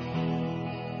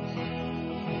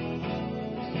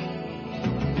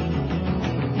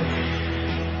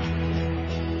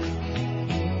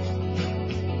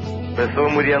 Me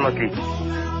estoy muriendo aquí.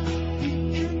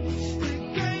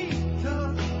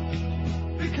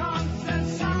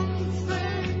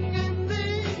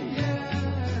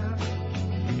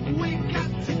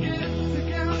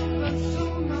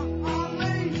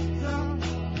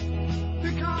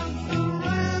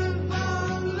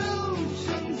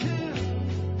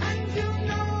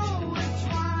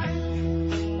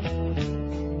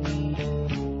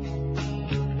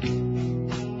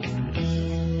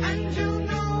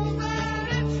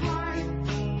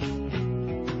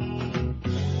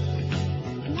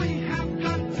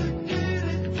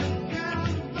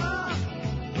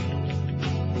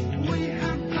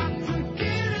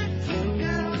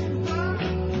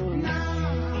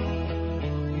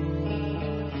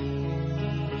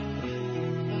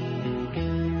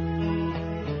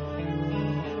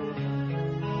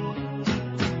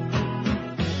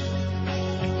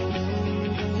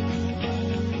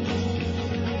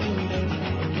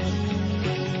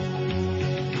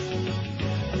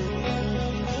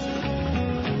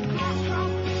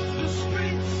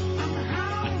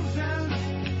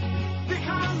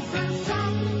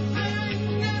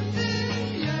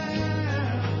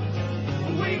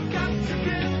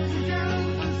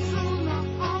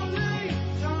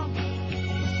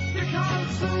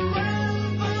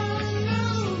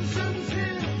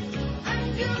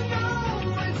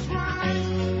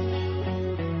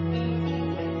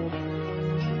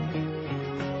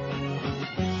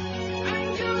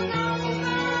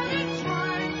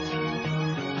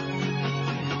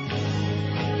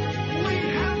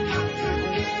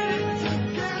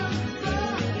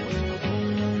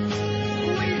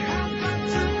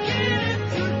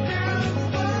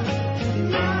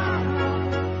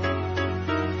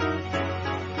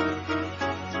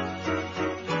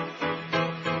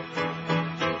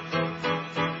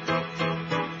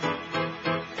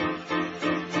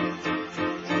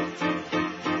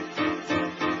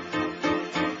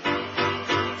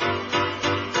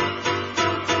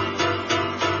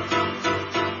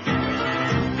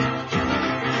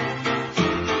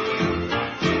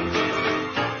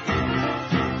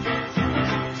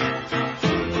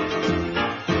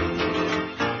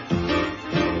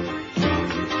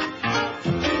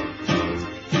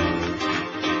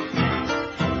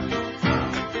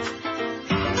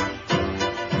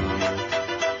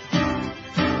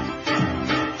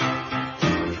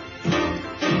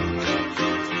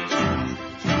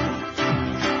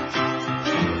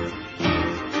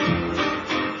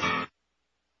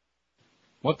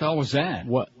 What the hell was that?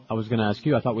 What? I was going to ask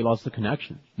you. I thought we lost the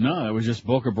connection. No, it was just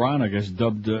Boca Brown, I guess,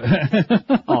 dubbed.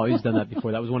 Oh, he's done that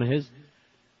before. That was one of his?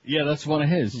 Yeah, that's one of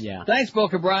his. Yeah. Thanks,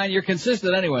 Boca Brown. You're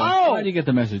consistent anyway. Oh! Glad you get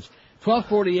the message.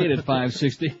 1248 at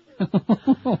 560.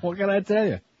 What can I tell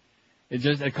you?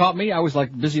 It caught me. I was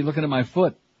like busy looking at my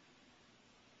foot.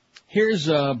 Here's,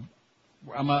 am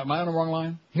I on the wrong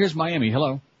line? Here's Miami.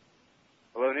 Hello.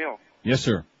 Hello, Neil. Yes,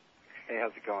 sir. Hey,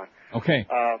 how's it going? Okay.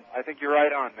 I think you're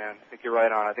right on, man. I think you're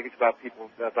right on. I think it's about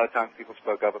time people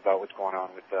spoke up about what's going on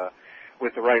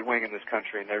with the right wing in this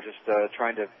country, and they're just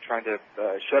trying to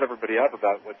shut everybody up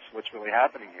about what's really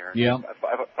happening here. Yeah. If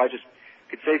I just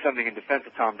could say something in defense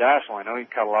of Tom Daschle, I know he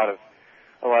got a lot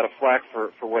of flack for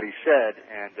what he said,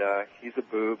 and he's a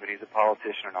boob and he's a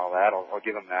politician and all that. I'll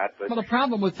give him that. But well, the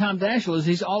problem with Tom Daschle is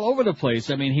he's all over the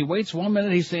place. I mean, he waits 1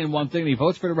 minute, he's saying one thing, he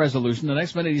votes for the resolution. The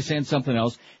next minute, he's saying something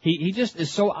else. He just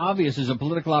is so obvious as a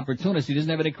political opportunist. He doesn't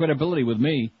have any credibility with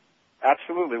me.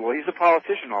 Absolutely. Well, he's a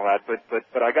politician and all that,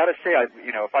 but I got to say,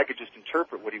 if I could just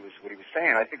interpret what he was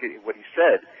saying, I think what he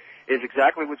said is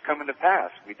exactly what's coming to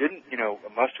pass. We didn't,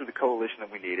 muster the coalition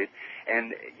that we needed,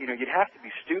 and you'd have to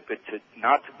be stupid to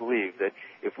not to believe that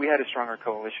if we had a stronger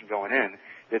coalition going in,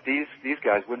 that these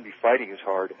guys wouldn't be fighting as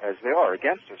hard as they are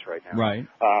against us right now. Right.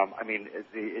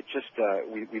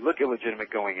 We look illegitimate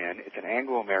going in. It's an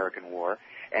Anglo-American war,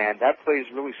 and that plays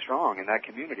really strong in that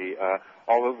community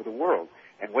all over the world.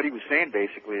 And what he was saying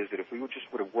basically is that if we would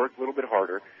have worked a little bit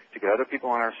harder to get other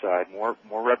people on our side, more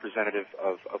representative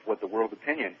of what the world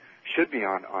opinion should be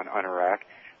on Iraq,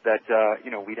 that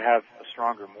we'd have a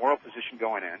stronger moral position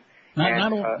going in.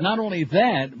 Not only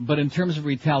that, but in terms of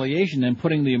retaliation and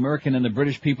putting the American and the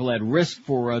British people at risk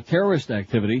for terrorist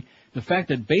activity, the fact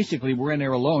that basically we're in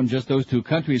there alone, just those two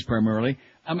countries primarily,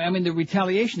 I mean the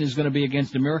retaliation is going to be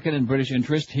against American and British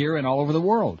interest here and all over the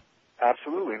world.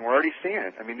 Absolutely, and we're already seeing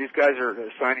it. I mean, these guys are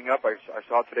signing up. I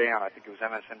saw today on, I think it was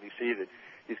MSNBC, that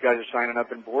these guys are signing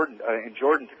up in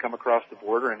Jordan to come across the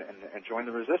border and join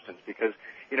the resistance because,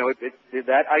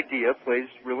 that idea plays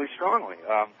really strongly.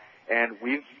 And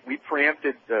we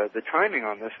preempted the timing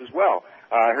on this as well.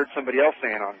 I heard somebody else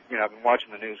saying I've been watching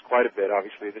the news quite a bit.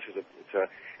 Obviously,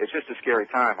 it's just a scary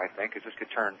time, I think, because this could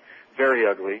turn very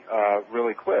ugly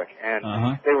really quick.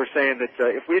 And they were saying that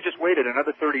if we had just waited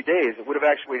another 30 days, it would have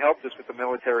actually helped us with the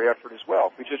military effort as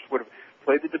well. If we just would have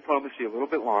played the diplomacy a little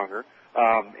bit longer,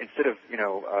 instead of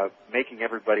making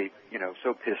everybody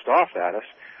so pissed off at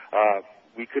us,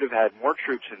 we could have had more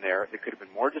troops in there. It could have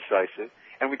been more decisive,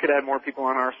 and we could have had more people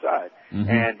on our side. Mm-hmm.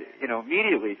 And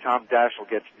immediately Tom Daschle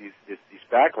gets these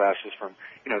backlashes from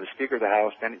the Speaker of the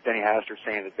House, Denny Hastert,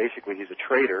 saying that basically he's a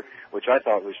traitor, which I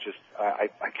thought was just I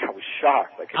was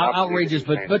shocked. I cannot outrageous,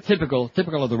 but typical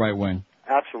of the right wing.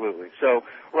 Absolutely. So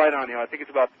right on. I think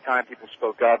it's about the time people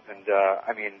spoke up, and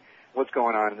what's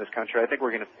going on in this country? I think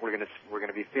we're going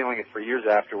to be feeling it for years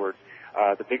afterwards.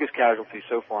 The biggest casualty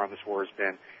so far in this war has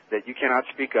been that you cannot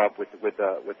speak up with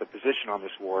a position on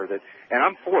this war. And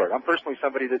I'm for it. I'm personally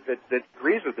somebody that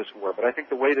agrees with this war, but I think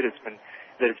the way that it's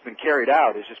been carried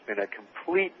out has just been a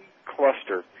complete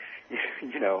cluster.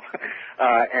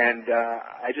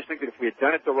 I just think that if we had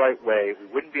done it the right way, we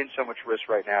wouldn't be in so much risk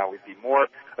right now. We'd be more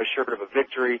assured of a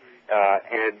victory,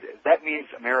 and that means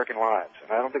American lives.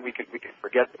 And I don't think we can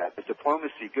forget that. The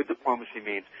good diplomacy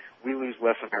means we lose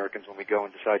less Americans when we go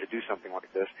and decide to do something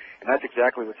like this, and that's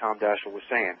exactly what Tom Daschle was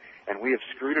saying. And we have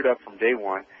screwed it up from day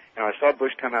one, You know, I saw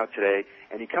Bush come out today,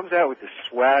 and he comes out with this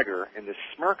swagger and this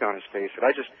smirk on his face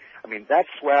that that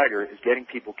swagger is getting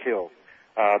people killed.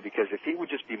 Because if he would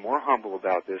just be more humble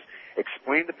about this,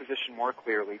 explain the position more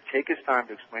clearly, take his time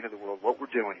to explain to the world what we're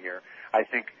doing here, I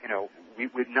think, you know, we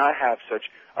would not have such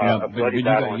a bloody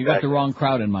battle. You got the wrong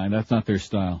crowd in mind. That's not their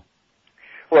style.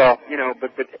 Well, you know,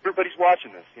 but everybody's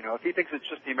watching this. You know, if he thinks it's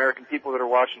just the American people that are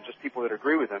watching, just people that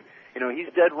agree with him, you know, he's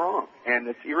dead wrong. And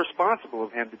it's irresponsible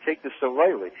of him to take this so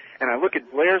lightly. And I look at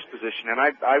Blair's position, and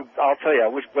I'll tell you, I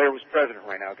wish Blair was president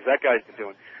right now, because that guy's been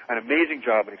doing an amazing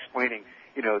job in explaining,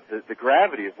 you know, the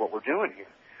gravity of what we're doing here.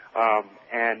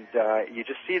 You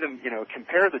just see them, you know,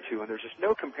 compare the two, and there's just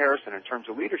no comparison in terms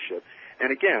of leadership. And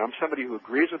again, I'm somebody who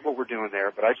agrees with what we're doing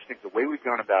there, but I just think the way we've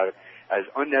gone about it has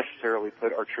unnecessarily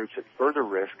put our troops at further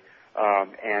risk,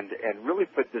 and really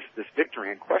put this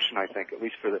victory in question, I think, at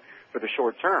least for the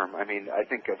short term. I mean, I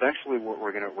think eventually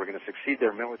we're gonna succeed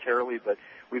there militarily, but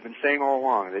we've been saying all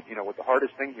along that, you know, what the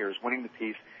hardest thing here is winning the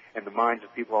peace in the minds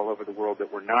of people all over the world,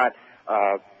 that we're not,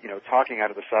 you know, talking out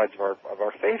of the sides of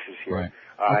our faces here. Right.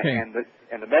 Okay. And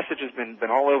the message has been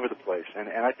all over the place. And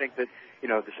I think that, you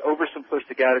know, this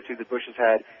oversimplistic attitude that Bush has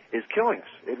had is killing us.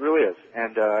 It really is.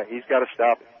 And he's got to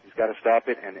stop it. He's got to stop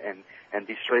it and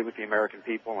be straight with the American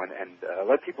people and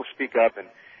let people speak up and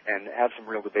have some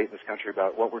real debate in this country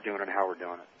about what we're doing and how we're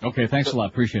doing it. Okay, thanks a lot.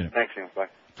 Appreciate it. Thanks, Neil. Bye.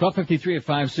 12:53 at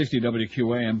 560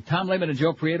 WQAM. Tom Lehman and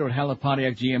Joe Prieto at Hallett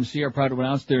Pontiac GMC are proud to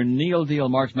announce their Neil Deal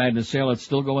March Madness sale. It's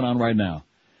still going on right now.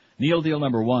 Neil Deal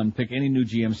number 1, pick any new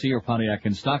GMC or Pontiac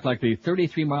in stock, like the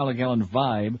 33-mile-a-gallon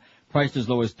Vibe, priced as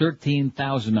low as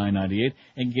 $13,998,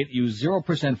 and get you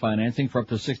 0% financing for up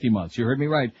to 60 months. You heard me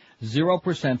right,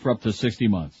 0% for up to 60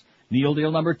 months. Neil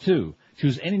Deal number 2,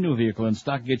 choose any new vehicle in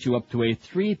stock, get you up to a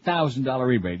 $3,000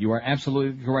 rebate. You are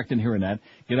absolutely correct in hearing that.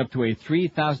 Get up to a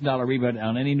 $3,000 rebate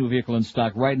on any new vehicle in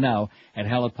stock right now at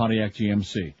Hallett Pontiac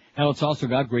GMC. Hallett's also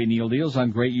got great Neil deals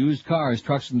on great used cars,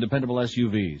 trucks, and dependable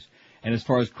SUVs. And as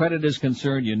far as credit is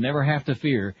concerned, you never have to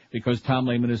fear, because Tom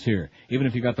Lehman is here. Even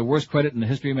if you got the worst credit in the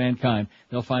history of mankind,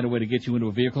 they'll find a way to get you into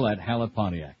a vehicle at Hallett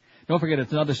Pontiac. Don't forget,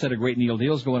 it's another set of great Neil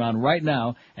deals going on right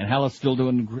now, and Hallett's still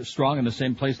doing strong in the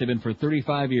same place they've been for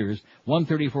 35 years,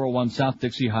 13401 South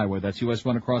Dixie Highway. That's US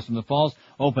 1 across from the Falls,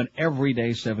 open every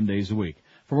day, 7 days a week.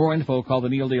 For more info, call the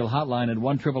Neil Deal hotline at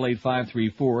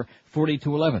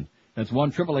 1-888-534-4211. That's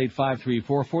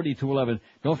 1-888-534-4211.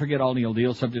 Don't forget, all Neil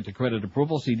deals subject to credit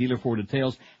approval. See dealer for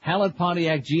details. Hallett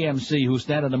Pontiac GMC, who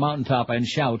stand on the mountaintop and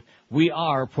shout, "We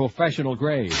are professional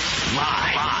grade."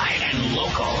 Live and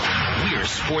local. We're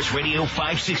Sports Radio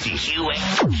 560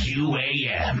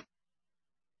 QAM.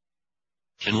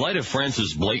 In light of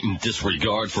France's blatant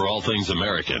disregard for all things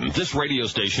American, this radio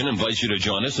station invites you to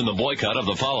join us in the boycott of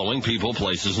the following people,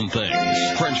 places, and things.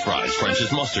 French fries,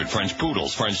 French's mustard, French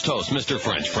poodles, French toast, Mr.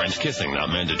 French, French kissing,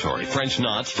 not mandatory, French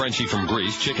knots, Frenchie from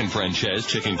Greece, chicken Francaise,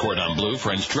 chicken cordon bleu,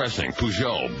 French dressing,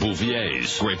 Peugeot,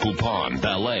 Bouvier's, Grey Poupon,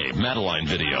 ballet, Madeline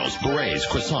videos, berets,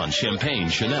 croissants, champagne,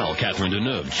 Chanel, Catherine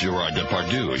Deneuve, Gerard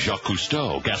Depardieu, Jacques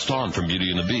Cousteau, Gaston from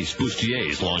Beauty and the Beast,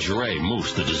 Bustiers, lingerie,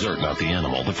 mousse, the dessert, not the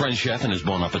animal, the French chef and his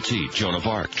Bon Appetit, Joan of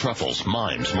Arc, Truffles,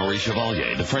 Mimes, Marie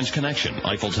Chevalier, The French Connection,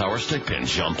 Eiffel Tower Stick Pins,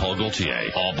 Jean-Paul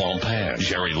Gaultier, Au Bon Père,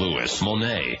 Jerry Lewis,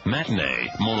 Monet, Matinee,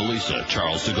 Mona Lisa,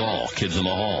 Charles de Gaulle, Kids in the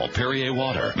Hall, Perrier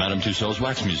Water, Madame Tussauds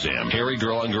Wax Museum, Harry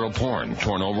Girl on Girl Porn,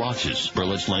 Torno Watches,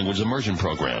 Berlitz Language Immersion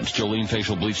Programs, Jolene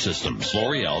Facial Bleach Systems,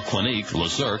 L'Oreal, Clinique, Le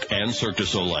Cirque, and Cirque du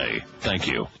Soleil. Thank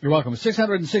you. You're welcome.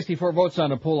 664 votes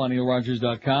on a poll on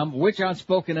NeilRogers.com. Which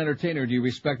outspoken entertainer do you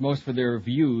respect most for their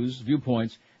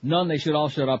viewpoints? None. They should all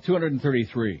shut up.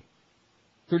 233.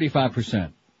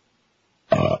 35%.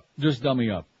 Just dummy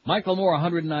up. Michael Moore,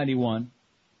 191.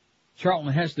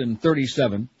 Charlton Heston,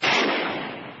 37.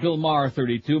 Bill Maher,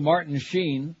 32. Martin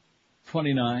Sheen,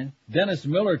 29. Dennis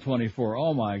Miller, 24.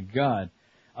 Oh, my God.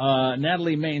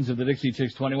 Natalie Maines of the Dixie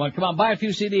Chicks, 21. Come on, buy a few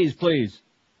CDs, please.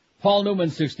 Paul Newman,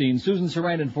 16. Susan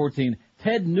Sarandon, 14.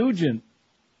 Ted Nugent,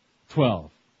 12.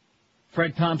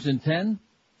 Fred Thompson, 10.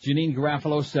 Janine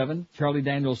Garofalo, 7. Charlie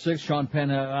Daniels, 6. Sean Penn,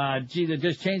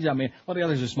 just change on me. Well, the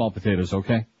others are small potatoes,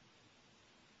 okay?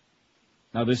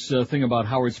 Now, this thing about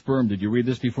Howard Sperm, did you read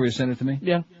this before you sent it to me?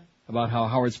 Yeah. About how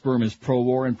Howard Sperm is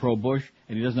pro-war and pro-Bush,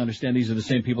 and he doesn't understand these are the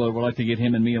same people that would like to get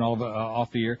him and me and all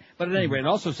off the air. But at any rate, it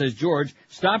also says, George,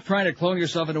 stop trying to clone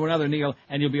yourself into another Neil,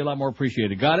 and you'll be a lot more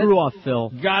appreciated. Got it? Screw off, Phil.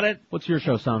 Got it? What's your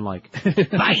show sound like? Bye,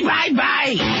 bye,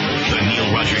 bye! The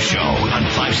Neil Rogers Show on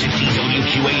 560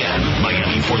 WQAM,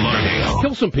 Miami, Fort Lauderdale.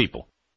 Kill some people.